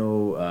 yeah,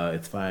 no,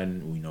 it's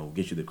fine. We'll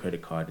get you the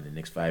credit card in the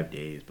next 5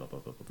 days. Blah blah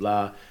blah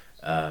blah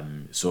blah.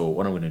 So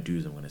what I'm gonna do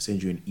is I'm gonna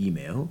send you an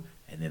email,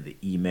 and then the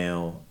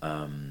email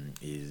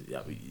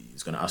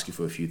is gonna ask you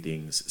for a few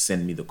things.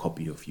 Send me the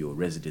copy of your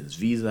residence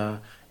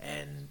visa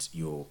and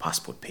your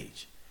passport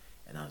page.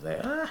 And I was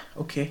like,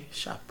 okay,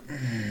 sharp.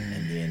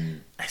 And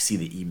then I see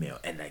the email,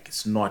 and like,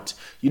 it's not,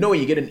 when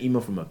you get an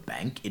email from a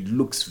bank, it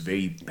looks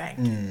very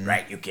bank,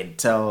 right? You can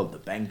tell the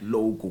bank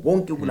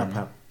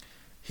logo.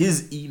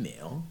 His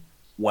email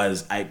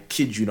was, I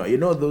kid you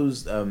not,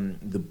 those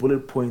the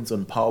bullet points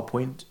on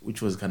PowerPoint,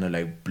 which was kind of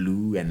like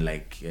blue and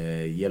like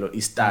yellow,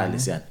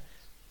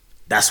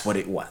 that's what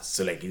it was.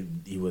 So like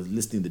he was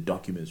listing the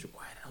documents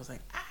required. I was like,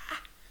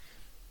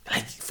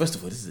 like, first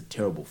of all, this is a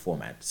terrible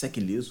format.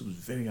 Secondly, this was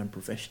very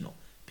unprofessional,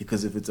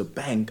 because if it's a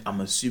bank,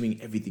 I'm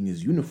assuming everything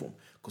is uniform,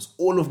 because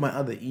all of my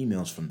other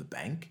emails from the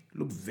bank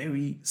look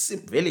very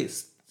simple, very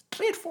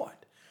straightforward.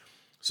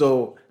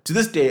 So to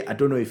this day, I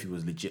don't know if he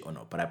was legit or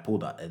not, but I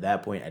pulled out. At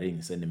that point, I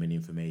didn't send him any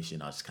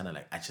information. I was kind of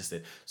like, I just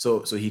said,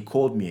 so he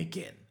called me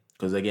again,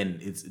 because again,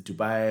 it's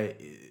Dubai,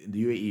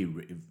 the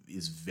UAE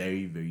is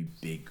very, very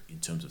big in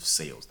terms of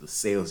sales. The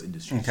sales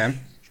industry is huge,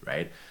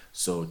 right?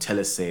 So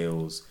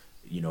telesales,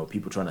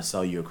 people trying to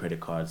sell you a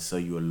credit card, sell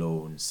you a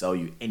loan, sell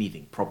you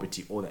anything,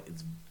 property, all that.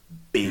 It's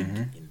big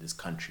in this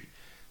country.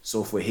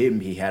 So for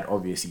him, he had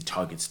obviously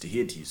targets to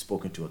hit. He's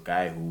spoken to a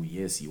guy who,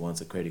 yes, he wants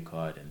a credit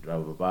card and blah,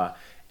 blah, blah,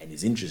 and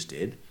is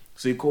interested.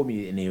 So he called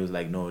me and he was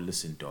like, no,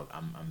 listen, dog,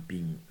 I'm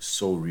being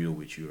so real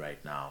with you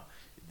right now.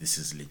 This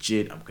is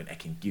legit. I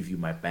can give you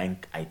my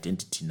bank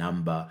identity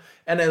number.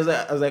 And I was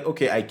like,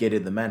 okay, I get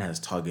it. The man has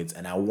targets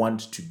and I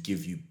want to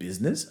give you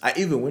business. I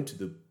even went to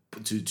the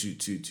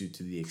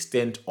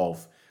extent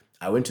of,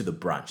 I went to the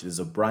branch. There's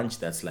a branch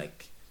that's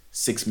like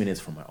 6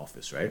 minutes from my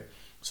office, right?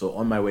 So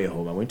on my way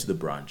home, I went to the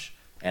branch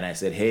and I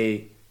said,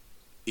 hey,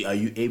 are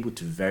you able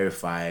to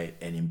verify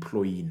an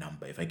employee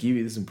number? If I give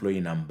you this employee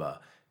number,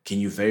 can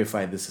you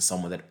verify this is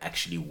someone that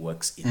actually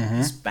works in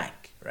this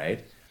bank,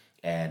 right?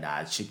 And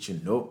I checked,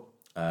 nope,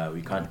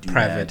 we can't do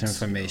private that,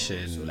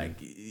 information. So like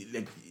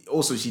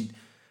also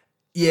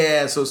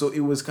so it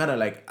was kind of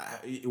like,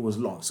 it was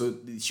long. So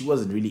she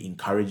wasn't really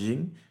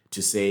encouraging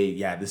to say,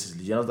 yeah, this is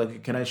legit. I was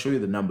like, can I show you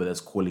the number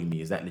that's calling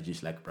me? Is that legit?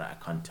 She's like, bro, I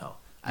can't tell.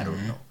 I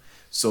don't know.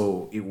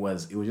 So it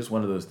was just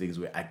one of those things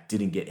where I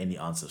didn't get any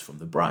answers from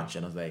the branch.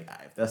 And I was like,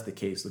 if that's the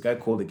case, the guy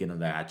called again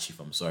and like, Chief,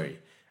 I'm sorry.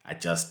 I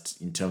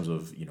just, in terms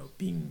of,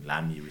 being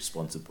Lamy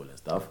responsible and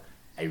stuff,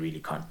 I really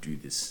can't do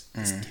this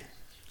deal.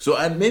 So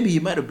and maybe he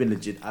might have been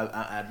legit.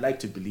 I'd like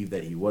to believe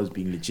that he was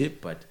being legit,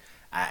 but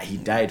he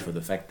died for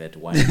the fact that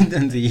one.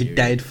 He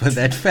died for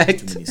that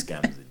fact. Too many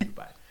scams in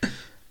Dubai.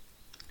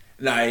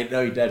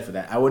 No, he died for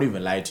that. I won't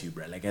even lie to you,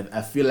 bro. Like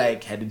I feel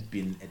like had it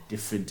been a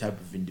different type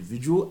of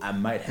individual, I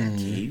might have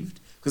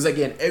caved. Because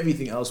again,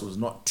 everything else was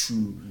not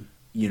too,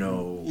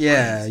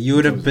 Yeah, you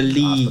would have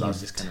believed. But I was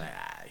just kind of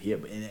like, here.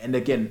 And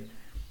again,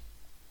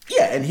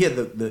 yeah, and here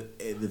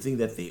the thing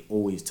that they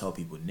always tell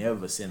people: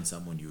 never send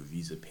someone your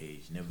visa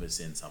page, never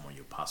send someone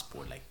your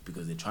passport, like,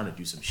 because they're trying to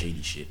do some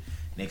shady shit.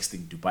 Next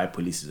thing, Dubai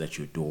police is at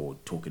your door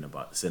talking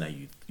about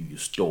saying you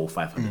stole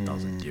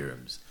 500,000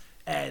 dirhams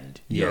and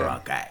you're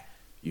our guy,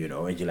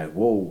 and you're like,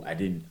 whoa, I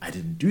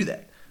didn't do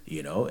that,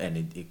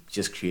 and it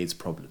just creates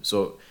problems.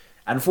 So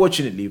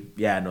unfortunately,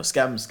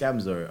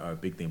 scams are a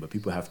big thing, but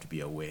people have to be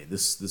aware.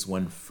 This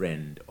one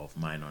friend of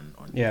mine on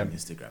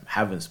Instagram,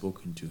 haven't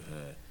spoken to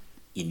her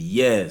in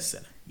years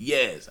and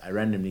years. I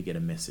randomly get a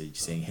message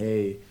saying,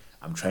 hey,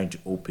 I'm trying to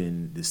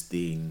open this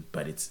thing,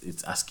 but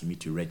it's asking me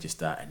to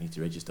register. I need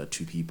to register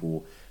 2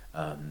 people.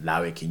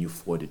 Lawe, can you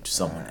forward it to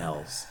someone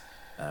else?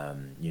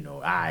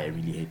 I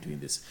really hate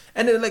doing this.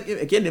 And then, like,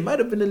 again, it might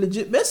have been a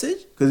legit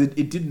message, because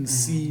it didn't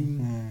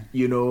seem,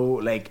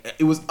 like,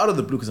 it was out of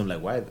the blue, because I'm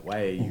like, why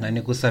are you? But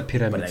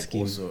like,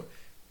 also,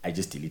 I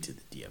just deleted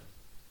the DM.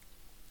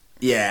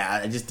 Yeah,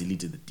 I just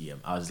deleted the DM.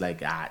 I was like,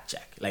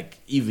 check. Like,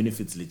 even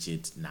if it's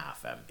legit, nah,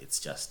 fam,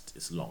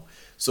 it's long.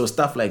 So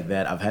stuff like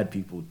that, I've had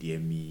people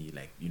DM me,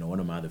 like, one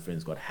of my other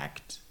friends got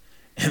hacked.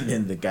 And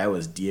then the guy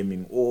was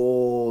DMing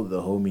all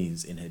the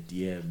homies in her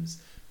DMs,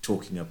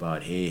 talking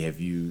about, hey,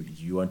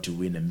 you want to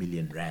win R1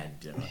 million?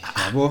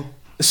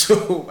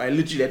 So I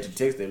literally had to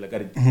text them, like,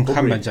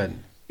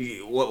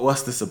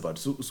 what's this about?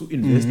 So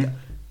investor.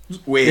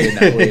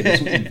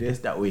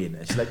 Investor.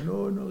 And she's like,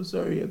 no,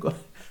 sorry, I got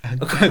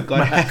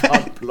my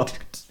account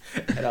blocked.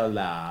 And I was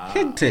like,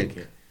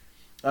 okay.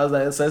 I was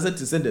like, so I said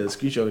to send a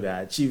screenshot of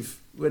that.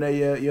 Chief, when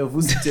you're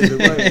visiting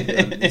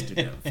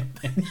Instagram.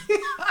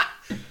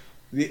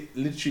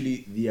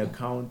 Literally, the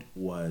account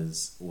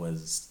was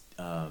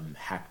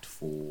hacked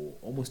for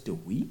almost a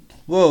week.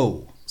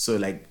 Whoa. So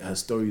like her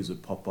stories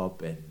would pop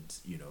up, and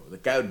the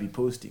guy would be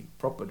posting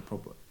proper,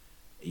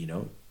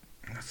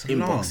 That's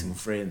inboxing long.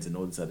 friends and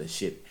all this other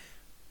shit.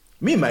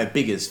 Me, my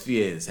biggest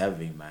fear is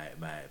having my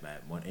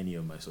any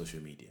of my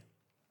social media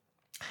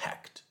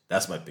hacked.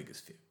 That's my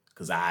biggest fear.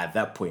 Because at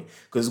that point,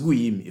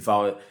 if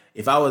I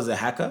was a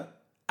hacker,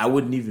 I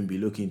wouldn't even be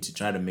looking to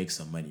try to make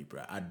some money,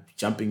 bro. I'd be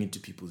jumping into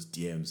people's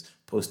DMs,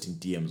 posting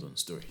DMs on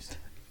stories.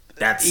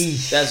 That's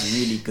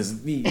really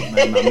because me,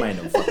 my mind,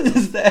 I'm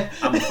fucked up.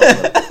 I'm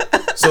fucked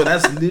up. So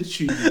that's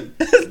literally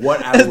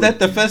what I would. Is that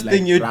the first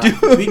thing you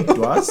do? Being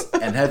DOS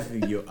and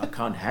having your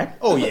account hacked.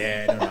 Oh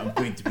yeah, no, I'm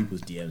going to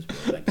people's DMs, bro.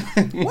 Like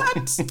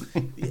what?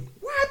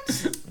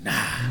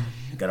 Nah,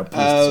 you gotta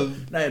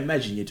post. Now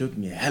imagine you're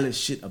talking hella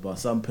shit about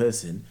some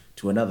person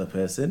to another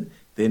person,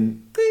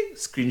 then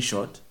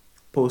screenshot,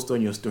 post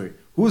on your story.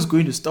 Who's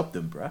going to stop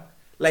them, bruh?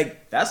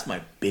 Like that's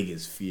my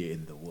biggest fear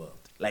in the world.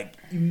 Like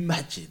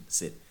imagine,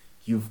 said.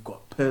 You've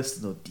got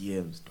personal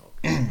DMs, dog.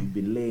 You've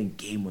been laying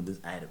game on this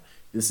item.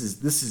 This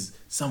is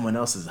someone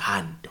else's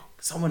hand, dog.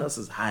 Someone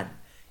else's hand.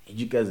 And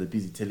you guys are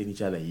busy telling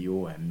each other,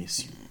 yo, I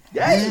miss you.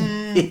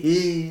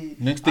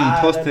 Next thing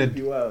posted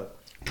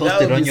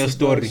on your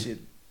story.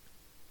 Bullshit.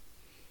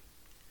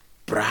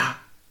 Bruh,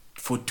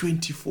 for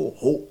 24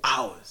 whole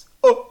hours.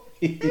 Oh.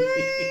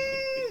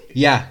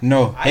 Yeah,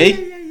 no.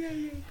 Hey?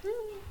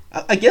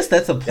 I guess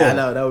that's a point. Yeah,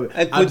 no,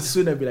 I'd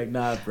sooner be like,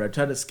 nah, bro,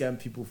 trying to scam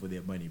people for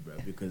their money, bro,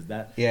 because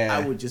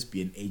I would just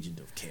be an agent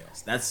of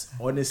chaos. That's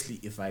honestly,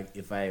 if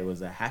I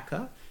was a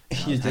hacker,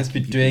 you'd just be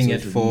doing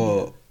it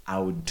for I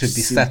would to be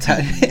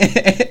Satan,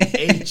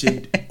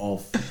 agent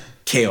of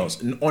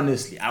chaos. And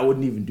honestly, I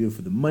wouldn't even do it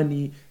for the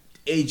money.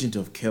 Agent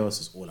of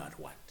chaos is all I'd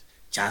want.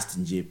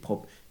 Justin J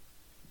pop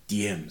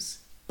DMs,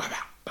 baba.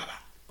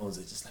 I was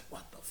just like,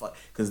 what the fuck?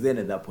 Because then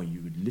at that point,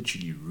 you would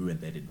literally ruin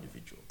that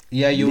individual.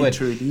 Yeah, you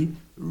literally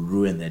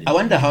ruin that. I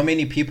wonder how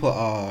many people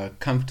are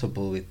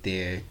comfortable with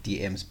their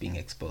DMs being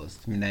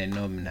exposed. I mean, I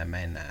know,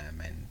 mine,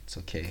 it's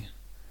okay.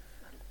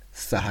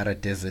 Sahara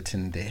Desert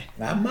in there.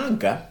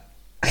 Manga.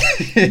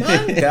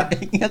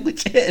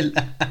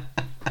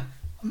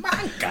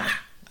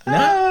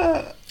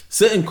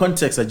 Certain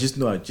contexts, I just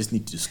know I just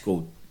need to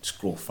scroll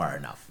far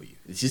enough for you.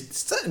 It's just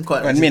certain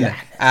contexts.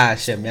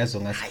 Shem,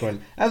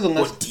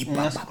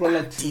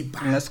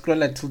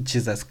 scroll till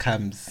Jesus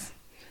comes.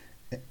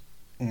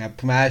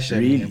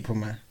 Really?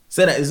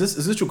 Senna, is this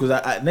true? Because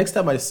I next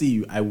time I see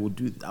you,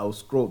 I'll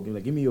scroll. Be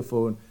like, give me your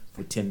phone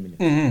for 10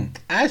 minutes.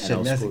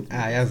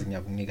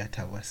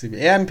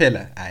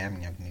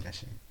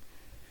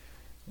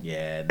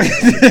 Yeah,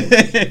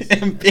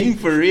 I'm being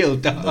for real,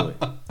 dog.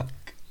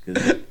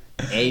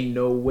 Ain't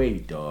no way,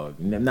 dog.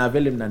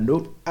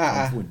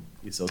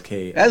 It's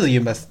okay. As you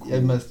must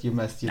hear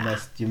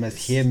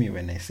me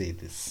when I say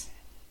this.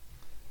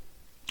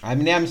 I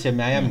mean, I am check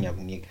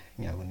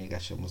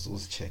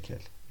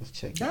it.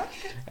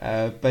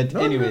 But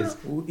anyways,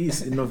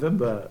 it's in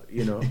November,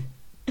 you know.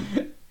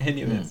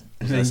 Anyways,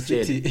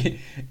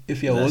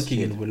 if you're walking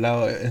in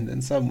Bulao and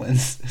then someone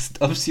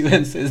stops you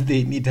and says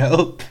they need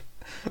help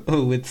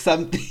with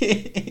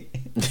something,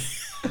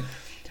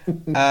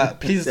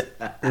 please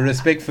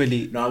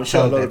respectfully. No, I'm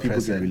sure a lot of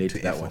people can relate to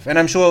that one, and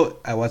I'm sure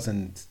I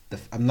wasn't.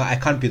 I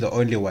can't be the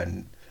only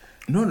one.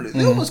 No,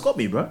 they almost got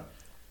me, bro.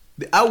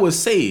 I was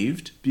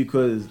saved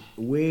because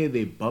where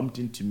they bumped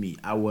into me,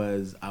 I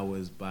was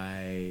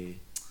by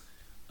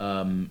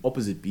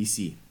opposite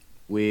BC,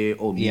 where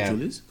Old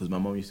Mutual is, because my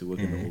mom used to work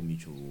in the Old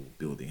Mutual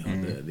building.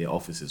 Their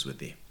offices were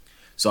there.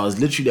 So I was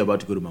literally about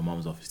to go to my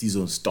mom's office. These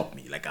don't stop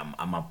me. Like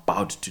I'm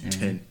about to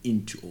turn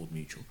into Old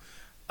Mutual.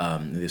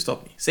 And they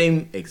stopped me.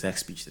 Same exact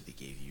speech that they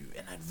gave you.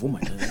 And I'd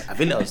vomit. I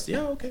was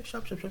okay,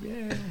 sharp.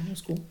 Yeah, that's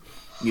cool.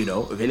 You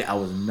know, really, I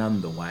was none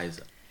the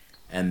wiser.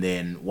 And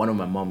then one of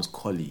my mom's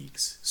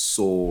colleagues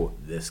saw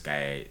this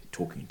guy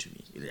talking to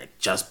me, like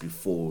just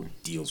before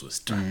deals were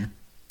struck,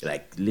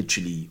 like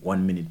literally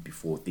 1 minute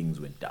before things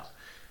went down.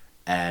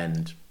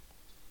 And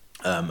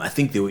I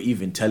think they were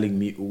even telling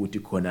me,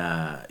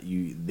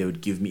 they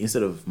would give me,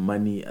 instead of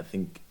money, I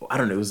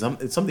don't know,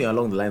 it's something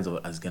along the lines of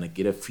I was going to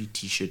get a free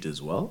t-shirt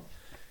as well.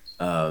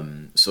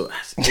 So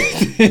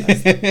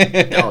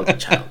that was a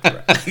child,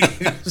 bro.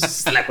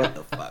 It's like, what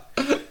the fuck?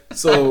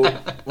 So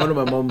one of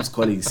my mom's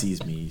colleagues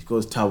sees me. He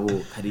goes,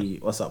 Tabo, Hadi,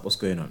 what's up? What's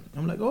going on?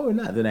 I'm like, oh,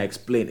 nah. Then I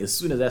explain. As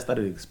soon as I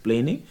started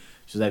explaining,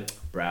 she's like,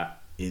 bruh,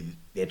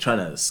 they're trying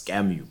to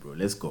scam you, bro.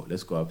 Let's go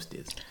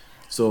upstairs.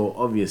 So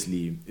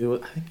obviously, it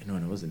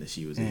wasn't a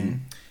she, it was a he.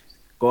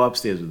 Go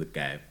upstairs with the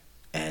guy,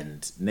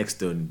 and next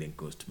door then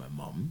goes to my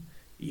mom,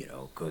 you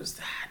know, because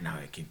now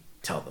I can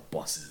tell the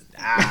bosses,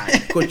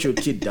 got your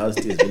kid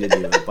downstairs, really,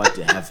 they were about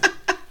to have it.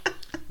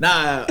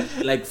 Nah,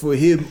 like for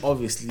him,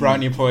 obviously,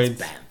 brownie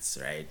points, bands,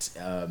 right?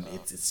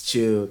 It's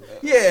chill.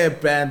 Yeah,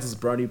 bands,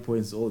 brownie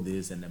points, all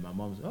this, and then my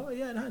mom's, oh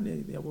yeah, nah,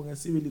 they're gonna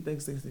see really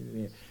thanks.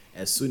 Yeah.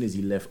 As soon as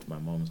he left my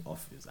mom's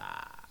office,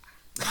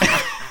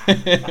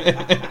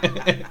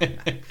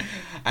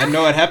 I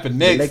know what happened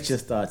next. The lecture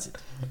started.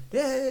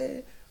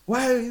 Yeah,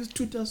 why is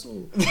Twitter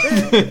so?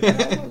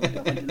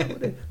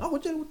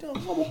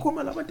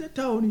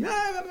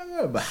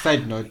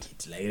 Side note.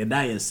 It's like the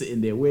guy is sitting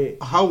there where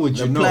how would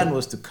you know? The plan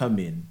was to come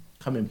and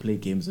play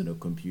games on a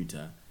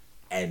computer,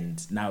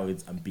 and now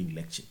I'm being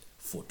lectured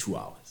for 2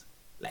 hours.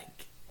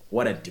 Like,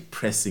 what a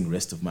depressing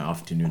rest of my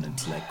afternoon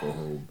until I go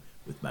home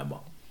with my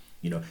mom.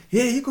 You know,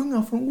 yeah, you're going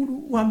off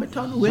from Uhambe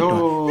town.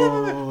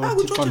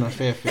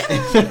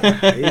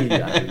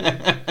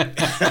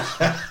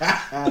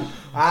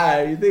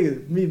 You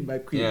think me and my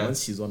queen,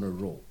 once she's on a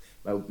roll,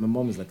 my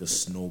mom is like a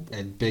snowball.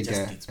 And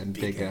bigger and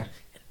bigger.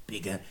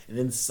 Bigger, and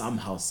then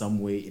somehow, some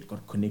way, it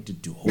got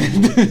connected to home,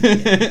 and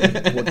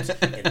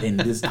then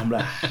this. I'm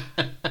like,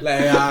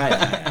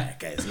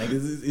 guys, like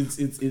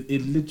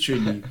it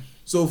literally.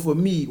 So for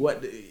me,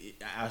 what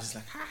I was just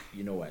like,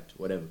 you know what,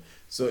 whatever.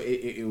 So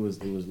it was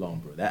long,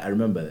 bro. That I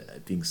remember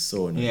that being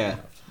so annoying. Yeah,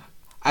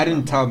 I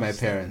didn't tell my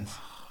parents.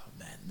 Oh,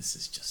 man, this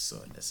is just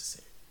so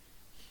unnecessary.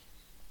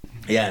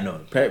 Yeah, no,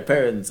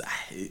 parents.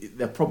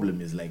 The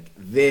problem is like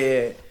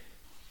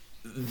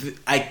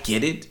I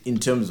get it in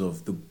terms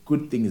of the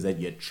good thing is that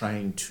you're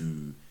trying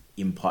to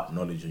impart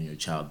knowledge on your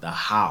child. The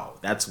how,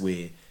 that's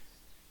where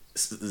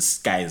this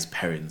guy's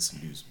parents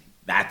lose me.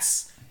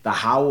 That's the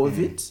how of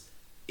it.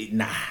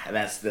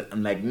 That's the.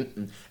 I'm like,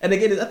 and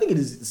again, I think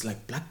it's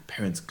like black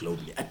parents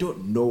globally. I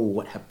don't know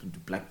what happened to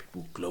black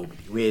people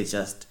globally, where it's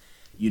just,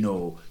 you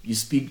know, you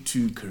speak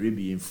to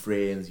Caribbean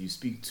friends, you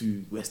speak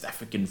to West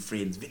African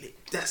friends.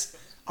 That's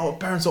our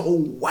parents are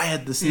all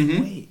wired the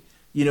same way.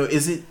 You know,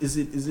 is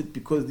it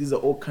because these are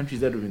all countries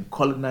that have been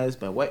colonized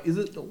by white? Is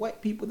it the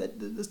white people that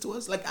did this to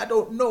us? Like, I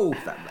don't know,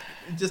 fam. Like,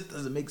 it just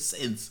doesn't make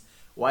sense.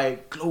 Why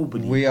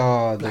globally we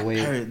are black the way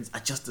parents are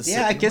just the same.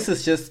 Yeah, I guess way.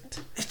 it's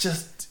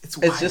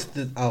wild. just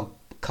our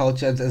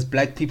culture as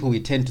black people.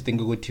 We tend to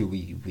think we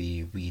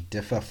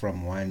differ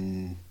from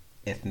one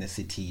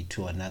ethnicity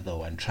to another,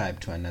 one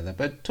tribe to another.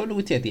 But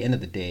totally, at the end of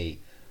the day,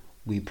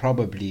 we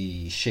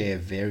probably share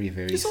very,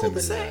 very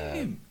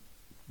similar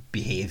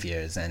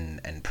behaviors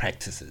and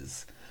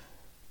practices.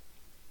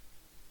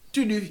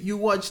 Dude, you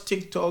watch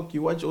TikTok,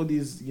 you watch all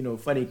these, you know,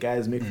 funny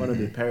guys make fun of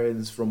their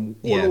parents from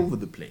all over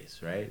the place,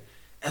 right?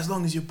 As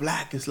long as you're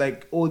black, it's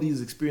like all these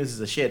experiences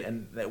are shared.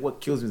 And like,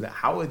 what kills me is that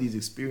how are these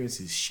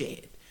experiences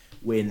shared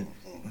when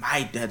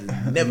my dad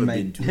has never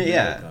been to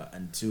America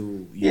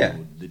until you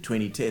know, the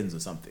 2010s or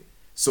something?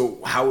 So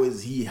how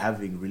is he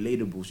having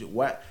relatable shit?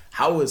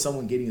 How is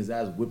someone getting his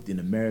ass whipped in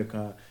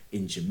America,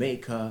 in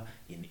Jamaica,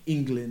 in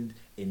England,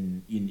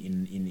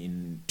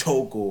 in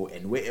Togo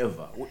and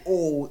wherever?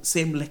 All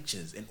same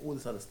lectures and all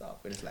this other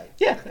stuff. And it's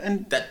like,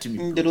 and that to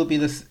me, it'll be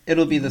the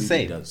really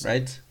same,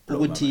 right?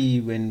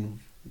 When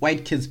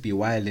white kids be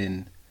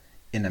wilding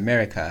in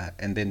America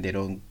and then they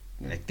don't,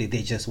 like, they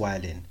just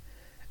wilding,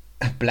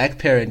 a black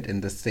parent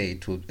in the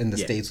States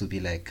will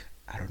be like,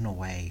 I don't know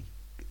why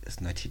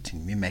it's not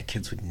hitting me. My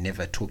kids would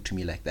never talk to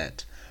me like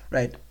that,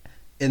 right?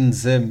 In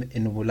Zim,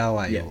 in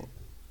Bulawayo,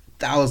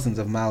 thousands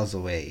of miles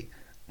away,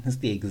 it's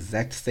the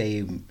exact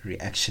same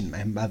reaction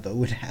my mother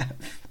would have.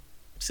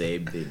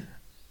 Same thing.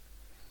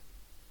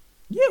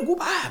 Go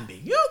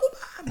bahambe.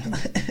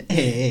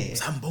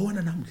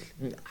 Sambona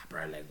namhle.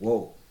 Bro, like,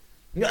 whoa.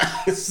 Like,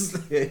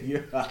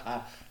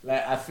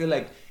 I feel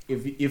like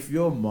if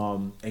your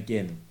mom,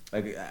 again,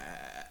 like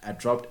I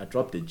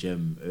dropped a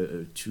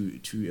gem 2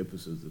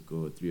 episodes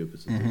ago, 3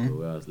 episodes ago,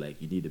 where I was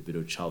like, you need a bit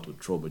of childhood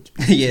trauma to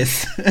be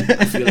yes.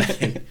 I feel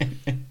like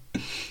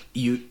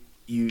you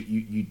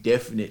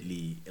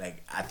definitely,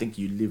 like, I think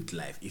you lived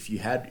life. If you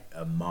had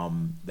a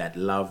mom that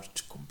loved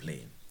to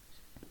complain,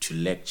 to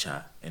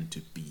lecture and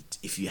to beat,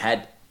 if you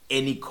had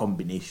any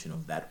combination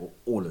of that or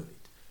all of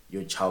it,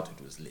 your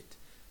childhood was lit.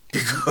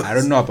 Because I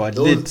don't know about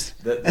lit.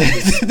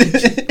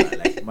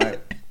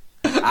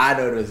 I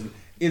don't know.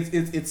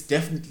 It's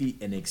definitely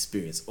an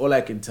experience. All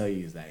I can tell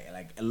you is that,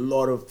 like, a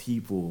lot of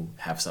people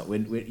have some,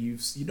 when you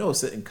know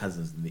certain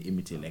cousins and they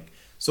imitate, like,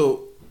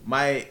 so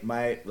my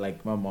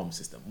mom's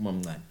sister,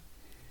 Mom Nan,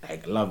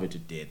 like, love her to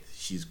death.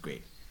 She's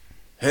great.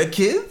 Her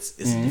kids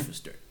is a different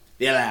story.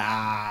 They're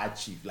like,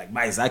 chief. Like,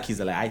 my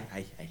Zakis are like,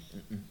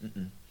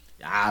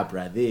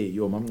 bruh,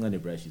 your Mom Nan,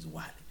 bruh, she's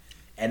wild.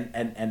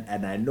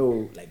 And I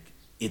know, like,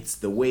 it's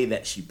the way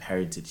that she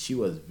parented. She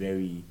was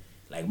very,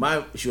 like,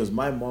 she was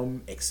my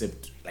mom,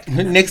 except, like,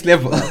 next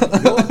level.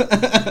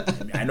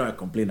 I know I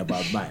complain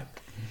about mine,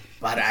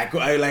 but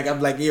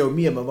I'm like, yo,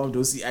 me and my mom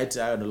don't see eye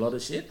to eye on a lot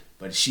of shit,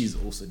 but she's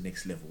also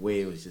next level,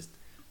 where it was just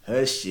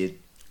her shit,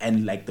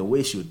 and like the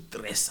way she would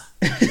dress her,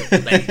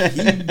 like,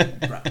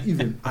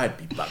 even I'd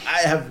be back.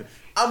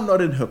 I'm not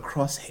in her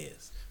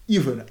crosshairs.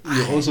 Even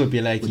you also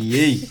be like,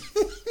 yay.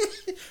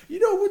 You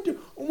know what?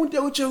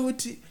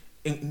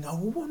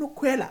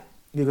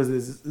 Because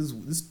there's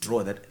this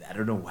drawer that I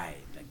don't know why.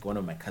 Like, one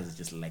of my cousins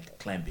just like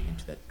climbing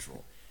into that drawer.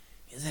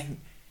 He's like,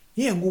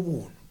 yeah,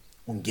 ngubona.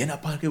 Ungena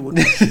phakathi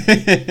kodwa.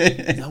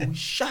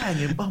 Zawushaya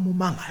ngempama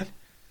mangala.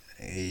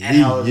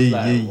 And I was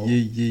like,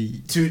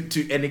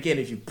 and again,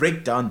 if you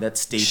break down that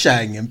statement,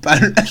 shaya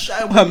ngempama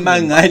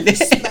mangala.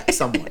 Smack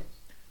someone.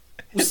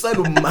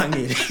 Usala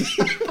umangele.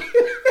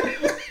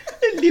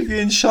 Leave you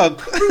in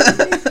shock.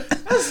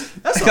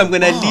 That's I'm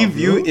gonna leave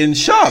you in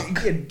shock.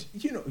 Again,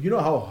 you know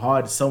how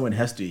hard someone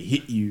has to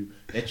hit you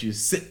that you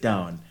sit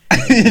down.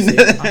 And you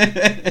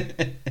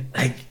say,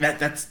 like,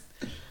 that's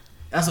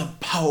a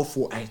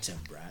powerful item,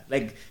 bruh.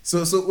 Like,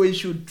 so when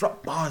you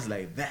drop bars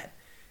like that,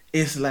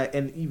 It's like,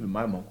 and even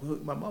my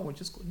mom would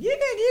just go, yeah,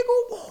 you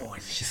go, boy.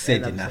 She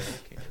said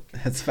enough. Like, okay.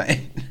 That's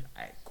fine.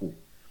 Alright, cool.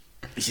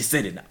 She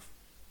said enough.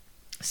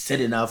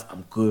 Said enough.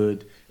 I'm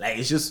good. Like,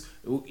 it's just,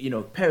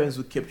 parents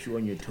who kept you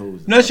on your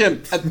toes. No,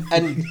 Shem,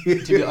 and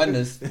to be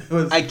honest,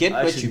 I get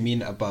what actually- you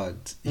mean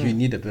about you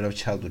need a bit of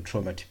childhood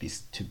trauma to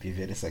be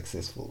very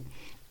successful.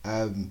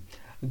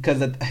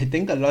 Because I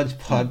think a large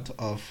part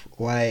of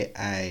why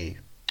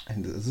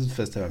and this is the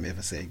first time I'm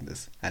ever saying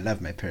this. I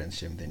love my parents,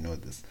 Shem, they know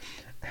this.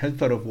 A large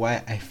part of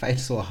why I fight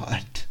so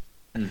hard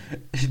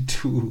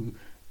to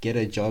get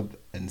a job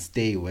and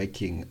stay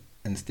working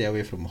and stay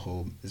away from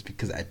home is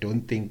because I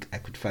don't think I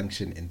could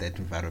function in that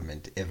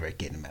environment ever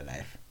again in my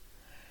life.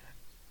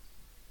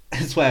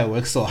 That's why I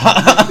work so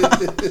hard.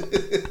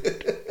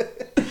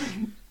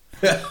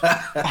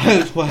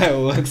 That's why I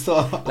work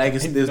so hard. Like,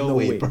 there's no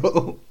way.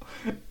 bro.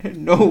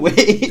 No way.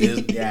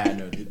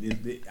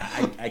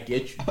 I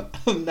get you.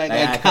 I'm like, Like,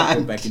 I I can't go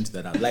can't. back into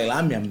that house. Like,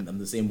 I'm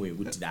the same way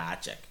with the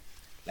check.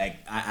 Like,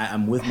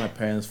 I'm with my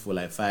parents for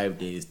like 5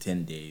 days,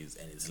 10 days,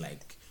 and it's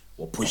like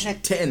we're pushing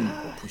 10,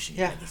 we're pushing.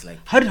 Yeah. Like, it's like,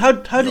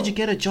 How did you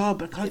get a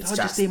job? Like, how it's did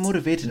you stay just-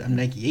 motivated? I'm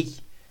like, yay,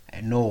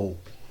 I know.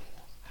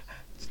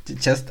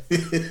 Just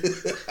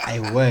I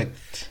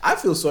worked. I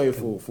feel sorry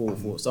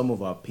for some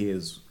of our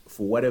peers.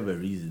 For whatever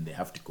reason, they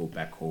have to go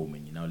back home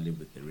and live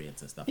with the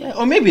rents and stuff. Yeah, like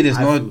or maybe there's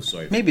I no feel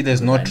sorry for maybe them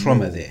there's because no I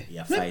trauma know there.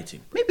 You're May-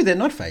 fighting. Maybe they're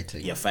not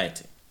fighting. You're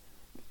fighting.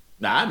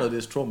 Now I know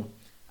there's trauma.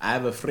 I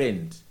have a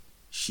friend.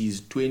 She's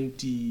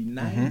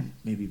 29,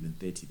 maybe even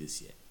 30 this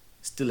year.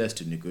 Still has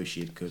to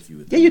negotiate curfew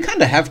with Yeah, you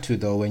kind of have to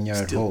though when you're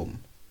Still. at home.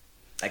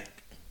 like,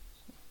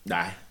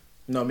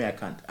 no, me, I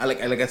can't. Like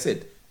I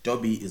said,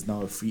 Dobby is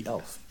now a free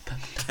elf.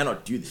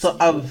 Cannot do this. So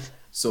anymore.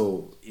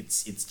 So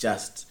it's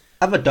just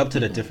I've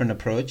adopted a different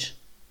approach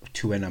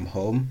to when I'm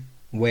home,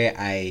 where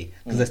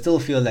because I still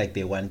feel like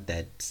they want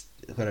that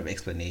kind of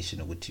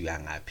explanation of what you are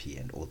happy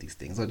and all these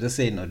things. So just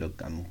say, no,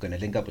 look, I'm gonna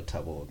link up with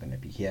Tabo. We're gonna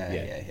be here,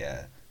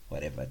 here,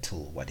 whatever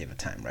till whatever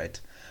time, right?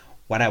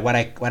 What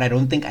I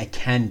don't think I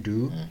can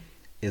do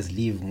is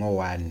leave no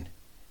one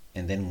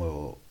and then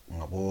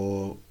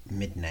go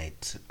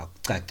midnight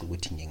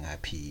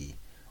happy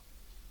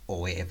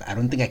or wherever. I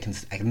don't think I can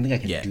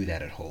Yeah. do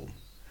that at home.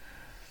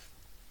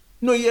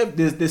 no. Yeah,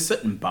 there's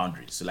certain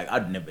boundaries. So like,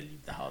 I'd never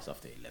leave the house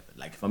after 11.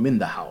 Like, if I'm in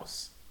the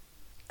house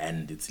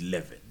and it's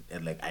 11,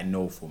 and like I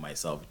know for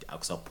myself,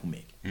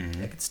 like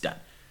it's done.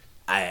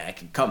 I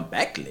can come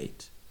back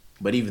late,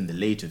 but even the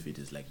late of it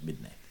is like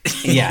midnight.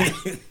 Yeah.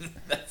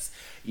 That's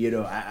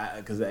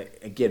because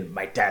again,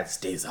 my dad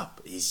stays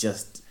up. He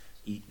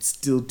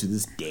still to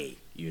this day,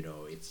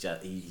 it's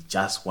just he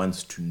just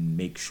wants to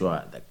make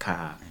sure the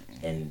car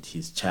and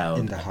his child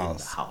In the are house. in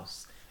the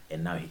house,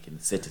 and now he can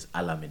set his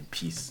alarm in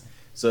peace.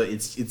 So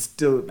it's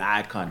still,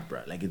 I can't,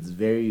 bro. Like, it's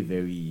very,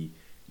 very,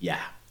 I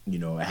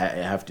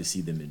have to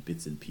see them in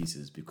bits and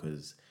pieces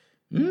because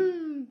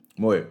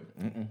more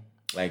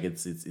like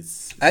it's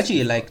I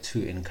actually like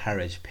to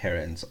encourage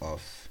parents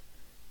of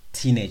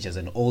teenagers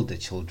and older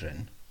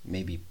children,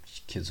 maybe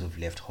kids who've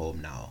left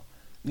home now.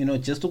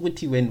 Just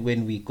ukuthi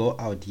when we go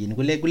out,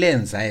 kule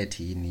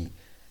anxiety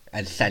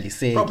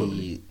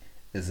alihlaliseki.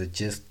 Is it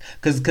just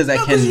because I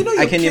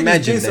can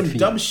imagine doing that some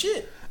dumb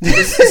shit.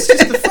 It's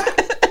just the fact.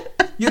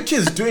 Your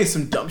kid's doing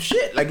some dumb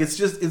shit. Like, it's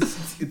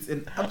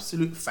an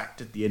absolute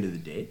fact at the end of the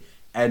day.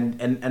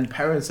 And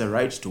parents are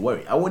right to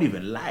worry. I won't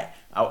even lie.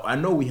 I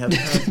know we have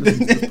parents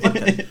listening to this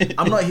podcast.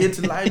 I'm not here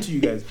to lie to you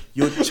guys.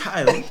 Your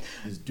child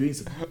is doing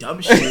some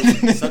dumb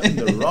shit, sucking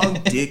the wrong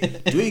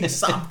dick, doing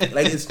something.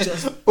 Like, it's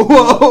just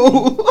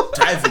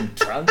driving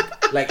drunk.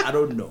 Like, I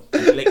don't know.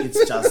 Like,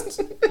 it's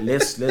just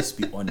let's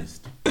be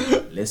honest.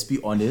 Let's be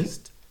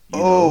honest.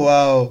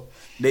 Wow.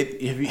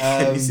 Have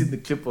you seen the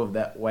clip of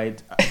that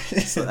white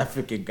South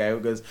African guy who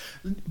goes,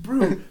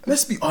 bro,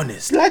 let's be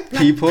honest. Black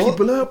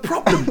people are a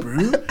problem,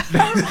 bro.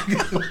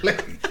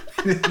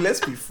 Let's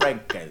be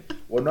frank, guys.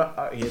 We're not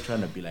out here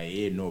trying to be like,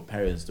 hey, no,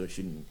 parents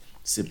shouldn't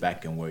sit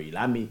back and worry.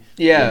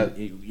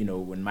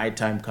 When my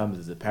time comes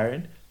as a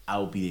parent,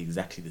 I'll be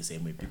exactly the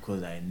same way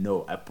because I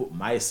know I put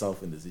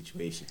myself in the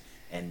situation.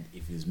 And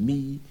if it's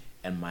me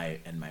and my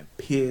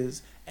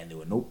peers and there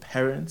were no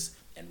parents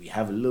and we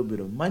have a little bit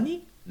of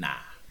money, nah.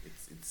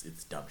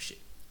 It's dumb shit.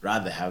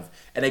 Rather have,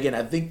 and again,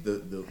 I think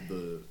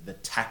the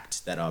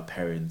tact that our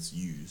parents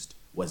used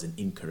was an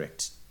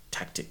incorrect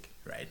tactic,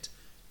 right?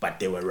 But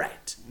they were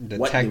right.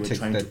 What they were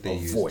trying to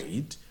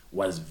avoid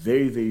was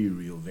very, very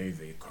real, very,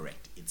 very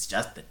correct. It's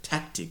just the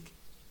tactic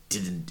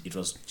didn't. It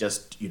was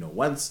just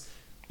once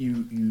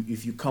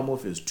if you come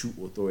off as too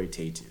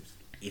authoritative,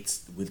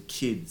 it's with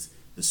kids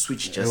the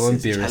switch just won't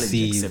says be challenge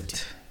received.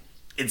 accepted.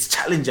 It's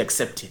challenge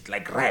accepted.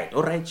 Like, right,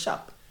 all right,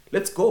 sharp.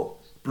 Let's go.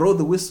 Blow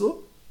the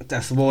whistle.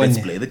 That's Let's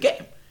play the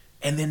game.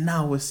 And then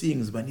now we're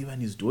seeing Zbaniwa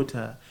and his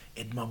daughter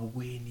Edma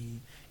Bugweni,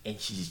 and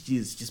she's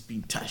just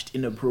being touched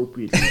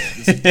inappropriately.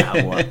 This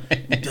Dawa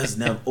who doesn't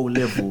have O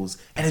levels,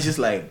 and it's just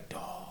like,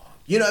 dog.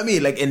 You know what I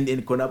mean? Like in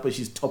Konapa,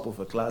 she's top of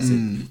her class.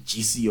 And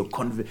GC or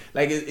convent.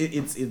 Like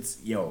it's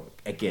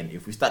again.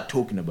 If we start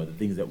talking about the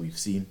things that we've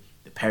seen,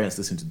 the the parents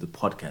listening to the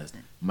podcast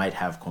might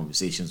have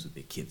conversations with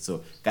their kids.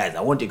 So, guys,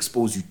 I won't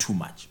expose you too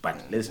much, but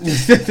let's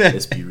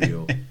be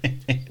real.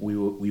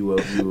 We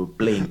were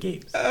playing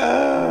games.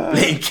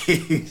 Playing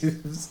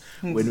games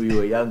when we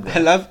were younger. I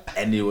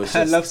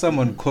love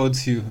someone Mm.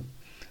 quotes you.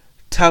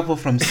 Tabo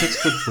from 6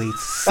 foot weight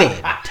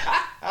said.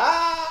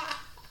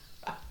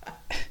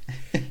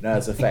 No,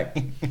 it's a fact.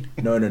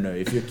 No.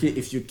 If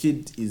your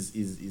kid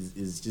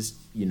is just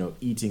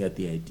eating at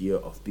the idea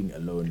of being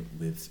alone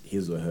with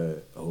his or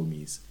her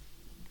homies,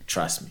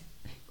 trust me,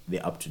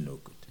 they're up to no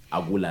good.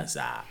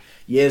 Agulanza.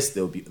 Yes,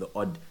 there'll be the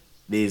odd.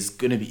 It's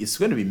gonna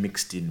be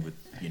mixed in with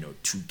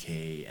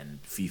 2K and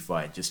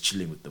FIFA and just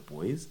chilling with the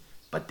boys.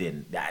 But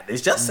then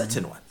there's just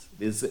certain ones.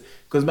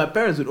 Because my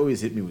parents would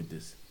always hit me with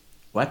this.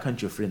 Why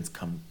can't your friends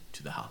come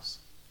to the house?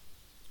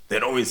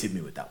 They'd always hit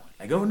me with that one.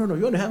 Like, oh, no,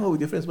 you want to hang out with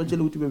your friends.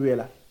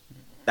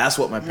 That's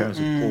what my parents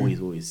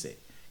would always say.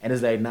 And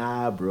it's like,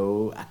 nah,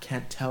 bro, I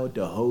can't tell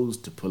the hoes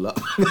to pull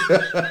up.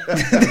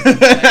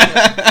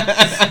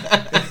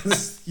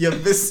 You're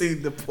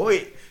missing the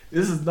point.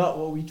 This is not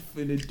what we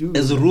finna do.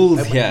 There's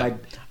rules here.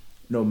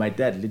 My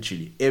dad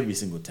literally every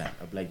single time.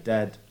 I'm like,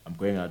 Dad, I'm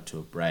going out to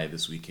a braai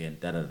this weekend,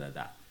 da.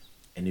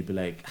 And he'd be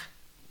like,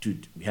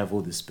 dude, we have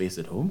all this space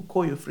at home.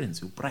 Call your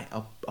friends.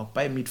 I'll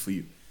buy meat for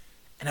you.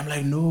 And I'm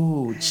like,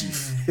 no,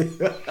 chief.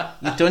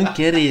 You don't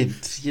get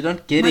it. You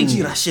don't get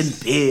Manji it. Russian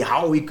pay.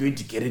 How are we going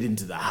to get it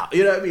into the house?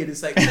 You know what I mean?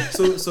 It's like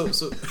so.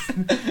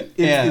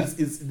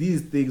 It's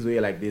these things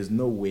where like, there's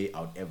no way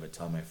I would ever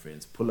tell my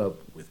friends pull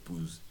up with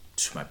booze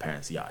to my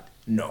parents' yard.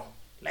 No,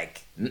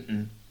 like,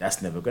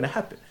 that's never gonna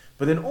happen.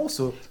 But then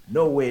also,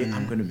 no way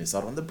I'm gonna miss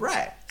out on the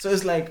bride. So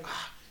it's like,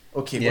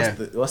 okay,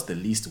 what's the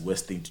least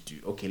worst thing to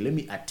do? Okay, let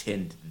me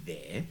attend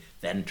there,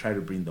 then try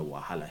to bring the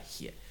wahala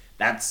here.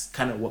 That's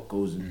kind of what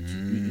goes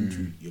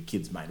into your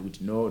kid's mind.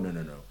 Which no.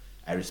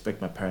 I respect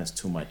my parents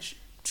too much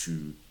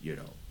to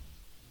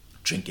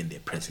drink in their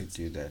presence.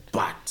 To do that.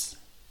 But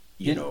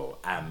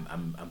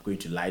I'm going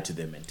to lie to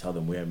them and tell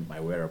them where my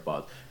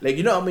whereabouts.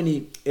 Like how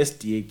many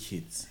SDA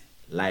kids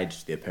lied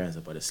to their parents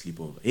about a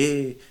sleepover?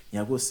 Hey,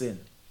 Nyago Sen,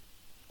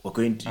 we're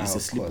going to. It's a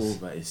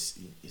sleepover.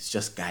 It's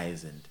just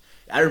guys. And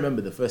I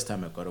remember the first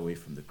time I got away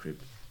from the crib.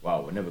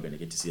 Wow, we're never going to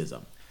get to see us.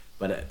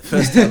 But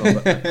first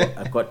time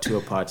I got to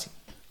a party.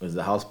 It was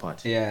the house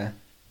party. Yeah.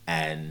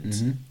 And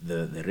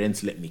the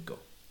rents let me go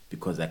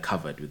because I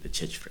covered with the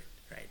church friend,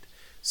 right?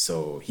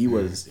 So he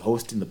was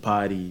hosting the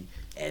party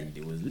and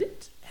it was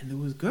lit and there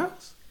was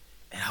girls.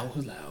 And I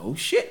was like, oh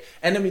shit.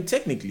 And I mean,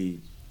 technically,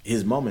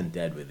 his mom and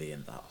dad were there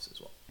in the house as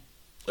well.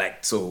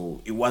 Like,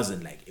 so it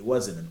wasn't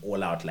an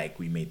all out like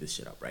we made this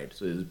shit up, right?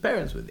 So his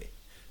parents were there.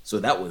 So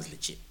that was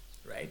legit,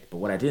 right? But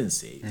what I didn't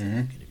say is that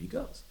there's going to be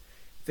girls.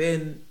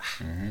 Then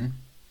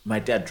my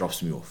dad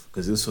drops me off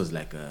because this was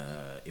like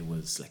it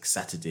was like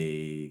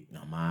Saturday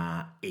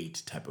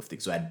 8 type of thing.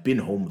 So I'd been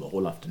home the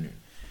whole afternoon,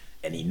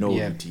 and he knows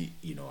that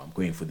I'm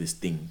going for this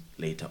thing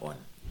later on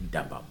in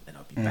Dambam, and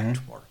I'll be back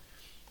tomorrow.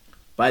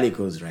 Bali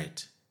goes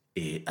right,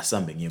 chi.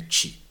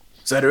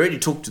 So I'd already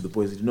talked to the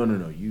boys. No,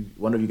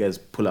 one of you guys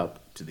pull up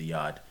to the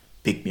yard,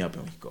 pick me up,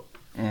 and we go.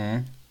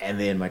 And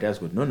then my dad's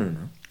goes,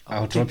 no.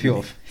 I'll drop you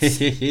off.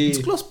 It's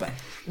close by.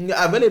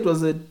 It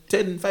was a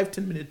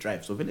 5-10 minute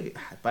drive. So Bali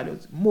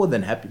was more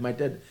than happy. My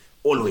dad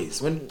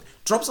always, when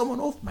drop someone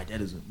off, my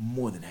dad is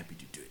more than happy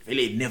to do it.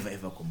 Vele never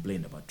ever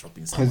complained about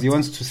dropping someone. Because he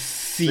wants to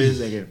see.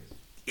 So like,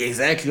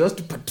 exactly, he wants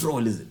to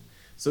patrol, isn't it?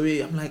 So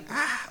I'm like,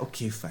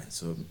 okay, fine.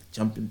 So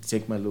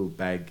take my little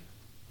bag,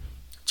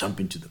 jump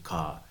into the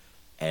car,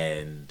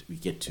 and we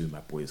get to my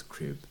boy's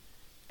crib.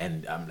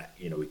 And I'm like,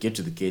 we get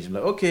to the gate. I'm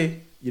like,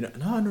 okay, no,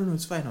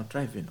 it's fine. I'll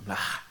drive in. I'm like,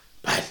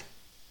 but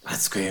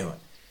what's going on?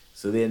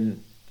 So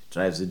then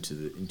drives into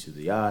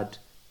the yard,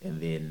 and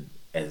then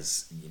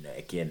as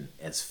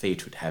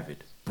fate would have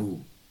it,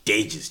 boom,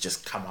 Dages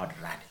just come out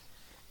running,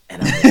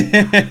 and I'm like,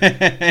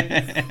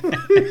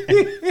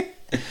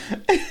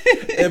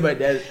 and my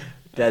dad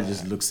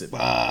just looks at me,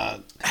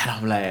 and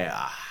I'm like,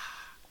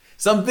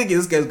 So I'm thinking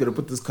this guy's gonna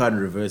put this car in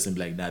reverse and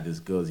be like, nah, there's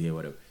girls here,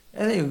 whatever.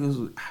 And then he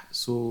goes,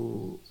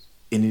 so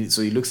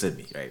he looks at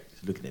me, right?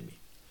 He's looking at me.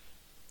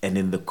 And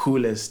in the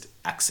coolest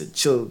accent,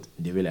 chilled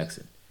Ndebele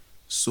accent.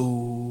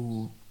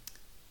 So,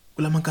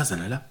 kula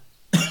mankazana la?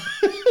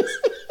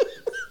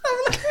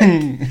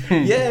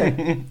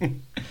 Yeah.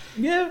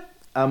 Yeah.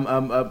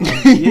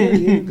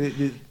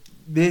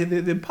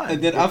 They're part.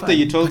 And then after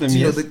you told them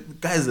yes. The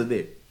guys are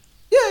there.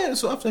 Yeah,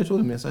 so after I told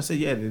him yes, I said,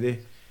 yeah, they're there.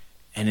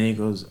 And then he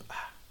goes,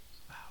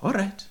 all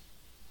right.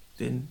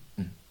 Then,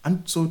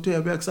 and so to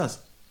Yabe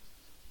access.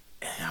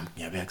 I'm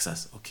Yabe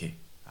access. Okay.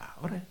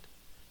 All right.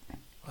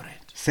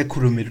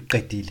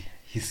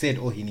 He said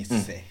all he needs to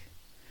say.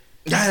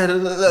 Yeah,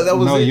 that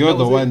was no, it. you're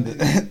the one.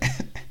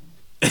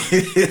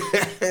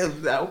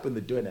 I opened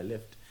the door and I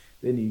left.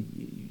 Then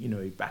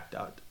he backed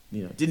out.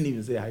 Didn't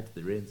even say hi to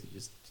the Rens. He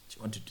just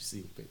wanted to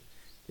see. But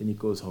then he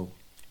goes home.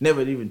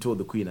 Never even told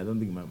the queen. I don't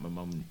think my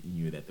mom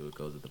knew that there were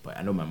girls at the party.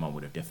 I know my mom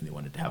would have definitely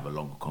wanted to have a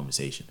longer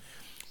conversation.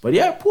 But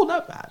yeah, pulled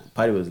up. The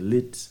party was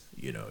lit.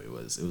 You know, it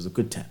was a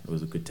good time. It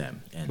was a good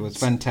time. And It was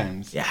fun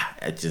times.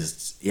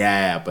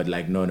 yeah, but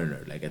like no.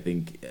 Like I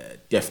think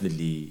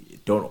definitely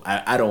don't.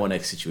 I don't want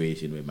a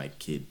situation where my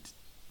kid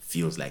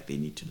feels like they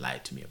need to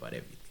lie to me about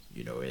everything.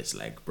 You know, it's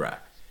like, bruh.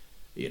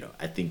 You know,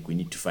 I think we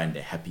need to find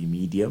a happy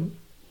medium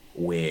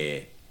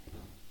where,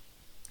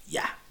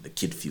 yeah, the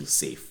kid feels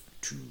safe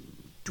to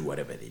do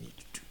whatever they need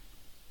to do.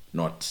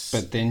 Not.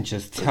 But then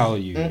just tell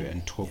you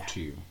and talk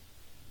to you.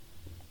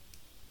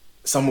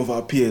 Some of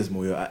our peers,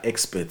 Moyo, are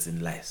experts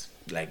in lies.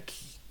 Like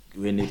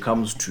when it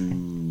comes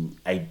to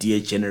idea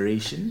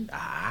generation,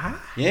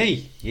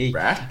 Yay.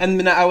 Bruh.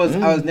 And I was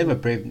never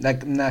brave.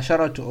 Like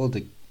shout out to all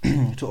the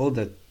to all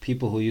the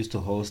people who used to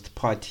host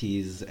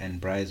parties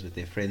and brides with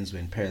their friends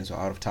when parents were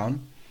out of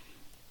town.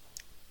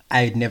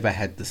 I never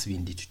had the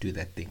swindy to do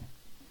that thing.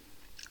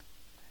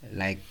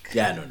 Like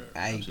no,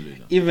 absolutely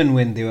not. Even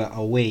when they were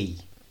away,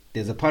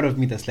 there's a part of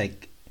me that's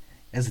like,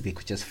 as they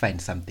could just find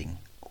something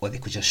or they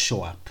could just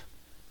show up.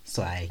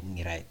 So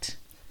right.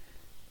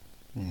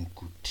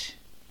 Good.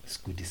 It's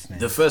good. It's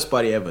nice. The first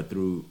party I ever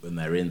threw with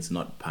my rents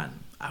not pan.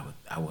 I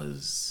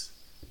was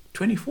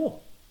 24.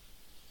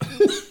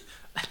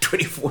 Like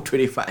 24,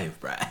 25,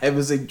 bro. I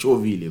was in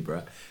Chovile,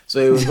 bro. So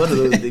it was one of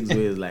those things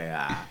where it's like,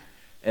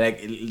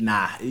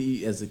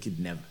 as a kid,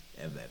 never,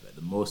 ever.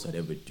 The most I'd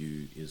ever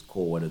do is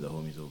call one of the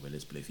homies over,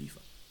 let's play FIFA.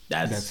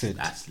 That's it.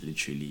 That's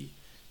literally,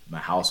 my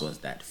house was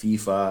that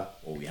FIFA,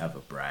 or we have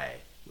a braai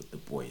with the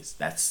boys.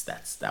 That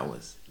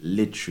was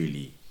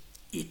literally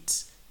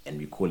it. And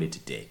we call it a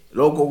day. I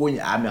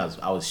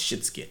was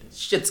shit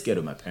scared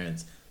of my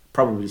parents.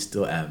 Probably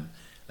still am.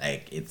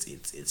 Like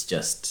it's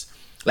just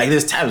like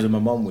there's times when my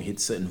mom would hit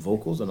certain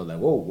vocals and I was like,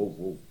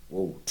 whoa,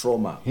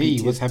 trauma. Hey,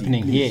 PTSD, what's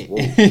happening please,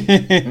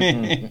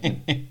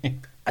 here?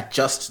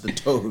 Adjust the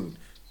tone.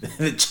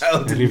 The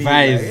child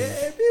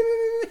Revise.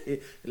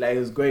 Like it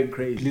was going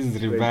crazy.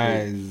 Please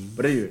revise.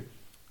 But anyway,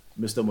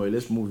 Mr. Moy,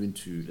 let's move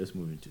into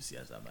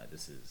Siyazama.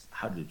 This is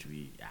how did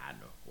we? I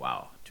know.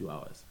 Wow, 2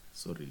 hours.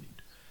 So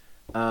relieved.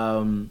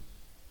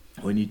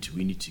 We need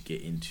to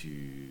get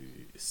into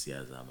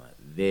Siyazama.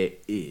 There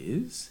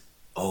is.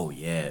 Oh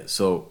yeah.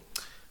 So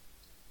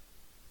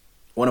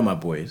one of my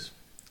boys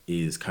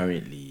is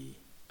currently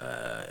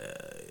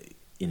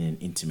in an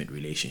intimate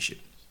relationship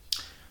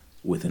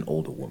with an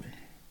older woman.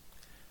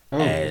 Oh,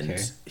 And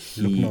okay.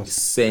 he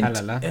sent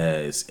Halala.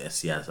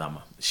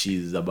 Siyazama.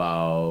 She's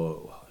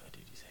about, what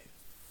did he say,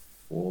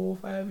 4 or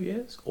 5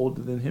 years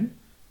older than him.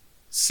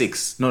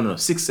 6,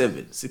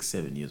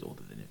 7 years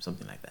older than him,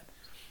 something like that.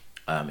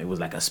 It was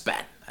like a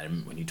span. I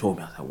remember when he told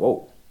me, I was like,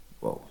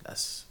 whoa,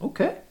 that's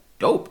okay,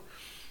 dope.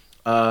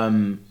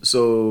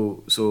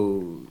 So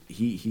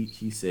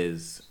he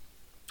says,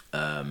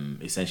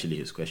 essentially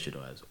his question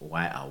was,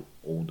 why are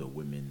older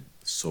women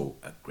so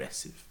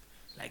aggressive?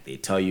 Like they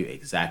tell you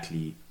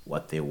exactly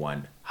what they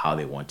want, how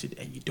they want it,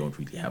 and you don't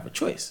really have a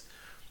choice.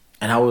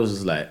 And I was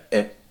just like,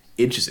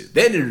 interesting.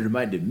 Then it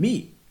reminded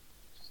me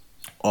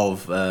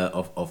of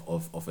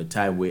a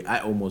time where I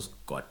almost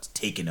got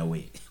taken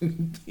away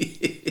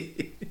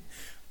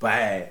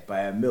by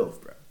a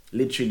MILF, bro.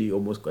 Literally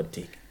almost got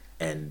taken.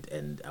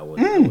 And I was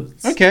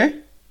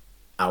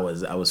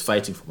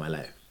fighting for my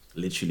life.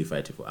 Literally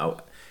fighting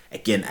for.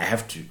 Again, I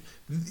have to.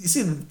 You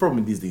see, the problem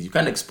with these things, you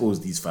can't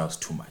expose these files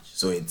too much.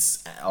 So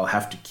I'll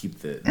have to keep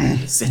the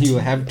setting. You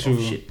have of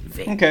to. Shit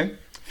vague. Okay,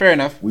 fair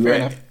enough. We were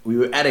at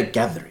a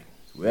gathering.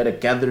 We were at a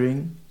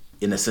gathering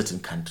in a certain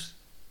country,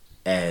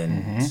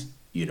 and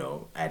you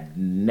know, I'd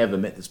never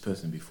met this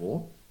person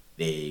before.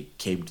 They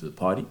came to the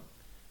party,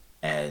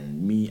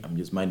 and me, I'm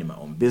just minding my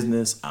own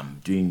business. I'm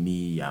doing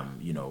me.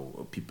 You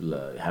know, people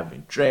are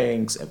having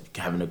drinks,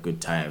 having a good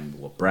time.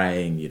 We're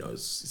braaiing. You know,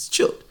 it's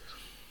chilled.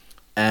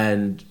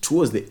 And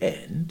towards the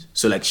end,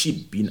 so like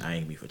she'd been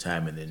eyeing me for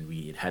time, and then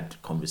we had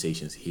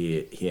conversations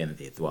here and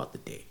there throughout the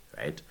day,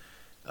 right?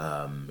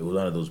 It was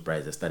one of those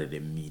brides that started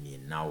at mini,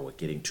 and now we're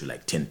getting to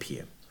like 10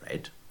 p.m.,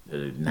 right?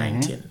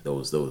 9, 10,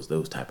 those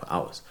type of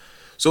hours.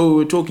 So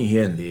we're talking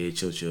here and there,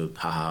 chill,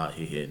 haha,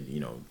 here,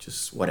 you know,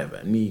 just whatever.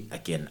 And me,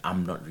 again,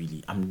 I'm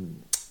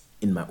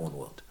in my own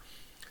world.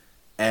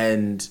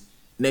 And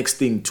next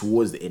thing,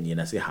 towards the end, and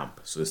I say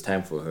hump. So it's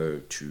time for her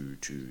to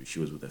she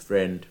was with a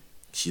friend,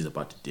 she's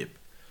about to dip.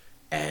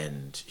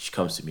 And she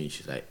comes to me,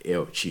 she's like,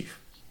 yo, chief,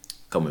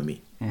 come with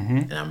me.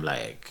 And I'm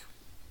like,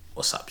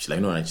 what's up? She's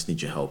like, no, I just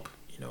need your help,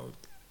 you know,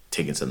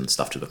 taking some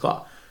stuff to the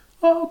car.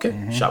 Oh,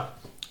 okay, sharp.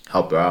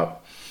 Help her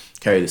out,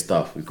 carry the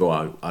stuff. We go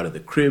out of the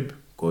crib,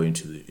 go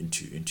into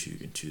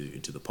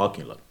the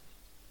parking lot.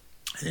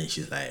 And then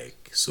she's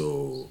like,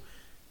 so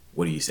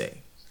what do you say?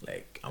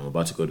 Like, I'm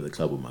about to go to the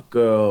club with my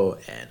girl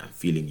and I'm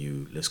feeling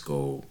you. Let's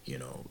go, you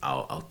know,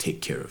 I'll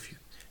take care of you.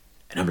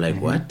 And I'm like,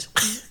 what?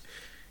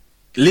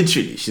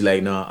 Literally, she's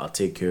like, no, I'll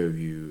take care of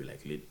you.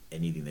 Like,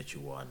 anything that you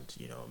want.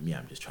 You know, me,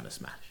 I'm just trying to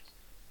smash.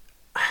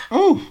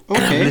 Oh,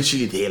 okay. And I'm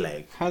literally there,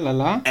 like,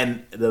 halala.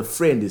 And the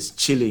friend is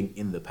chilling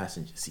in the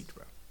passenger seat,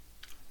 bro.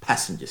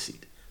 Passenger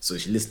seat. So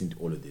she's listening to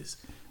all of this.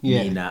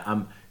 Yeah. Me, now,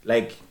 I'm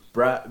like,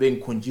 bruh, being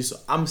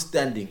conjuso. I'm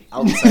standing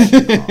outside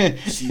the car.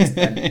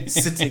 She's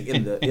sitting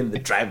in the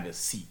driver's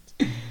seat.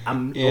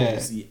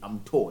 Obviously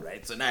I'm tall,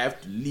 right? So now I have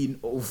to lean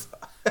over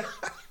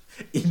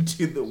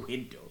into the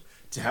window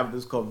to have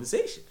this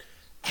conversation.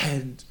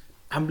 And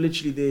I'm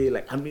literally there,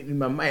 like, I'm in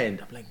my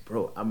mind, I'm like,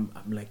 bro, I'm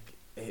like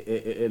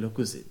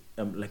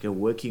I'm like a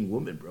working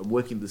woman, bro. I'm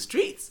working the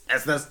streets.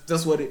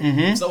 That's what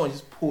it someone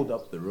just pulled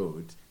up the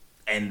road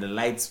and the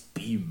lights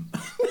beam.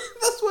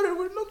 That's what it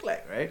would look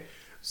like, right?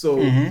 So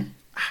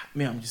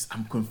man,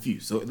 I'm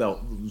confused. So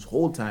this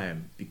whole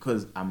time,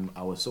 because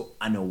I was so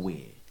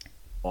unaware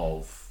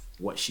of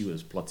what she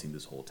was plotting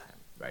this whole time,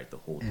 right? The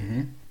whole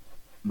thing.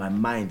 My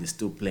mind is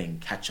still playing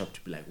catch up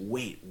to be like,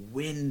 wait,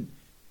 when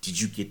did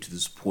you get to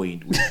this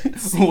point?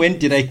 When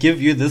did I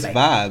give you this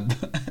vibe?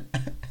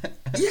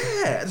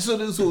 Yeah. So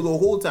the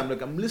whole time,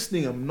 like, I'm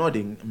listening, I'm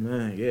nodding,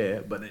 yeah,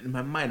 but in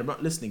my mind, I'm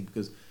not listening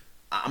because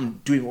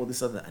I'm doing all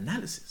this other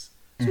analysis.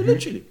 So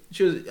literally,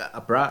 she was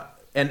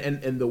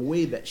and the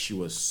way that she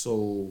was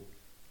so,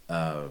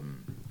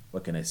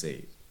 what can I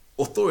say,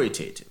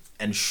 authoritative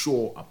and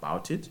sure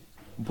about it.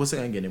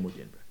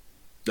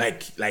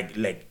 Like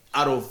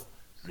out of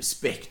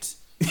respect.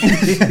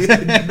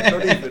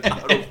 Not even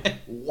out of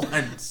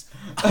want.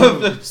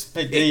 Out of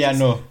respect. Yeah,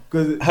 no.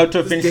 Out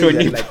of like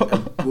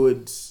a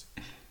good.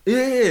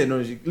 Yeah,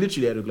 no. She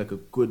literally had like a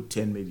good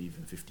 10, maybe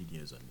even 15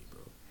 years on me,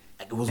 bro.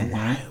 Like, it was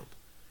wild.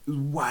 It was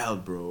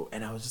wild, bro.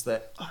 And I was just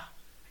like,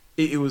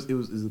 it was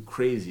the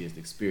craziest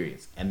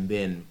experience. And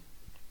then,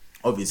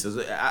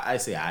 obviously, I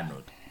say I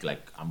know,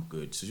 like, I'm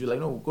good. So she was like,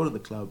 no, we'll go to the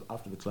club.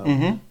 After the club,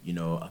 you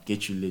know, I'll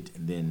get you lit,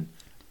 and then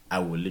I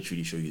will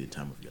literally show you the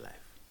time of your life.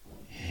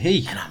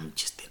 Hey. And I'm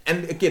just,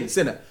 and again,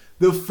 Senna,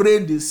 the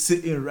friend is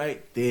sitting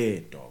right there,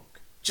 dog,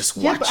 just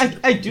watching.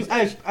 Yeah,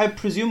 but I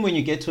presume when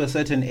you get to a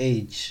certain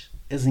age,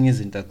 ezinye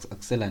izinto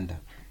akuselanda.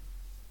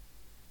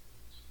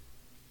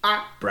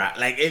 Bruh,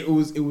 like it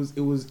was.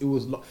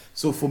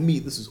 So for me,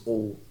 this is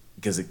all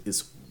because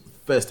it's the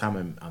first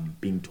time I'm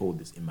being told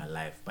this in my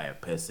life by a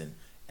person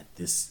at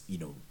this, you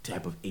know,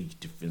 type of age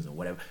difference or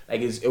whatever.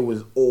 Like it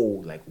was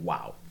all like,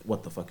 wow,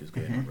 what the fuck is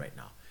going on right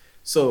now?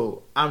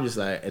 So I'm just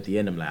like, at the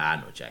end, I'm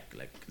like, no, Jack,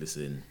 like,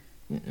 listen,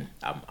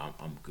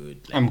 I'm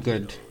good. Like, I'm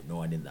good. You know, no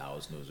one in the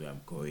house knows where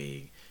I'm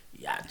going.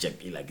 Yeah, Jack,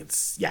 like,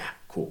 it's, yeah,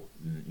 cool.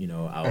 You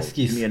know,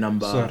 give me a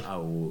number. Sorry. I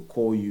will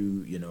call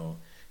you, you know.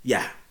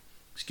 Yeah,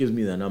 she gives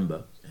me the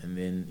number. And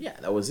then, yeah,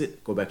 that was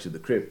it. Go back to the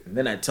crib. And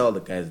then I tell the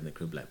guys in the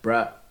crib, like,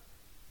 bruh,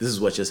 this is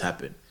what just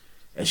happened.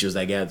 And she was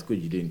like, yeah, it's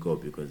good you didn't go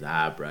because,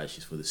 bruh,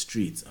 she's for the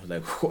streets. I was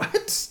like,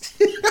 what?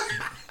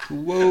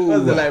 Whoa. I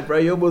was like, bro,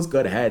 you almost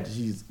got had.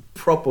 She's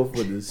proper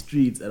for the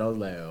streets. And I was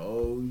like,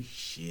 oh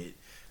shit.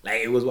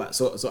 Like, it was what?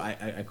 So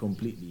I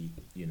completely,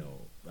 you know,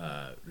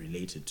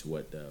 related to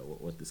what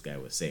this guy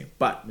was saying.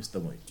 But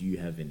Mr. Moy, do you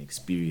have an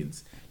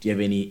experience? Do you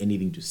have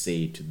anything to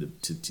say to the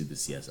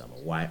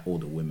CSM? Why all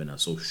the women are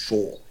so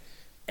sure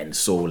and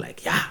so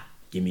like, yeah,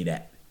 give me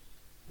that?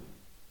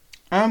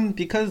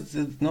 Because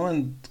no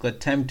one's got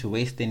time to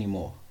waste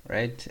anymore,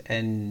 right?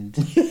 And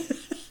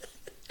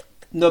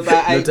no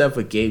time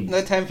for games.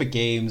 No time for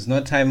games.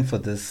 No time for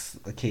this.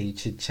 Okay,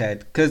 chit chat.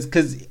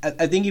 Because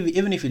I think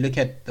even if you look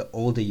at the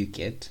older you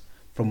get,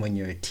 from when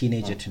you're a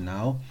teenager to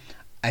now,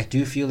 I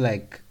do feel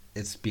like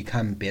it's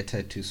become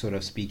better to sort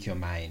of speak your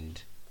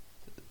mind.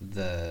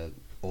 The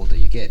older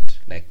you get,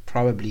 like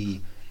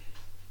probably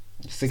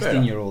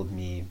 16-year-old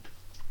me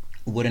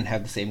wouldn't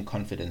have the same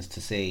confidence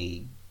to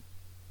say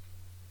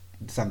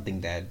something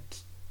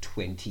that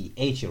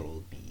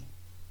 28-year-old me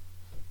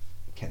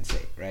can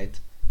say, right?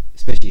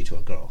 Especially to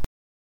a girl.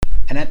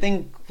 And I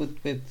think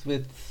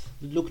with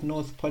Look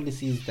North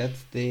policies,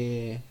 that's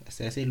the,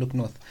 I say Look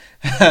North,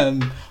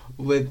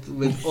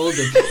 with all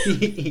the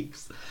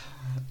peeps,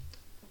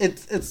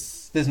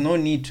 it's there's no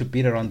need to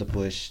beat around the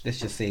bush.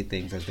 Let's just say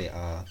things as they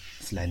are.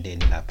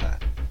 Slandeni lapa,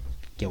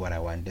 get what I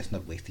want. Let's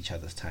not waste each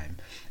other's time.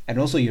 And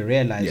also you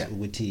realize,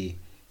 Uguti,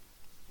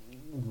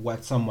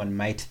 what someone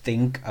might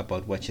think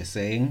about what you're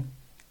saying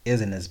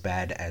isn't as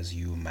bad as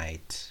you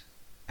might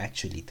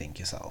actually think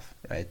yourself,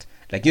 right?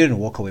 Like, you didn't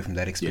walk away from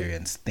that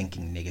experience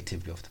thinking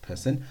negatively of the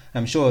person.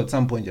 I'm sure at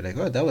some point you're like,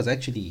 oh, that was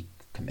actually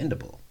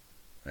commendable,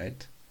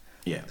 right?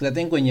 Yeah. Because I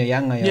think when you're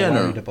younger, you're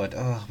worried about,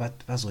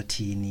 but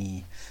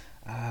Bazotini,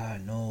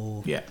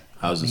 no. Yeah.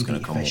 How's this going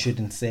to come off? I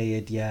shouldn't say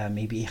it,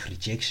 maybe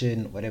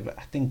rejection, whatever.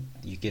 I think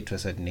you get to a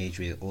certain age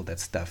where all that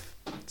stuff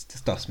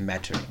starts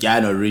mattering. Yeah,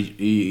 no,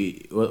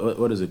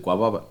 what is it?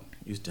 Guababa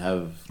used to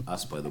have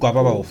us by the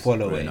Guababa will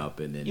follow growing up,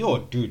 and then yo,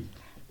 dude.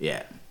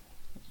 Yeah.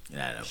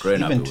 Yeah, no,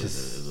 growing up it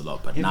was a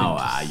lot, but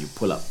now you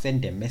pull up.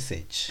 Send a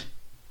message.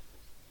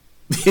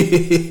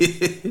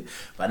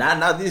 But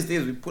now these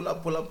days we pull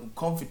up with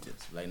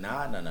confidence. Like,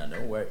 nah,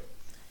 don't worry.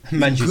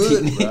 Man,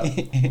 good,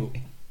 bro.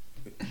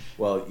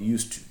 Well,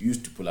 used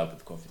to pull up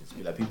with confidence.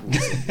 Like, people will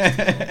say,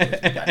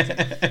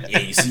 yeah,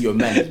 you see your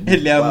man.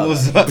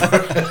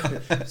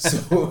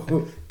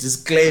 So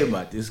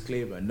disclaimer.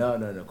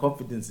 No.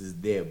 Confidence is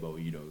there, but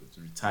you know, it's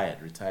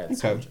retired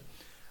soldier.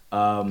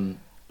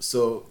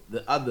 So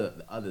the other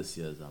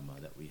Siyazama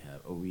that we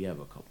have, we have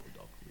a couple,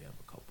 dog. We have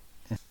a couple.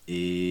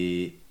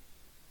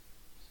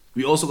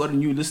 We also got a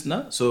new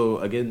listener. So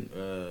again,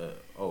 I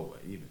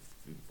even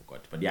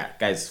forgot. But yeah,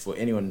 guys, for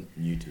anyone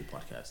new to the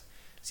podcast,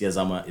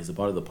 Siyazama is a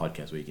part of the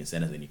podcast where you can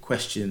send us any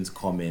questions,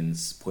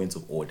 comments, points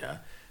of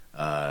order.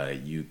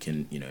 You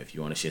can, if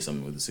you want to share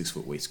something with the 6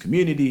 Foot Weights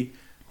community,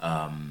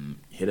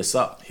 hit us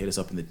up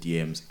in the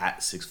DMs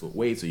at 6 Foot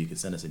Weights, or you can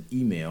send us an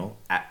email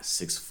at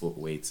 6 Foot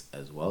Weights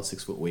as well,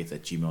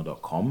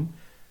 6footweights@gmail.com.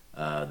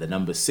 The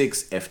number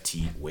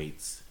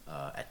 6FTWeights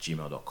at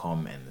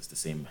gmail.com, and it's the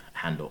same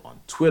handle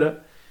on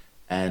Twitter.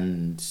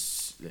 And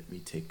let me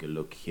take a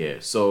look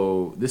here.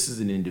 So this is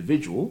an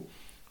individual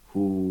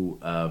who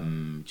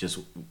just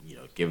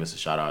gave us a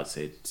shout out,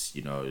 said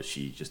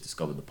she just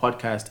discovered the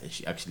podcast and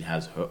she actually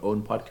has her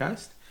own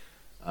podcast.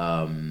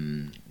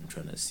 I'm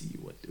trying to see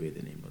what the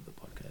name of the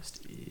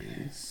podcast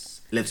is.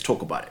 Let's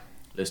talk about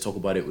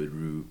it with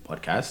Rue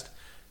podcast.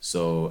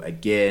 So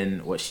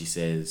again, what she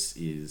says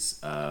is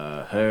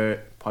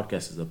her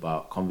podcast is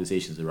about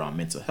conversations around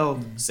mental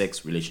health,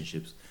 sex,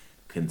 relationships,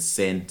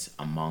 consent,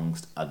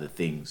 amongst other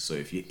things. So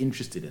if you're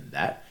interested in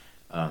that,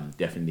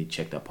 definitely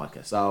check that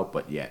podcast out.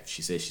 But yeah,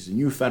 she says she's a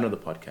new fan of the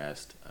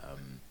podcast,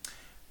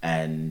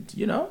 and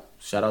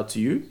shout out to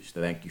you.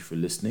 Thank you for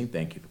listening,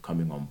 thank you for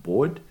coming on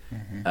board.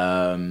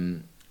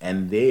 And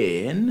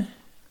then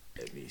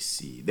let me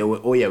see,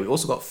 we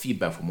also got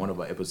feedback from one of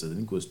our episodes. I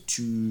think it was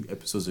 2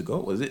 episodes ago.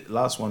 Was it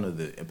last one or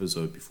the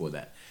episode before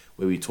that,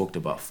 where we talked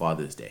about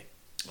Father's Day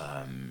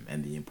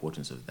and the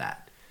importance of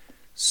that?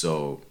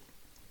 So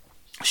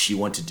she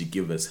wanted to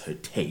give us her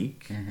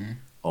take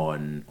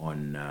on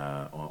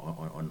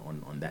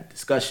that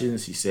discussion.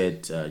 She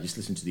said, just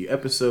listen to the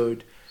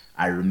episode.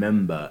 I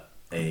remember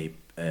in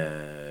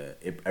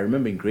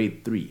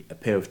grade 3, a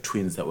pair of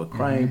twins that were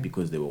crying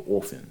because they were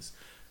orphans.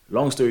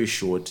 Long story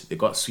short, they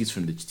got sweets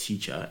from the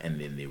teacher and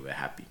then they were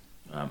happy.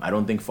 I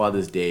don't think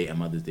Father's Day and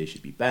Mother's Day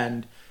should be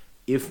banned.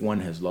 If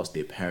one has lost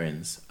their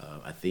parents,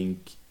 I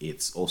think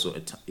it's also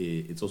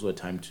a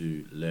time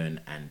to learn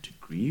and to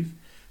grieve.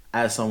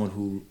 As someone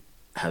who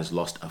has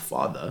lost a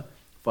father,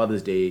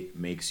 Father's Day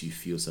makes you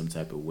feel some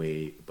type of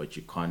way, but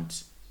you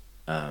can't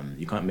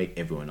make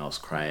everyone else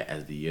cry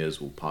as the years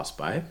will pass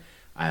by.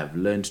 I have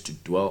learned to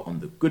dwell on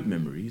the good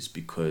memories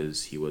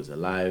because he was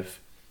alive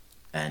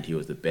and he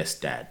was the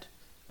best dad.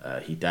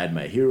 He died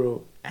my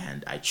hero,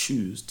 and I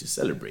choose to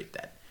celebrate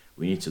that.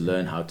 We need to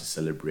learn how to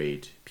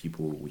celebrate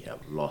people we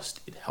have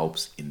lost. It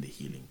helps in the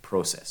healing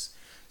process.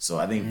 So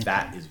I think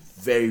that is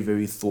very,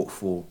 very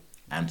thoughtful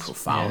and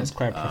profound. Yeah, it's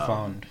quite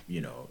profound.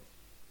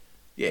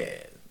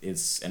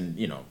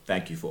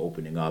 Thank you for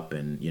opening up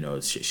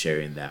and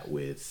sharing that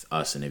with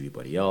us and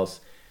everybody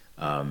else.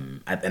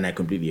 And I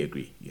completely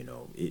agree.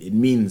 It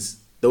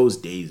means, those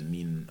days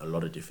mean a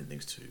lot of different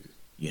things to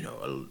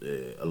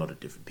a lot of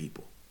different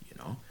people.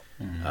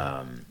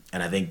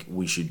 And I think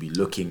we should be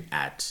looking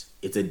at,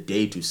 it's a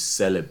day to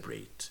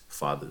celebrate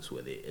fathers who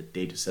are there, a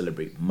day to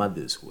celebrate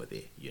mothers who are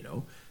there.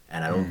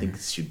 And I don't think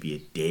this should be a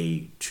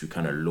day to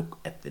kind of look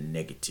at the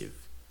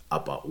negative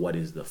about what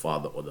is the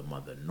father or the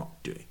mother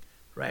not doing.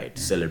 Right?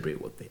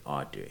 Celebrate what they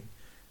are doing.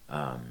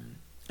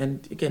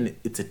 And again,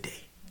 it's a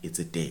day. It's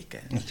a day,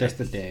 guys. It's just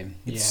a day.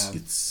 It's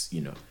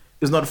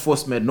it's not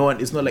forced, man. No one.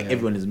 It's not like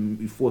everyone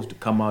is forced to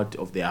come out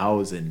of their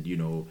house and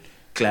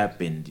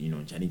clap and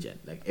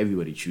like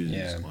everybody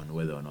chooses on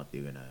whether or not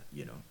they're gonna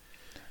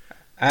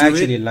I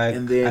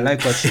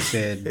like what she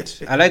said.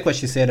 I like what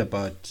she said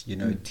about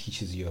it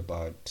teaches you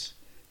about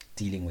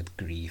dealing with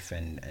grief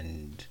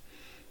and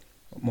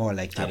more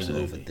like getting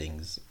over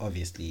things.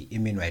 Obviously,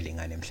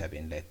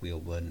 like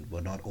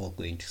we're not all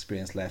going to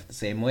experience life the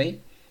same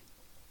way,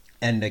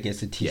 and I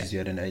guess it teaches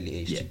you at an early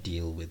age to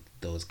deal with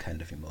those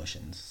kind of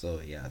emotions. So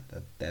yeah,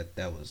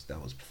 that was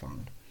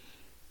profound.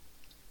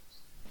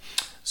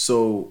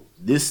 So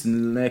this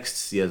next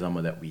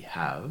Siyazama that we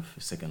have,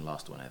 second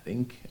last one I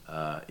think,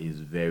 is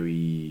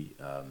very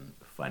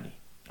funny.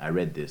 I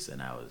read this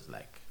and I was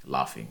like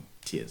laughing,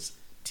 tears.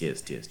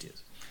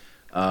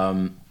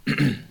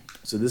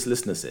 So this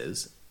listener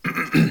says,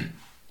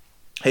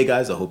 hey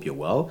guys, I hope you're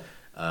well.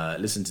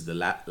 Listen to the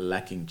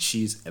Lacking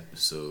Cheese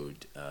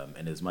episode,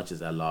 and as much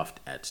as I laughed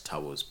at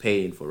Tawo's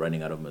pain for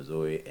running out of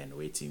Mazoe and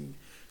waiting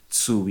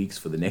 2 weeks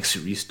for the next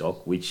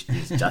restock, which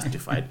is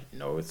justified.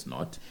 No, it's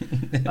not.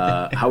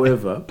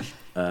 However,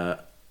 I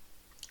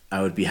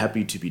would be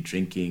happy to be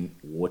drinking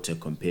water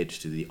compared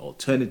to the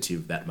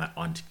alternative that my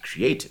aunt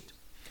created.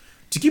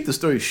 To keep the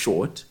story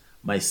short,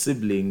 my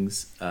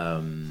siblings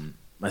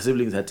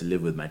had to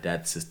live with my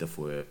dad's sister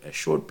for a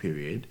short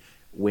period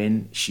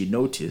when she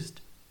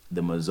noticed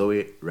the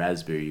Mazoe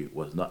raspberry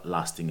was not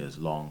lasting as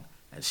long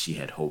as she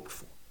had hoped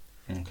for.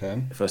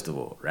 Okay. First of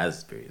all,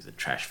 raspberry is a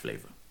trash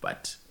flavor.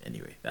 But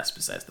anyway, that's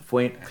besides the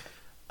point.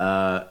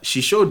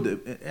 She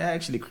showed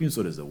actually cream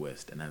soda is the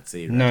worst, and I'd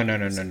say no.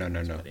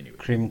 Anyway.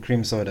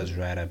 Cream soda is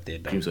right up there.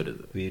 Cream soda.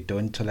 We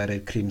don't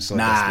tolerate cream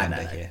soda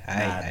slander here.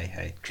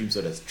 Hi. Cream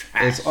soda is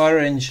trash. It's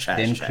orange,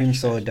 then trash, cream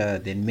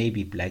soda, then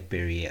maybe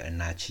blackberry,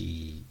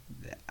 anachi,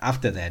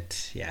 after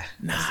that, yeah,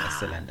 Nah, I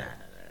still end up.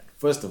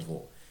 First of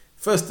all,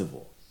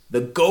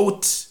 the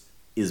GOAT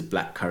is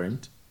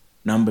blackcurrant.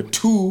 Number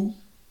 2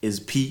 is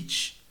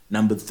peach.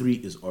 Number 3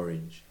 is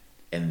orange,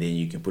 and then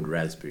you can put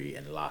raspberry,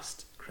 and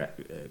last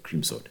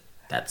cream soda.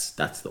 That's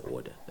the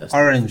order. That's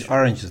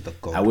Orange is the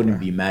goat. I wouldn't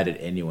be mad at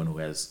anyone who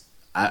has.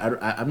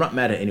 I'm not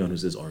mad at anyone who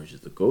says orange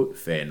is the GOAT.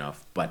 Fair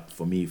enough, but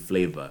for me,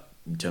 flavor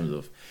in terms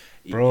of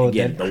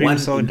again, the one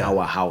in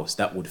our house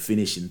that would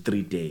finish in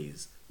 3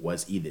 days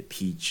was either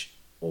peach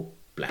or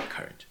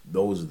blackcurrant.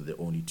 Those are the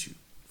only 2.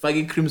 If I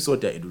get cream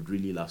soda, it would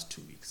really last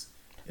 2 weeks.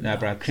 Nah,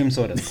 bro, cream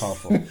soda is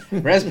powerful.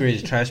 Raspberry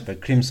is trash,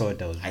 but cream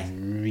soda was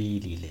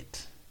really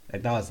lit.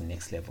 Like, that was the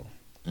next level.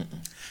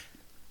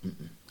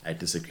 I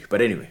disagree.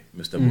 But anyway,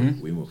 Mr. Moon,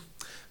 we move.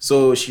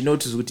 So she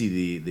noticed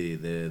the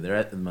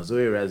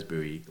Mazoe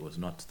raspberry was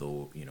not,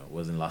 though,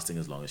 wasn't lasting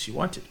as long as she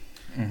wanted.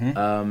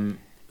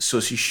 So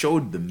she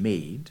showed the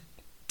maid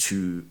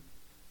the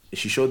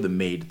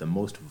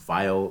most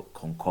vile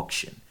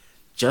concoction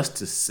just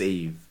to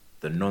save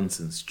the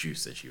nonsense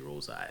juice, and she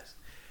rolls her eyes.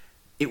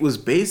 It was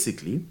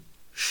basically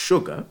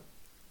sugar,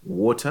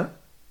 water,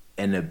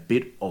 and a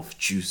bit of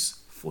juice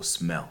for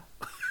smell.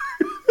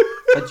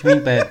 What do you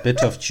mean by a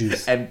bit of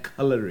juice? And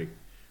coloring.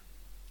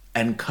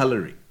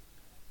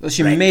 So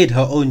she made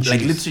her own juice.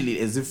 Like literally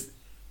as if,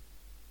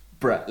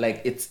 bruh,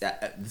 like it's,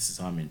 this is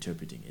how I'm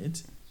interpreting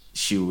it.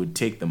 She would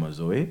take the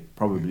Mazoe,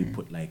 probably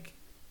put like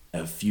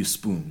a few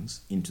spoons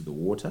into the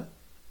water,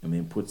 and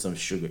then put some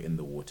sugar in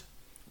the water.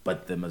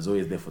 But the Mazoe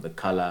is there for the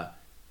color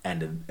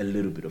and a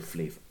little bit of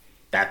flavor.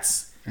 That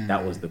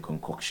was the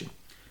concoction.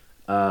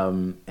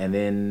 And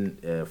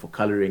then for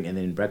coloring, and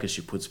then in brackets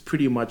she puts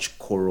pretty much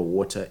coral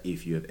water,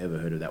 if you have ever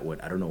heard of that word.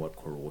 I don't know what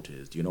coral water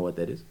is. Do you know what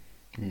that is?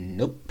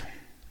 Nope.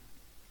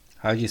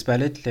 How do you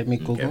spell it? Let me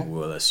Google. Okay,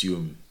 we'll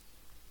assume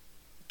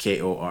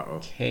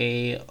Koro.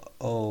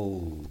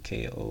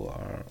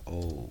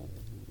 Koro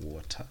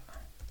water.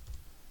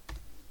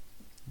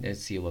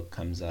 Let's see what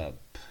comes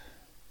up.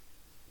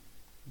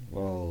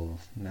 Well,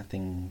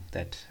 nothing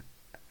that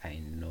I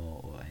know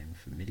or I'm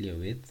familiar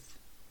with.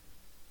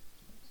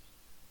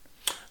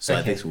 So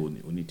I think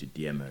we'll need to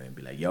DM her and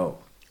be like, yo,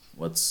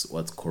 what's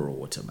coral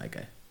water, my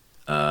guy?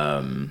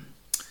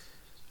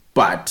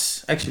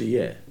 But actually,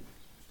 yeah,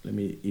 let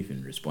me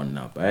even respond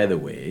now. By the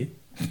way,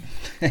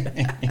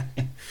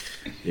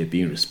 they're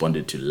being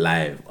responded to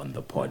live on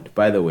the pod.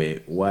 By the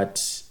way,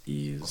 what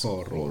is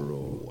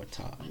coral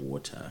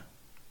water?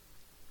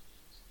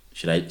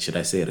 Should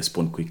I say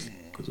respond quickly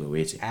because we're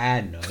waiting?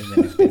 No,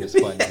 even if they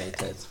respond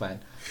later, it's fine.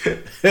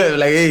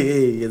 Like,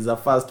 hey, it's a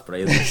fast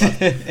price.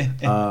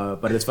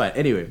 But it's fine.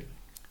 Anyway,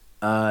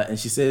 and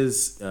she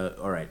says,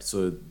 all right,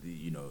 so,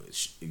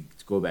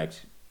 to go back,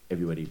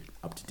 everybody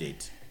up to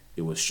date.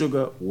 It was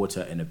sugar,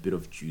 water, and a bit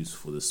of juice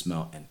for the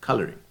smell and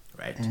coloring,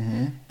 right?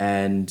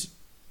 And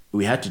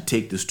we had to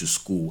take this to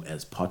school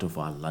as part of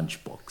our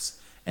lunchbox.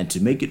 And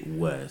to make it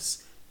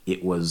worse,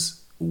 it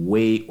was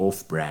way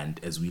off brand,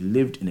 as we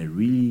lived in a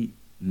really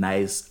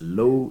nice,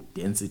 low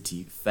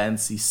density,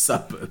 fancy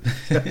suburb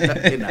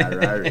in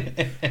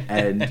Harare.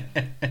 And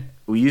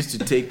we used to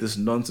take this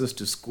nonsense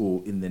to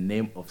school in the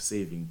name of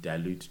saving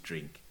dilute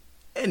drink.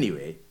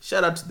 Anyway,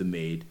 shout out to the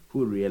maid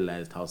who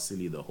realized how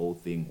silly the whole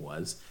thing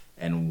was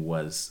and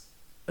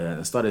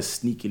started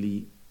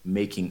sneakily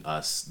making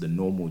us the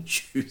normal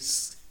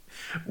juice,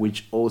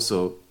 which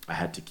also I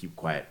had to keep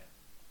quiet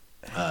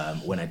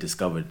when I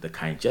discovered the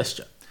kind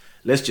gesture.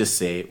 Let's just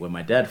say when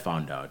my dad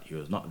found out, he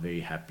was not very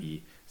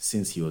happy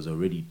since he was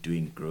already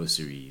doing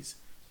groceries.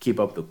 Keep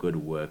up the good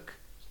work.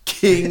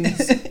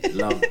 Kings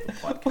love the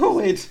podcast. Oh,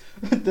 wait.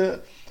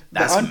 The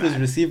aunt was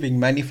receiving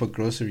money for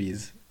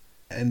groceries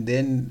and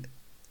then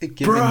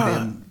giving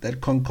them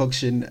that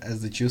concoction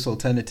as the juice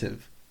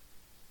alternative.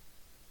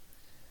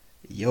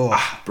 Yo.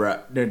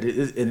 Bruh. No,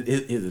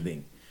 here's the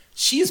thing.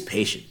 She's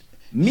patient.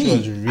 Me, she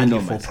was really I know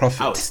for myself.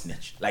 profit. I was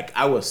snitch. Like,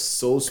 I was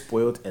so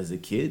spoiled as a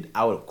kid.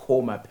 I would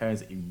call my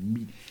parents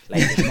immediately.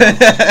 Like, if my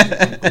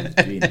uncle was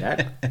doing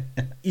that,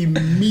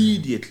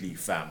 immediately,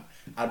 fam.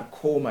 I'd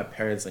call my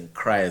parents and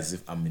cry as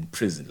if I'm in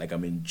prison, like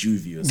I'm in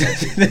juvie or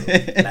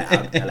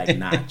something. Like,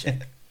 nah,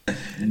 check.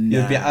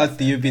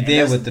 You'll be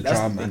there with the drama.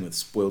 That's the thing with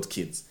spoiled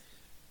kids.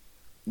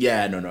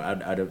 Yeah, no.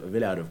 I'd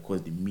have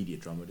caused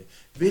immediate drama.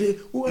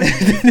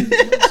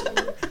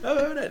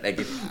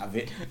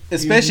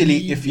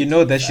 Especially if you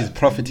know that she's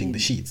profiting the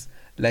sheets.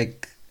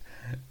 Like,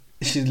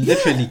 she's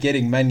literally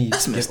getting money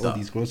to get all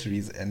these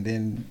groceries and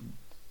then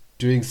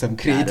doing some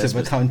creative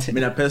accounting.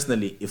 I mean,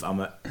 personally, if I'm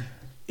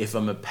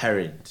a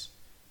parent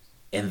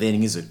and then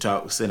he's a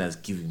child, same as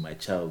giving my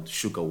child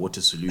sugar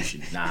water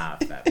solution, nah,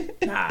 fam.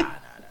 Nah.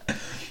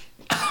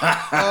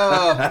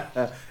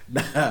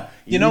 Nah,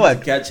 you know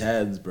what? Catch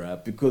hands,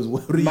 bruh. Because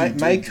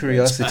my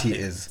curiosity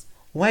is,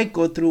 why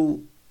go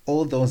through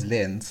all those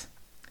lens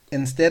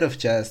instead of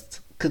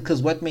just,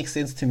 because what makes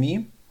sense to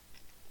me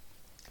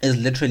is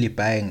literally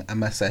buying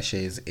Ama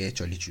sachets air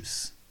Jolly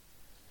Juice.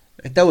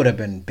 Like, that would have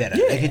been better.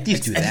 Yeah, like, at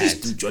least do that. At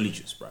least do Jolly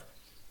Juice, bruh.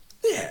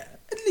 Yeah,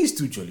 at least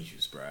do Jolly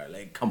Juice, bruh.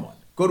 Like, come on,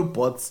 go to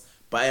Pots,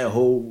 buy a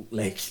whole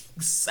like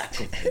sack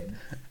of them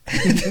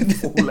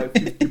for like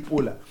 50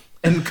 pola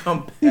and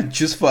come back.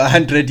 Just for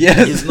 100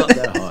 years. It's not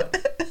that hard.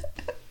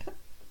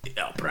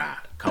 Yeah, bruh,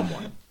 come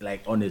on.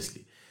 Like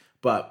honestly.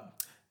 But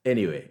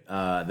anyway,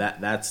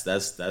 that's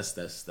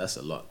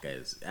a lot,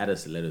 guys. Add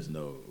us, let us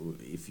know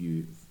if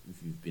you've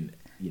been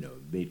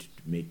made to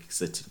make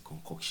certain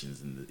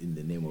concoctions in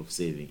the name of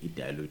saving it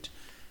dilute.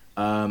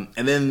 And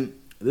then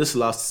this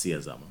last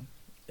Siyazama,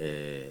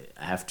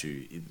 I have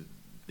to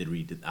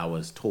read it. I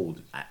was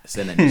told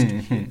Senna needs to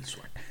hear this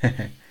one.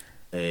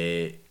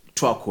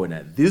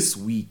 Twakona, this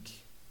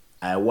week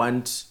I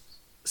want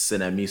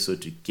Senamiso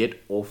to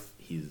get off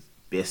his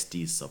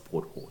bestie's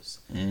support horse.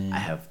 I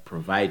have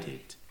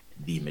provided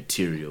the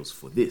materials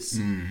for this.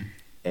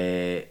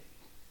 Where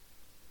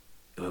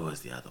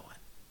was the other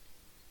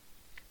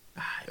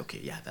one? Okay,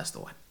 yeah, that's the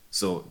one.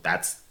 So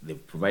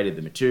they've provided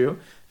the material.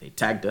 They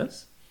tagged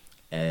us,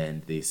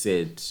 and they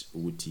said,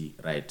 "Uti,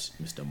 right,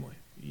 Mr. Moy,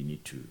 you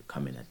need to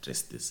come and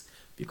address this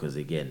because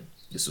again,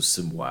 this was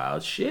some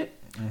wild shit."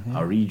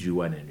 I'll read you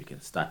one, and we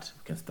can start.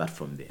 We can start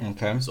from there.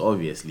 Okay. So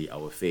obviously,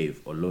 our fave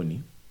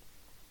Oloni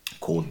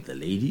called the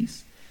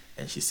ladies,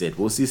 and she said,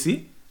 "Well,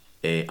 Sisi,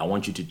 I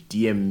want you to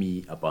DM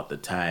me about the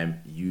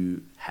time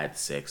you had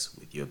sex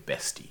with your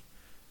bestie.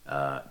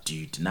 Do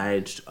you deny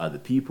it to other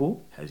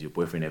people? Has your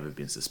boyfriend ever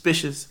been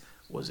suspicious?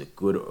 Was it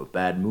good or a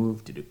bad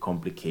move? Did it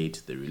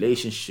complicate the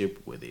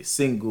relationship? Were they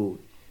single?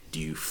 Do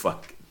you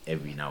fuck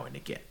every now and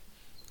again?"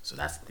 So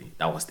that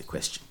was the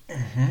question.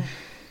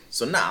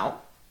 So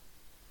now,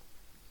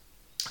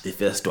 the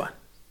first one,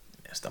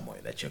 Mr. Moy,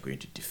 that you're going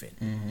to defend.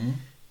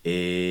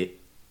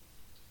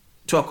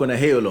 Twakona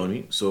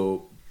Heoloni.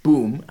 So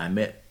boom, I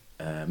met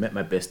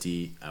my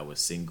bestie. I was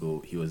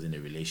single. He was in a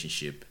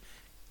relationship.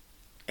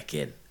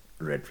 Again,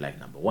 red flag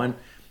number one,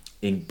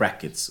 in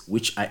brackets,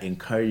 which I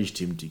encouraged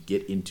him to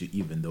get into,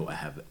 even though I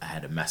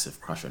had a massive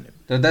crush on him.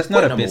 That's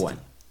not Point a number bestie. one,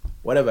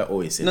 whatever I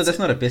always said. No, that's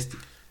not a bestie.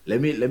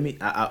 Let me.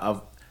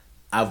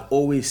 I've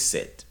always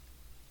said,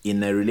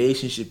 in a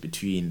relationship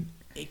between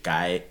a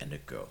guy and a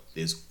girl,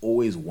 there's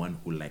always one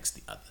who likes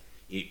the other.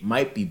 It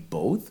might be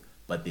both,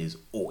 but there's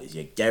always,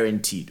 you're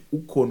guaranteed.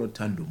 Ukono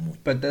tando mo.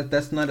 But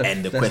that's not a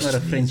And the that's question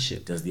not a is,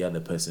 friendship. does the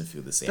other person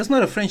feel the same? That's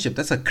not a friendship.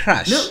 That's a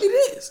crush. No,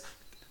 it is.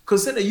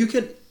 Because then you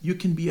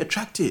can be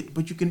attracted,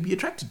 but you can be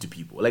attracted to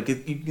people. Like you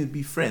can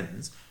be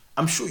friends.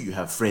 I'm sure you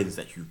have friends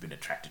that you've been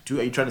attracted to.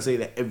 Are you trying to say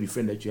that every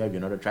friend that you have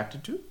you're not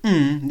attracted to?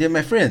 They're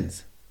my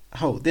friends.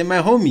 How? They're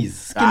my homies.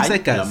 Skin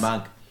seekers.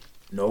 Lamag.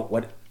 No,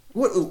 what?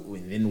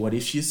 Then what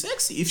if she's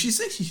sexy? If she's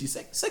sexy, she's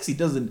sexy. Sexy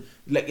doesn't,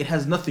 like, it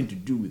has nothing to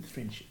do with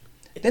friendship.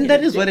 Then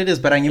that is what it is,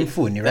 but I'm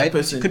imfuni, right?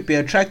 person- She could be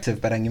attractive,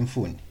 but I'm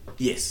imfuni.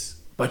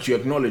 Yes, but you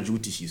acknowledge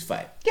Uti, she's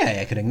fine. Yeah,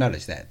 I can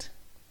acknowledge that.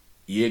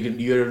 You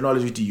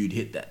acknowledge Uti, you'd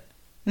hit that.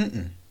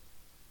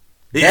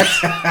 That's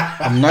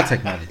I'm not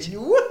acknowledging.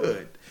 You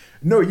would.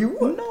 No, you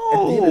would. No.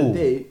 At the end of the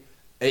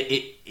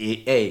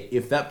day,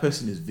 if that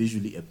person is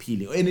visually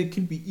appealing, and it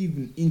can be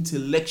even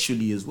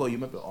intellectually as well, you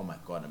might be, oh my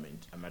god,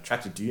 I'm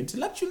attracted to you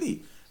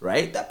intellectually,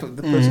 right? The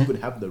person could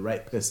have the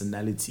right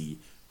personality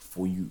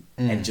for you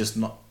and just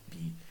not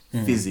be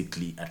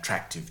physically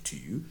attractive to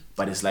you.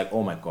 But it's like,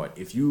 oh my god,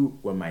 if you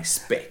were my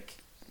spec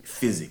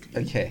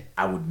physically, Okay.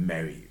 I would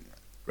marry you,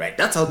 right?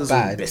 That's how this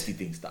whole But- bestie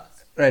thing starts.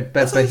 Right,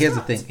 That's but how it here's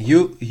the starts. thing.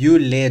 You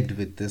led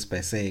with this by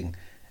saying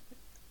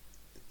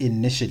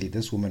initially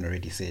this woman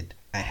already said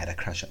I had a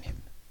crush on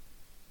him.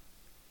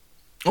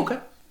 Okay,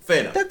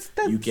 fair enough. That's-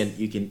 You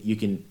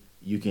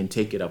can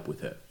take it up with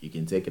her. You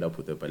can take it up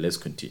with her, but let's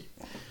continue.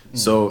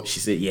 So she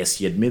said, yes,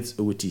 she admits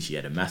Uti, she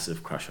had a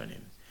massive crush on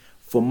him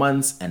for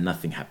months and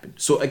nothing happened.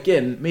 So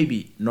again,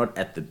 maybe not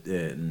at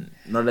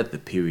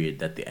the period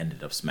that they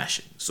ended up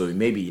smashing. So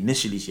maybe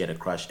initially she had a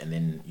crush and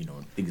then,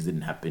 things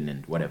didn't happen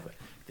and whatever.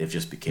 They've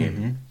just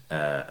became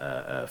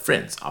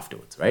friends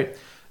afterwards, right?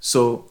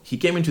 So he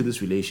came into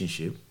this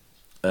relationship.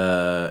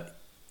 So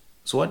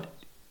what?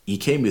 He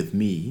came with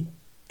me.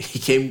 He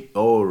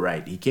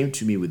came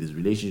to me with his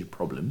relationship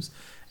problems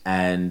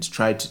and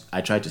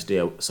I tried to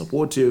stay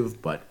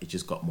supportive, but it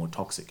just got more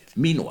toxic.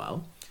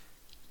 Meanwhile,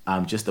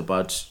 I'm just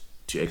about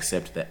to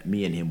accept that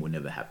me and him will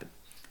never happen.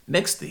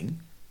 Next thing,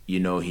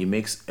 he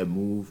makes a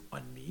move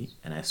on me,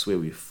 and I swear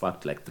we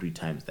fucked like 3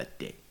 times that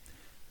day.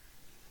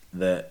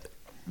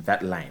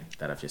 That line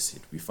that I've just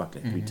said, we fucked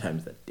like 3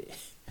 times that day.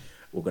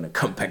 We're gonna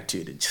come back to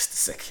it in just a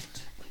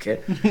second.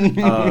 Okay.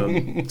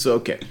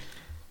 Okay.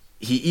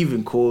 He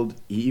even called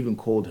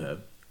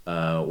her.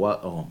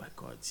 Oh my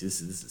god,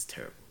 this is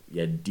terrible.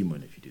 Yeah,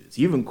 demon if you do this.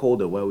 He even called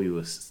her while we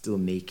were still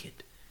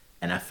naked,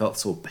 and I felt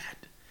so bad.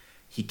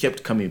 He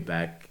kept coming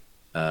back.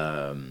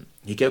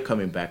 He kept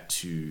coming back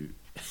to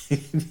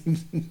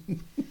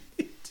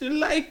to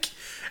like.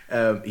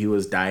 He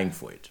was dying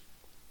for it.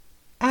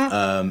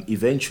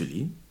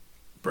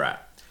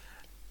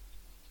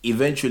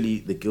 Eventually,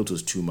 the guilt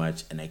was too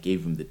much, and I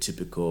gave him the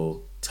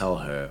typical "tell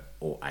her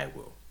or I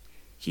will."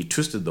 He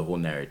twisted the whole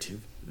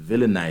narrative,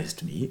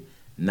 villainized me.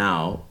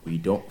 Now we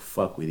don't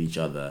fuck with each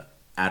other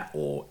at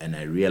all, and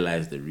I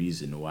realized the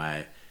reason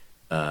why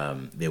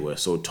they were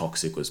so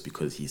toxic was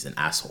because he's an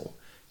asshole.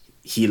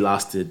 He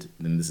lasted,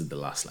 and this is the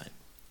last line,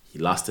 he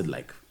lasted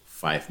like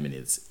 5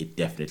 minutes. It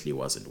definitely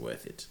wasn't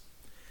worth it.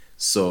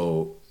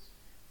 So,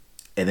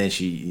 and then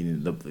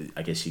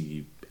I guess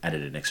she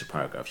added an extra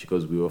paragraph. She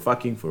goes, we were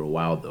fucking for a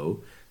while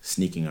though,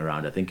 sneaking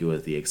around. I think it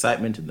was the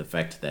excitement and the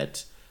fact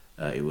that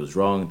it was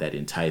wrong that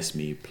enticed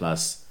me.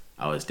 Plus,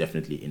 I was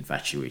definitely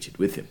infatuated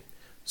with him.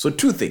 So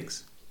 2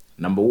 things.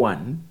 Number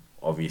 1,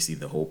 obviously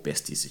the whole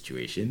bestie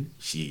situation.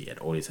 She had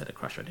always had a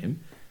crush on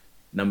him.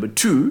 Number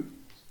 2,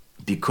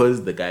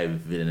 because the guy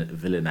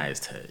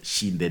villainized her,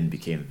 she then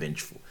became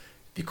vengeful.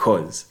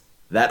 Because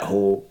that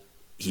whole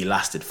he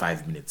lasted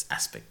 5 minutes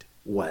aspect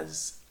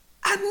was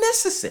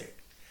unnecessary.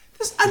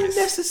 It's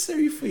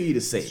unnecessary for you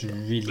to say. It's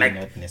really like,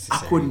 not necessary.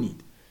 I couldn't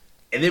need.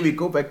 And then we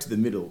go back to the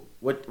middle.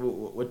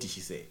 What did she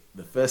say?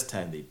 The first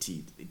time they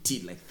teed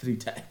like 3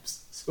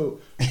 times. So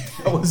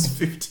that was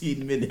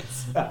 15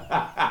 minutes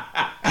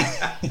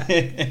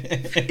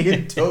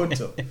in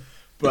total.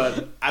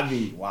 But I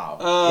mean, wow.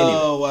 Oh,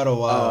 anyway, what a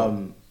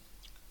wow.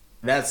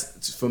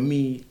 That's for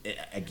me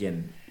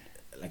again.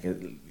 Like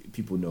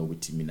people know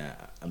with Timina,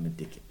 I'm a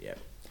dickhead. Yeah.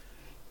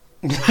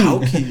 How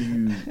can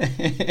you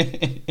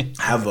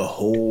have a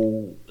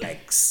whole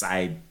like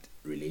side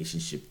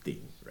relationship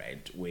thing,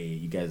 right? Where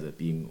you guys are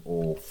being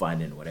all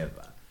fun and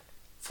whatever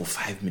for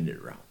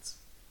 5-minute rounds?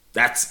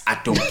 That's, I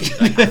don't get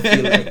it. Like, I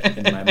feel like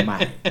in my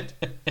mind,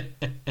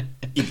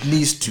 it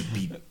needs to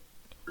be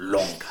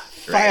longer.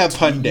 Fire Right?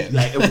 upon them.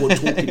 Like if we're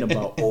talking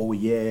about, oh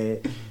yeah,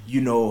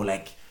 you know,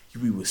 like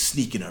we were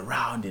sneaking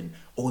around and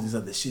all this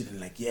other shit, and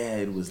like, yeah,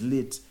 it was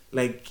lit.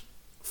 Like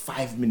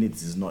 5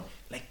 minutes is not,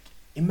 like,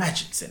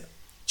 imagine, Senna,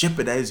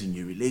 jeopardizing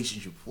your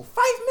relationship for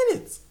 5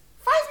 minutes.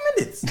 5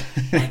 minutes.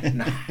 Like,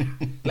 nah.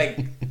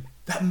 Like,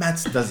 that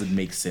maths doesn't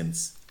make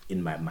sense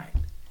in my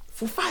mind.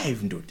 For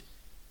 5, dude.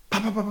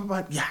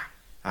 Yeah.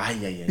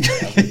 Yeah.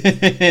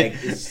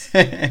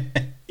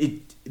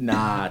 Like,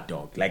 nah,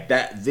 dog. Like,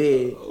 that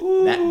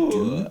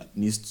dude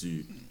needs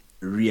to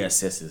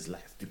reassess his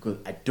life, because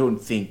I don't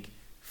think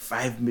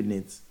 5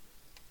 minutes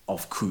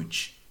of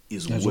cooch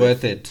is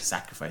worth it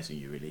sacrificing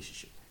your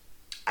relationship.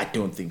 I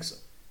don't think so.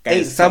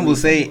 Guys, some will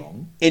say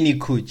any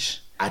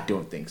coach. I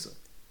don't think so.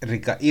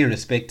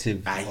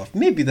 Irrespective of,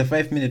 maybe the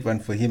 5-minute one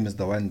for him is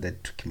the one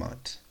that took him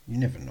out. You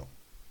never know.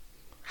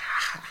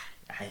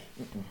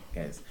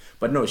 Guys,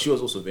 but no, she was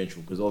also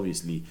vengeful because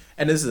obviously,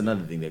 and this is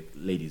another thing that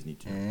ladies need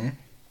to know.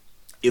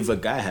 If a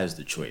guy has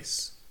the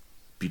choice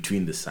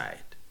between the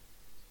side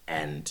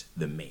and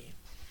the main,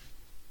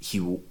 he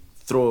will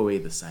throw away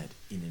the side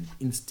in an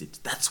instant.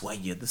 That's why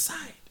you're the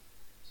side.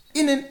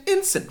 In an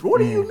instant. What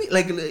do you mean?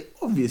 Like,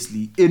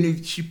 obviously, and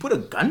if she put a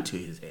gun to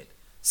his head,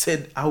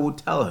 said, I will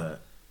tell her,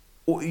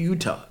 or you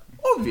tell her.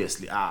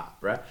 Obviously,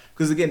 right?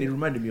 Because again, it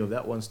reminded me of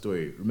that one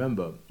story.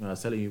 Remember, I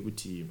was telling you,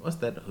 what's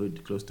that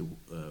hood close to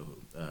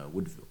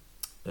Woodville?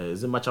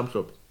 Is it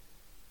Machamshlop?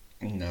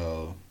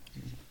 No.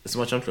 It's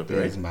Machamshlop, right?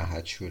 It's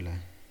Mahachula.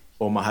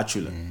 Or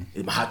Mahachula.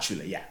 It's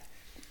Mahachula, yeah.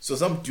 So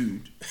some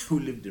dude who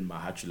lived in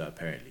Mahachula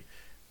apparently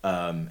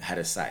had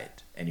a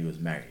side, and he was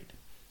married.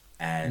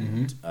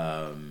 And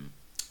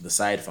the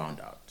side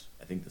found out.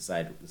 I think the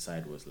side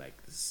was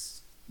like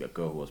this, a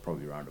girl who was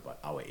probably around about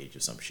our age or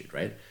some shit,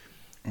 right?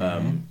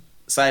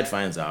 Side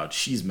finds out,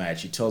 she's mad.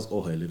 She tells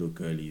all her little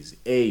girlies,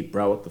 hey,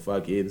 bro, what the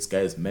fuck? Hey, this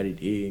guy's married.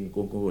 Hey,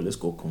 go, let's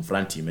go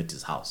confront him at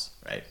his house,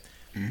 right?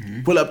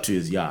 Pull up to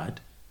his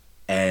yard,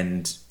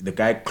 and the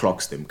guy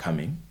clocks them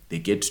coming. They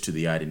get to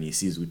the yard, and he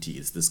sees Uti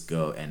is this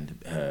girl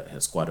and her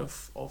squad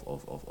of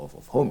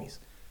homies.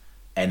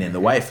 And then the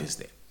wife is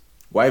there.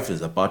 Wife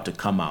is about to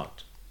come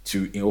out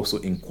to also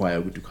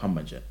inquire with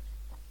Kamanja.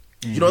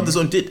 You know what this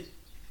one did?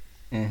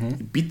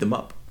 He beat them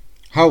up.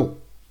 How?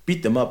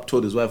 Beat them up,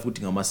 told his wife,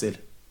 Uti Ngamasel.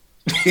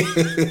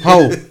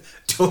 How?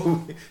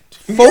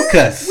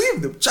 Focus.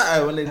 Weave them,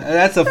 child.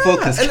 That's a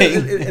focus king.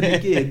 And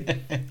again,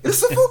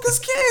 it's a focus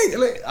king.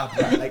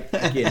 Like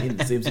again, in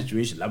the same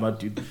situation,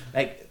 dude.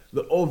 Like,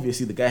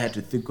 obviously, the guy had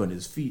to think on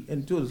his feet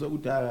and told his wife,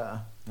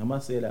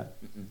 Ngamasela.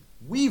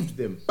 Weaved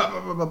them.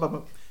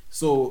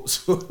 So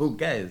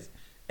guys,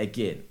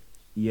 again,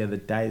 you're the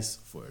dice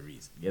for a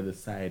reason. You're the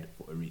side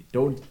for a reason.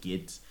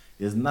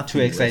 There's nothing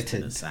too excited. Worse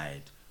than a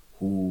side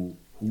who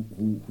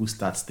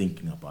starts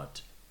thinking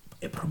about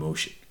a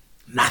promotion.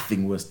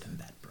 Nothing worse than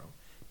that, bro.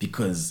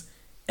 Because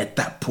at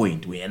that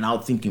point, when you're now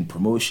thinking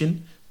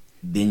promotion,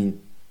 then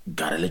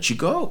gotta let you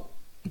go.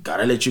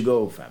 Gotta let you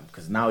go, fam.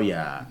 Because now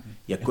you're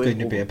going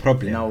to be a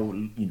problem. Now,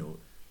 you know,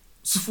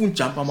 Sufun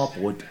jump on my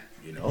board.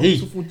 You know, hey.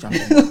 Sufun jump on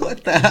my board.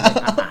 What the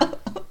hell?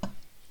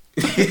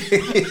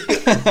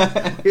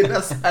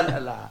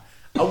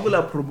 I will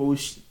a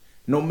promotion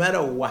no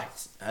matter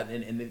what,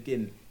 and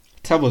again,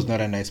 Tabo's not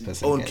a nice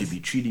person. Own to be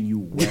treating you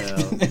well.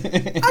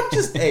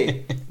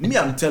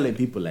 I'm telling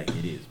people like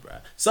it is,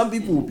 bruh. Some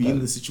people will be in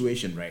the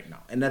situation right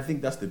now, and I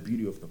think that's the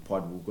beauty of the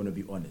pod. We're gonna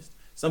be honest.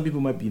 Some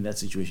people might be in that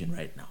situation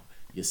right now.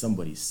 You're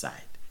somebody's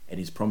side, and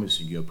he's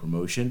promising you a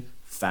promotion,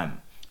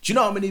 fam. Do you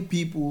know how many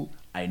people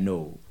I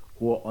know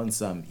who are on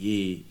some?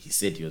 Yeah, he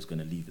said he was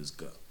gonna leave his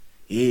girl.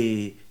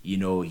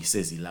 He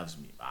says he loves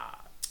me.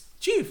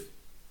 Chief,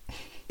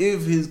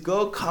 if his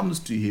girl comes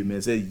to him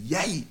and says,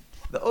 yay,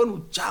 the one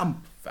will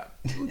jump, fam.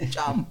 He will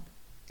jump.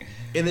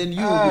 And then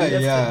you will be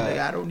left like,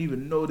 I don't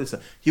even know this.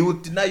 He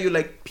would deny you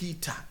like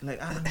Peter.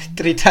 Like, I don't know.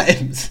 3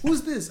 times.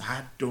 Who's this?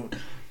 I don't.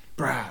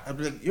 Bruh. I'm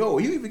like, yo,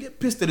 you even get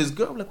pissed at his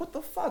girl. I'm like, what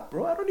the fuck,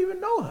 bro? I don't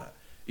even know her.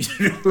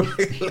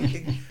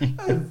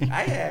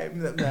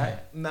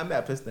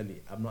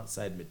 Personally, I'm not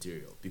side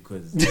material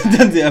because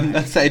I'm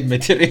not side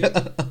material.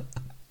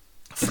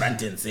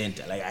 Front and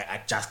center. Like,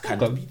 I just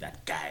can't be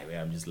that guy where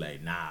I'm just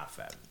like, nah,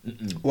 fam.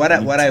 What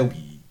I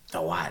be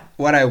the one.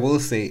 What I will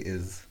say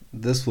is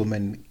this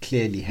woman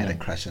clearly had a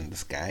crush on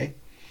this guy,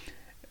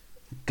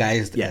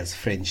 guised as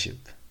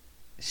friendship.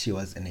 She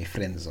was in a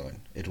friend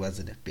zone. It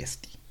wasn't a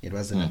bestie. It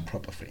wasn't a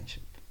proper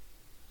friendship.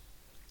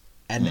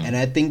 And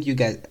I think you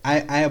guys,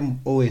 I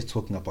am always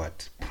talking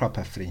about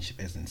proper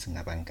friendship as in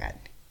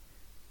singabangani.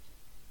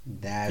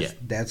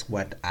 That's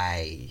what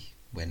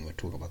when we're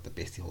talking about the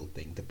bestie whole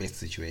thing, the best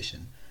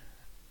situation,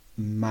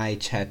 my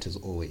chat is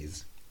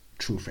always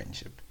true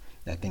friendship.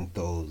 I think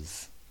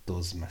those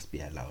must be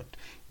allowed.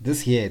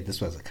 This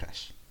was a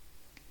crush.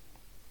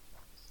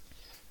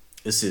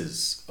 This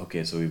is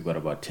okay. So we've got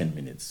about 10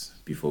 minutes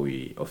before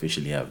we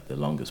officially have the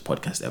longest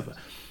podcast ever,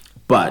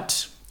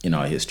 but in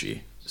our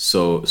history.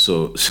 So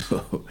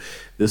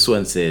this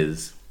one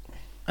says,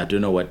 I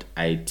don't know what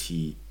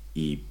ITE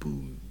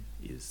boom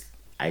is.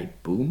 I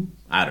boom?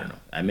 I don't know.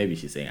 Maybe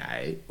she's saying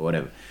I or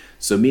whatever.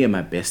 So me and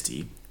my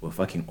bestie were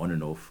fucking on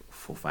and off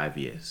for 5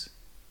 years.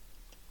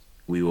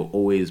 We were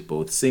always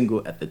both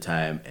single at the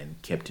time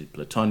and kept it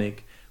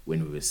platonic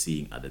when we were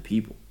seeing other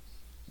people.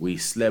 We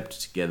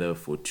slept together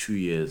for 2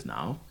 years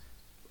now.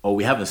 Or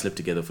we haven't slept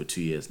together for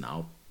 2 years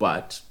now,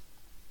 but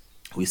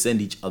we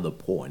send each other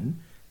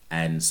porn.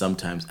 And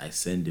sometimes I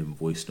send him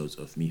voice notes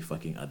of me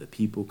fucking other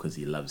people because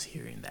he loves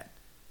hearing that.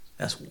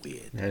 That's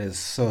weird. That is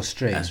so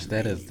strange.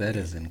 That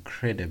is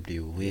incredibly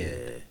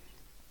weird. Yeah.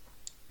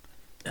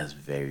 That's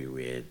very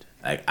weird.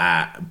 Like,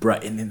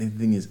 bruh, and then the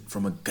thing is,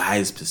 from a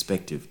guy's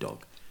perspective,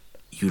 dog,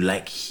 you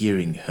like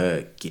hearing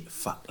her get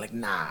fucked. Like,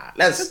 nah.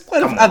 What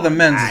if other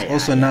men is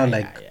also now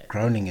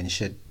groaning and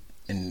shit?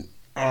 And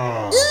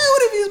yeah,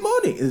 what if he's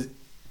moaning?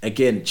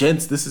 Again,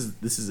 gents, this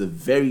is a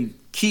very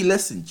key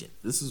lesson, gents.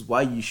 This is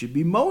why you should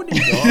be moaning,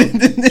 dog.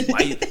 Why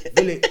you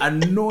really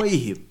annoy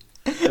him.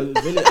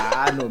 Really,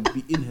 I know,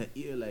 be in her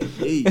ear like,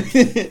 hey.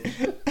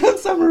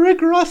 Some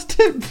Rick Ross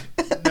tip.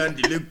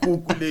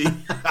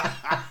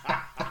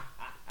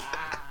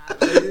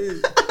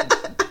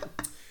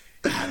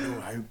 I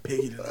know, I'm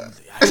paying it.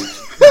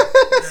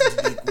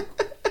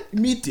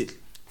 Meet it.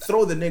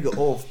 Throw the nigga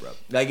off, bro.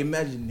 Like,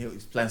 imagine he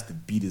plans to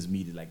beat his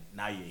meat. Like,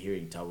 now you're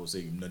hearing Tabo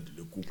saying,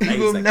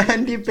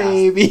 Nandi,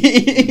 baby.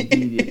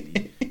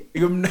 Immediately.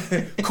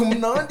 Come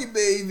Nandi,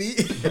 baby.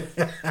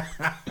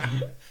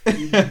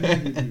 You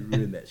immediately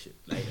ruin that shit.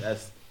 Like,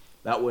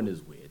 that one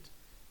is weird.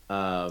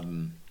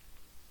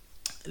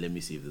 Let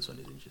me see if this one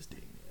is interesting.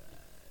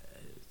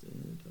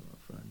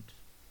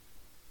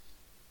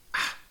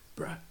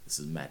 Bruh, this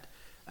is mad.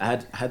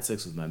 I had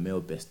sex with my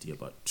male bestie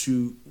about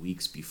 2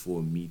 weeks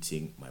before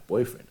meeting my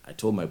boyfriend. I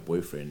told my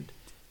boyfriend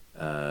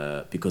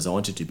because I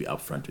wanted to be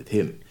upfront with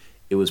him.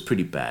 It was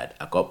pretty bad.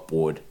 I got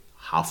bored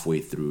halfway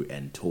through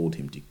and told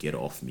him to get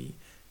off me.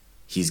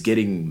 He's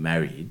getting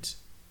married,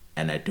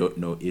 and I don't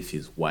know if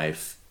his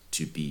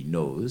wife-to-be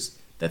knows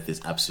that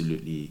there's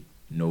absolutely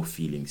no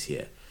feelings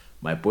here.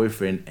 My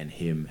boyfriend and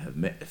him have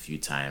met a few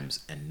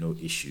times and no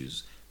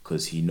issues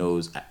because he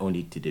knows I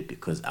only did it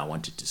because I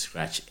wanted to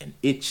scratch an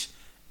itch,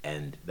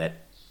 and that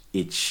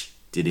itch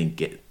didn't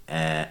get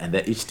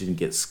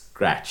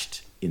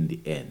scratched in the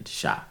end.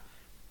 Sha.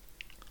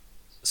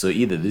 So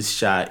either this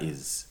Sha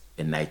is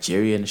a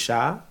Nigerian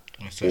Sha,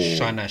 so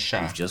Shana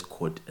Sha. You've just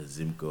caught a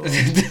Zim girl.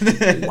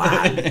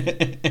 Wow.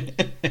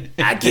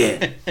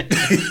 Again.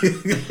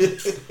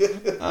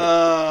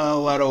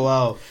 Oh, what a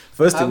wow.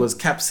 First it was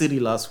Cap City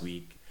last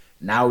week.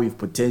 Now we've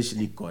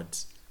potentially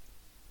got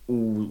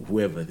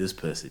whoever this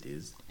person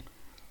is.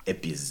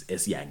 Epis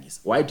Esyangis.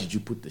 Why did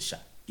you put the Sha?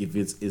 If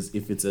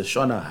it's a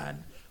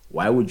Shonahhan,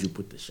 why would you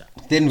put the Sha?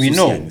 Then we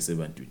know.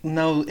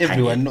 Now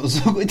everyone knows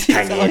what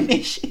is our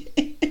nation.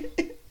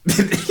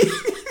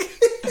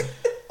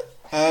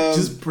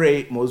 Just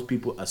pray most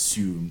people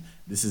assume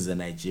this is a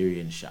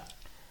Nigerian Sha,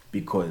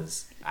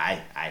 because I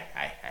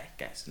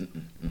guys,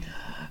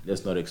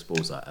 let's not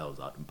expose our elves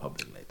out in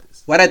public like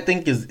this. What I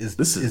think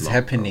is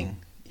happening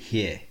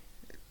here,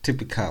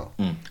 typical.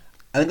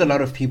 I think a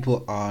lot of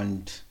people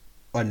aren't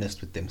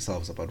honest with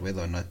themselves about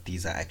whether or not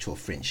these are actual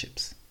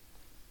friendships,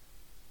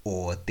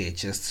 or they're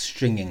just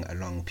stringing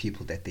along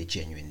people that they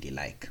genuinely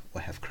like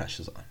or have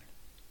crushes on.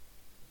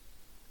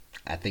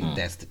 I think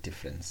that's the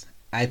difference.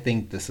 I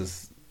think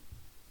this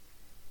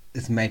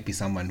might be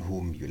someone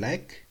whom you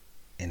like,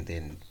 and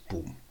then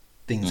boom,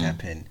 things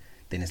happen.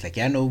 Then it's like,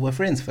 yeah, no, we're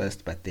friends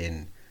first, but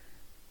then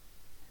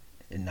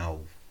now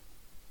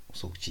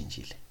so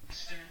chinchile.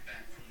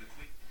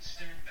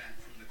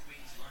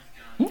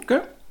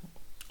 Okay,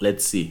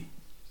 let's see.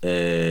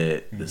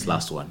 This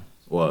last one.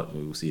 Well,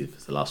 we'll see if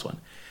it's the last one.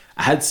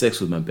 I had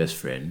sex with my best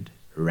friend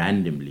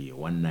randomly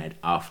one night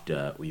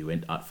after we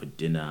went out for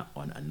dinner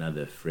on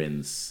another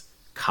friend's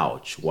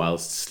couch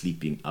whilst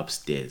sleeping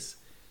upstairs.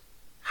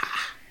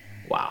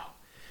 Wow.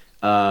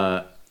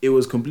 It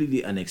was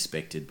completely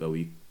unexpected, but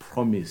we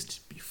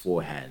promised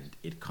beforehand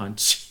it can't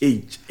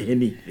change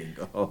anything.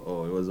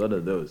 Oh, it was one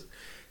of those.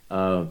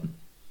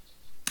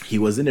 He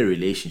was in a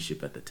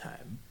relationship at the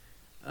time,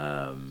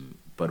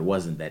 but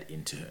wasn't that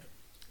into her.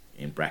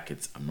 In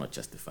brackets, I'm not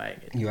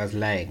justifying it. He was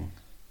lying.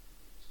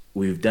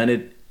 We've done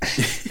it.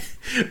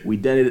 We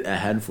done it a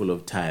handful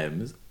of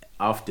times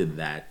after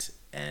that,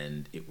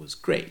 and it was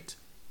great.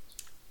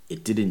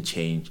 It didn't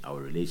change our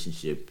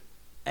relationship,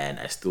 and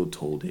I still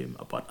told him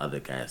about other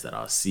guys that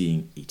I was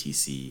seeing,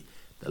 etc.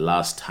 The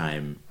last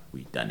time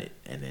we done it,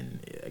 and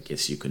then I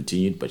guess she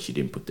continued, but she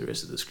didn't put the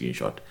rest of the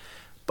screenshot.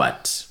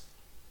 But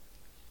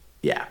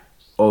yeah.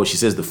 Oh, she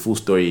says the full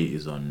story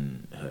is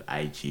on her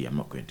IG. I'm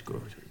not going to go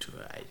to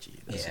her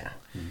IG. That's all.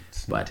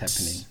 It's not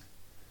happening.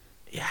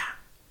 Yeah.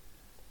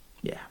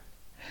 Yeah.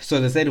 So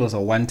they said it was a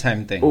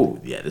one-time thing. Oh,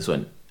 yeah, this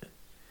one.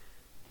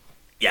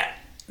 Yeah.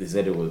 They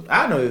said it was,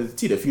 I don't know,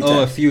 it's a few times.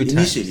 Oh, a few times.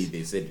 Initially,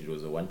 they said it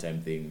was a one-time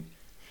thing.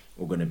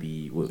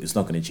 It's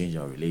not going to change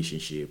our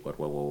relationship. What.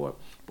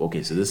 But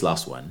okay, so this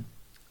last one,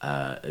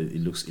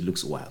 it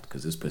looks wild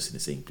because this person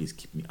is saying, please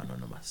keep me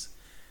anonymous.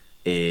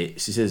 She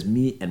says,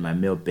 me and my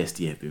male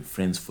bestie have been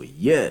friends for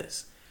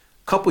years.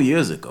 A couple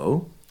years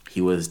ago,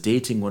 he was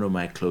dating one of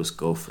my close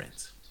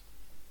girlfriends.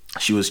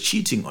 She was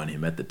cheating on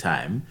him at the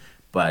time,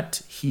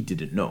 but he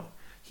didn't know.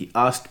 He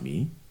asked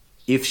me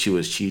if she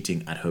was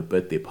cheating at her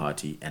birthday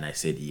party, and I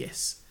said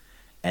yes.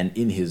 And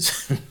in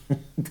his...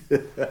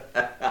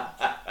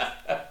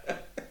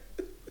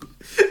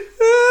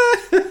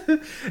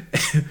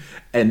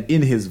 and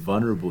in his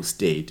vulnerable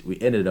state, we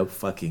ended up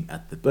fucking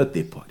at the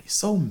birthday party.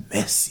 So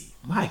messy.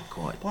 My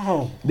God.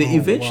 Wow. They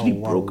eventually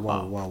broke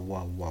up.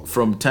 Wow.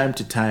 From time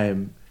to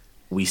time,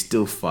 we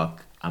still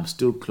fuck. I'm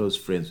still close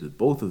friends with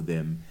both of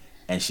them,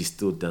 and she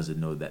still doesn't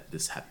know that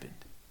this happened.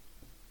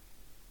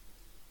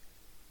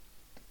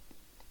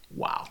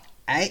 Wow.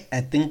 I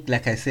think,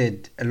 like I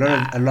said, a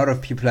lot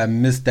of people are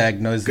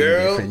misdiagnosing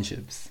their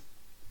friendships.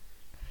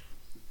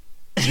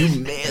 You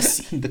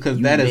messy. Because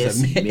you that messy,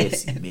 is a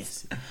mess.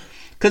 messy.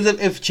 Because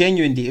if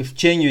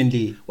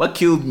genuinely, what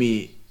killed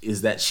me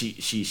is that she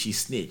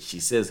snitched. She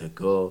says her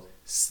girl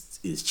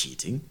is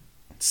cheating.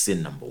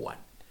 Sin number one,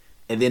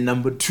 and then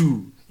number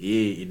two,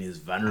 in his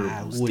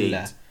vulnerable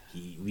state,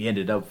 we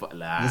ended up.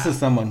 This is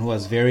someone who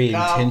was very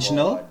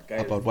intentional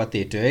about what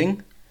they're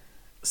doing.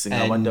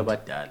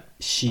 And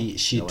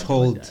she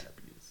told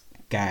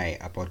guy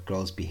about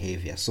girl's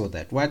behavior so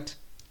that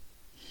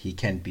he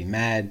can be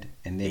mad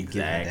and then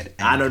give her that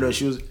anger.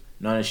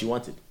 No, she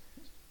wanted.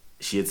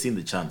 She had seen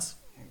the chance.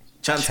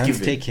 Chance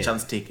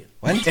taken.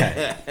 One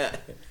time.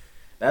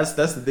 That's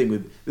the thing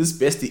with this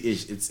bestie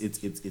ish.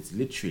 It's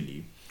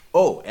literally.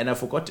 Oh, and I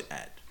forgot to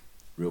add,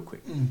 real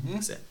quick.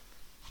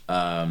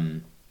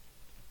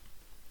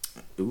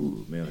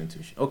 Male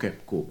intuition. Okay,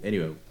 cool.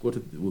 Anyway,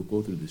 we'll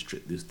go through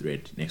this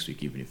thread next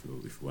week, even if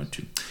we want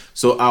to.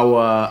 So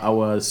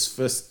our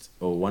first,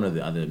 or one of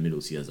the other middle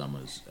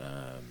Siazamas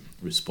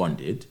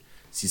responded.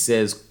 She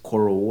says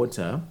coral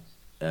water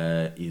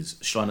is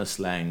Shona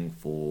slang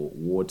for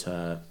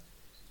water,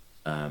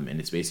 and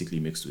it's basically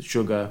mixed with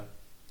sugar.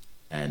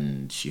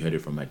 And she heard it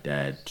from her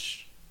dad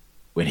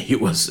when he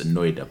was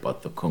annoyed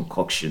about the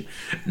concoction.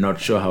 Not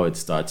sure how it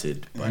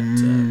started, but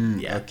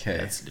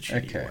that's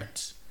literally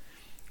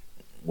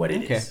what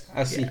it is.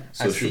 I see. Yeah.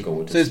 So sugar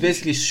water. So it's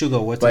basically sugar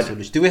water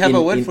solution. Do we have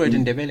a word for it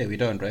in Ndebele? We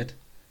don't, right?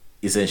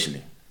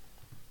 Essentially.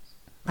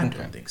 I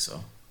don't think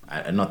so.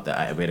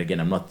 But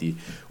again, I'm not the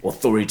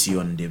authority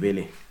on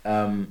Ndebele.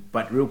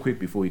 But real quick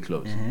before we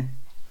close,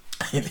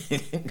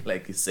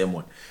 like it's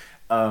someone.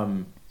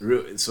 So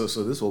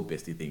this whole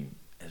bestie thing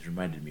has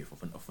reminded me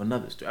of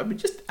another story. I've been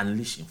just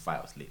unleashing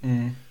files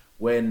lately.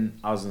 When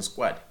I was in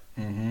squad,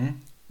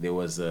 there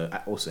was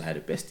I also had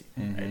a bestie.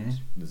 Right?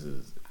 This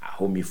is a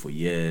homie for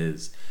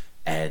years,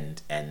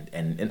 and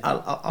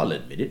I'll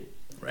admit it.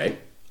 Right?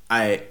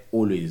 I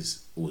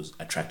always was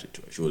attracted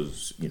to her. She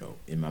was,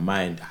 in my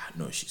mind,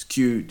 no, she's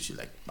cute. She's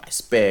like my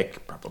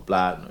spec, blah blah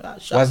blah.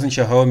 Wasn't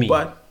your homie?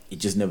 But it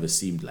just never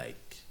seemed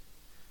like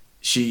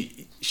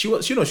she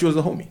was. She was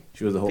a homie.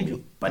 She was a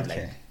homie, but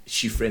like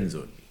she friend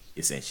zoned me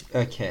essentially.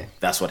 Okay,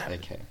 that's what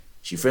happened. Okay,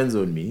 she friend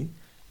zoned me,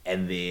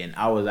 and then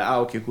I was like,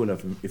 okay, cool.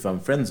 If I'm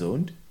friend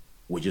zoned,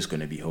 we're just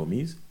gonna be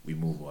homies. We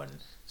move on.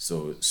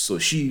 So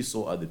she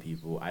saw other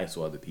people. I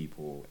saw other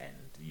people, and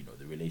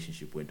the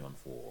relationship went on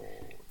for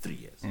 3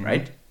 years,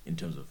 right? In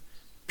terms of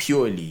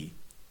purely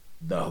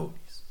the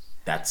homies.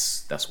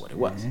 That's what it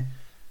was.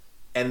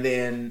 And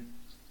then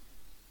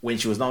when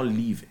she was now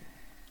leaving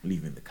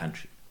the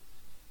country,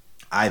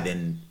 I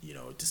then,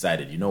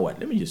 decided,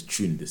 let me just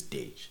tune this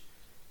stage.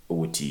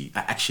 OT.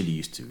 I actually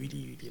used to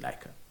really, really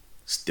like her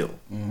still,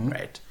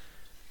 right?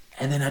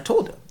 And then I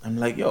told her, I'm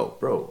like, yo,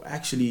 bro, I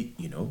actually,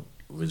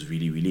 was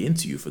really, really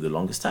into you for the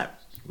longest time.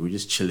 We were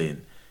just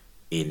chilling.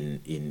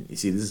 in you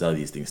see, this is how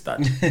these things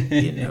start.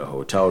 In a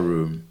hotel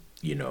room,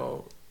 you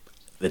know,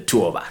 the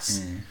two of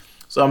us.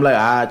 So I'm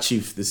like,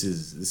 chief, this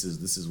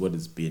is what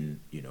it's been,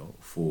 you know,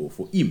 for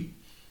him.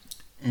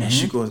 And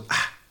she goes,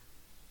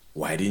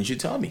 why didn't you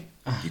tell me?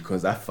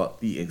 Because I felt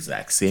the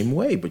exact same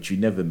way, but you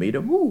never made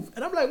a move.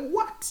 And I'm like,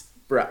 what?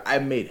 Bruh, I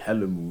made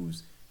hella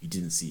moves. You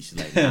didn't see. She's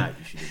like, nah,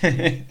 you should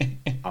have been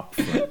up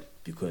front.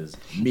 Because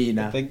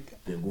I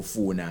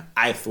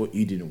thought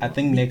you didn't want I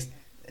think me.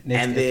 next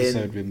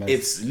episode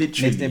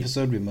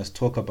we must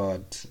talk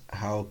about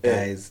how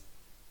guys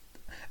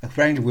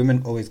apparently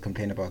women always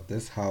complain about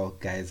this, how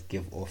guys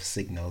give off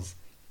signals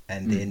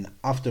and then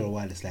after a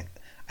while it's like,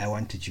 I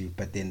wanted you,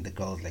 but then the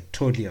girl's like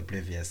totally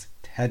oblivious,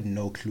 had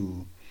no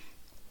clue.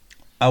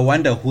 I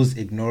wonder who's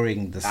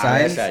ignoring the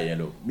signs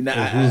or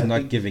who's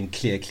not giving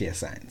clear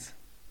signs.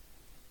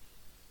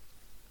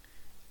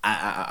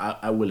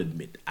 I will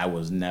admit, I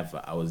was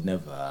never,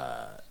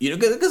 you know,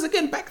 because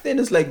again, back then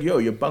it's like, yo,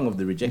 you're bung of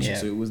the rejection.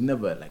 So it was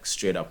never like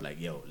straight up like,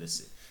 yo,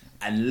 listen,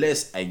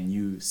 unless I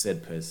knew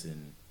said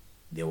person,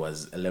 there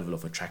was a level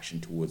of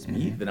attraction towards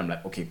me, then I'm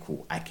like, okay,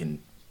 cool, I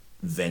can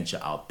venture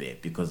out there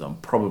because I'm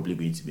probably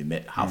going to be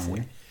met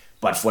halfway.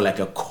 But for like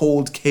a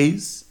cold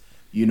case,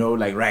 you know,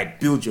 like, right,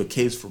 build your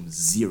case from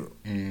zero.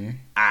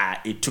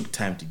 It took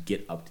time to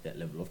get up to that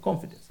level of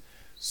confidence.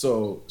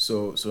 So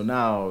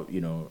now,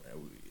 you know,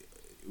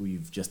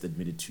 we've just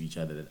admitted to each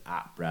other that,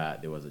 bruh,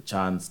 there was a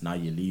chance, now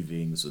you're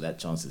leaving, so that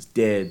chance is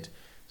dead.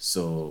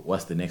 So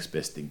what's the next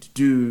best thing to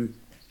do?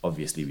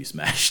 Obviously, we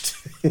smashed.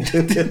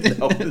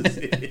 That was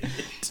it.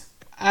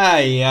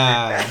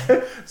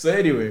 Yeah. So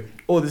anyway,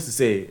 all this to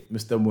say,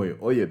 Mr. Moyo,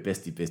 all your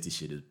bestie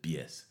shit is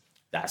BS.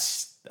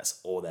 That's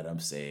all that I'm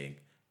saying.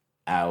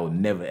 I'll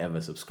never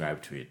ever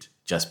subscribe to it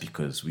just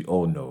because we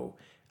all know,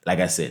 like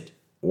I said,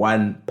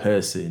 one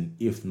person,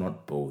 if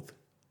not both,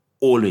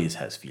 always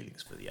has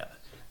feelings for the other.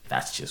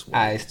 That's just what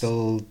I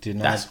still do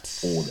not.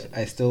 That's all that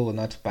I still will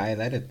not buy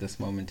that at this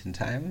moment in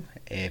time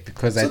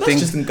because so I that's think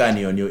just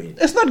Nkani on your end.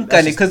 It's not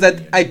Nkani because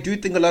I do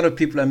think a lot of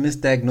people are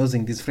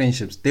misdiagnosing these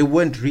friendships. They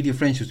weren't really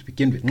friendships to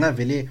begin with.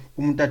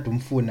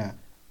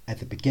 At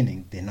the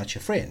beginning, they're not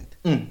your friend.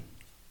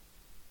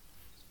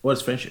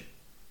 What's friendship?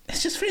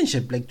 It's just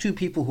friendship, like two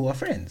people who are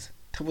friends.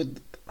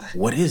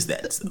 What is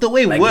that? The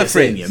way like we're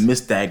friends. You're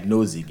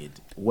misdiagnosing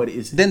it. What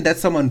is it? Then that's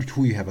someone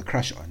who you have a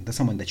crush on. That's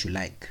someone that you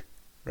like,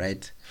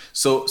 right?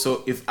 So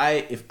if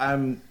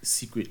I'm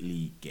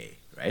secretly gay,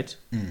 right?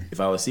 If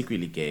I was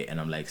secretly gay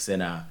and I'm like,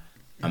 Senna,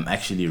 I'm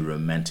actually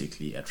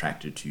romantically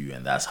attracted to you,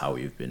 and that's how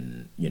we've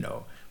been, you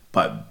know,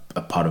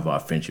 a part of our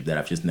friendship that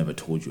I've just never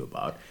told you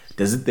about.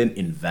 Does it then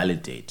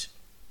invalidate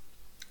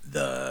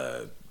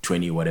the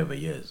 20 whatever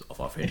years of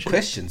our friendship? It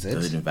questions it.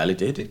 Does it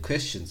invalidate it? It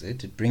questions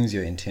it. It brings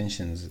your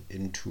intentions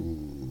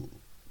into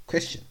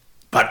question.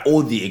 But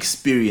all the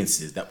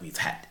experiences that we've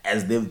had,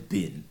 as they've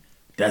been,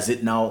 does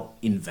it now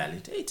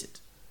invalidate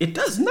it? It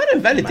does not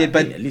invalidate,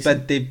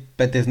 opinion,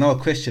 but there's now a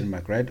question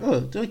mark, right?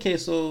 Oh, okay.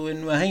 So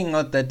when we're hanging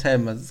out that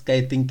time, was this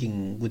guy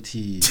thinking, would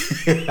he,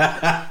 you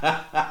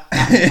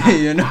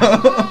know?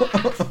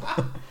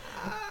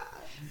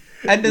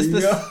 And it's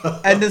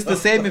the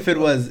same if it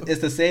was.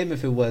 It's the same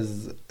if it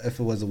was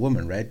a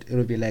woman, right? It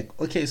would be like,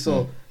 okay,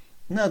 so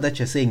now that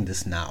you're saying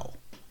this now,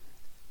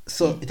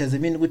 so it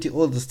doesn't mean Uti,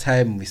 all this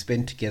time we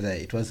spent together,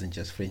 it wasn't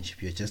just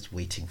friendship. You're just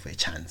waiting for a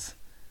chance.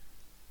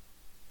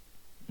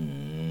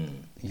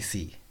 You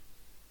see.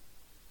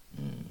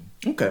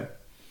 Okay.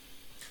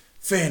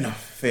 Fair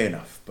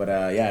enough. But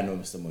yeah, no,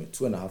 Mr. Moyo,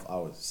 2.5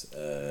 hours.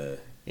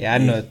 Yeah, I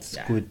know it's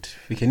good.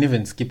 We can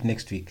even skip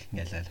next week.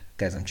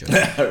 Guys, I'm joking.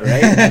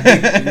 Right?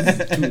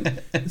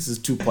 This is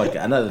two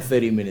podcasts. Another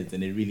 30 minutes,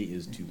 and it really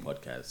is 2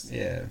 podcasts.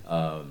 Yeah.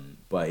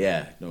 But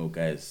yeah, no,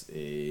 guys,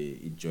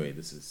 enjoy.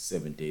 This is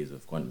 7 days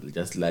of content.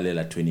 Just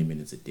like 20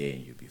 minutes a day,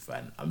 and you'll be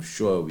fine. I'm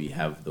sure we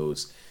have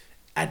those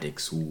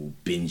addicts who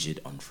binge it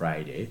on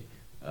Friday.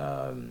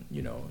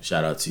 You know,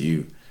 shout out to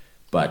you.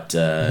 But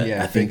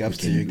I think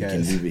we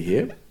can leave it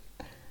here.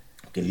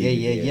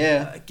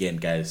 Yeah. Again,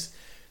 guys,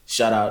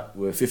 shout out.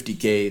 We're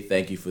 50K.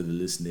 Thank you for the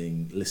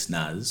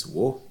listeners.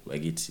 Whoa, I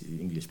get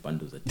English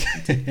bundles at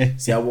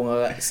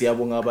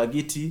Siyabonga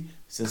bagiti,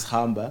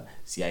 sesihamba,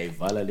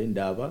 siyayivala le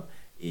ndaba,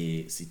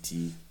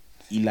 sithi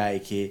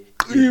ilike,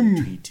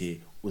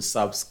 tweet,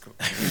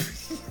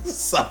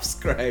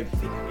 subscribe.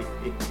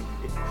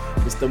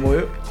 Mr.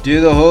 Moyo,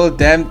 do the whole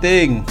damn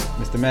thing.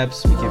 Mr.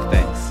 Maps, we give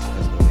thanks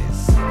as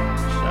always.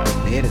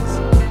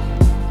 Laters.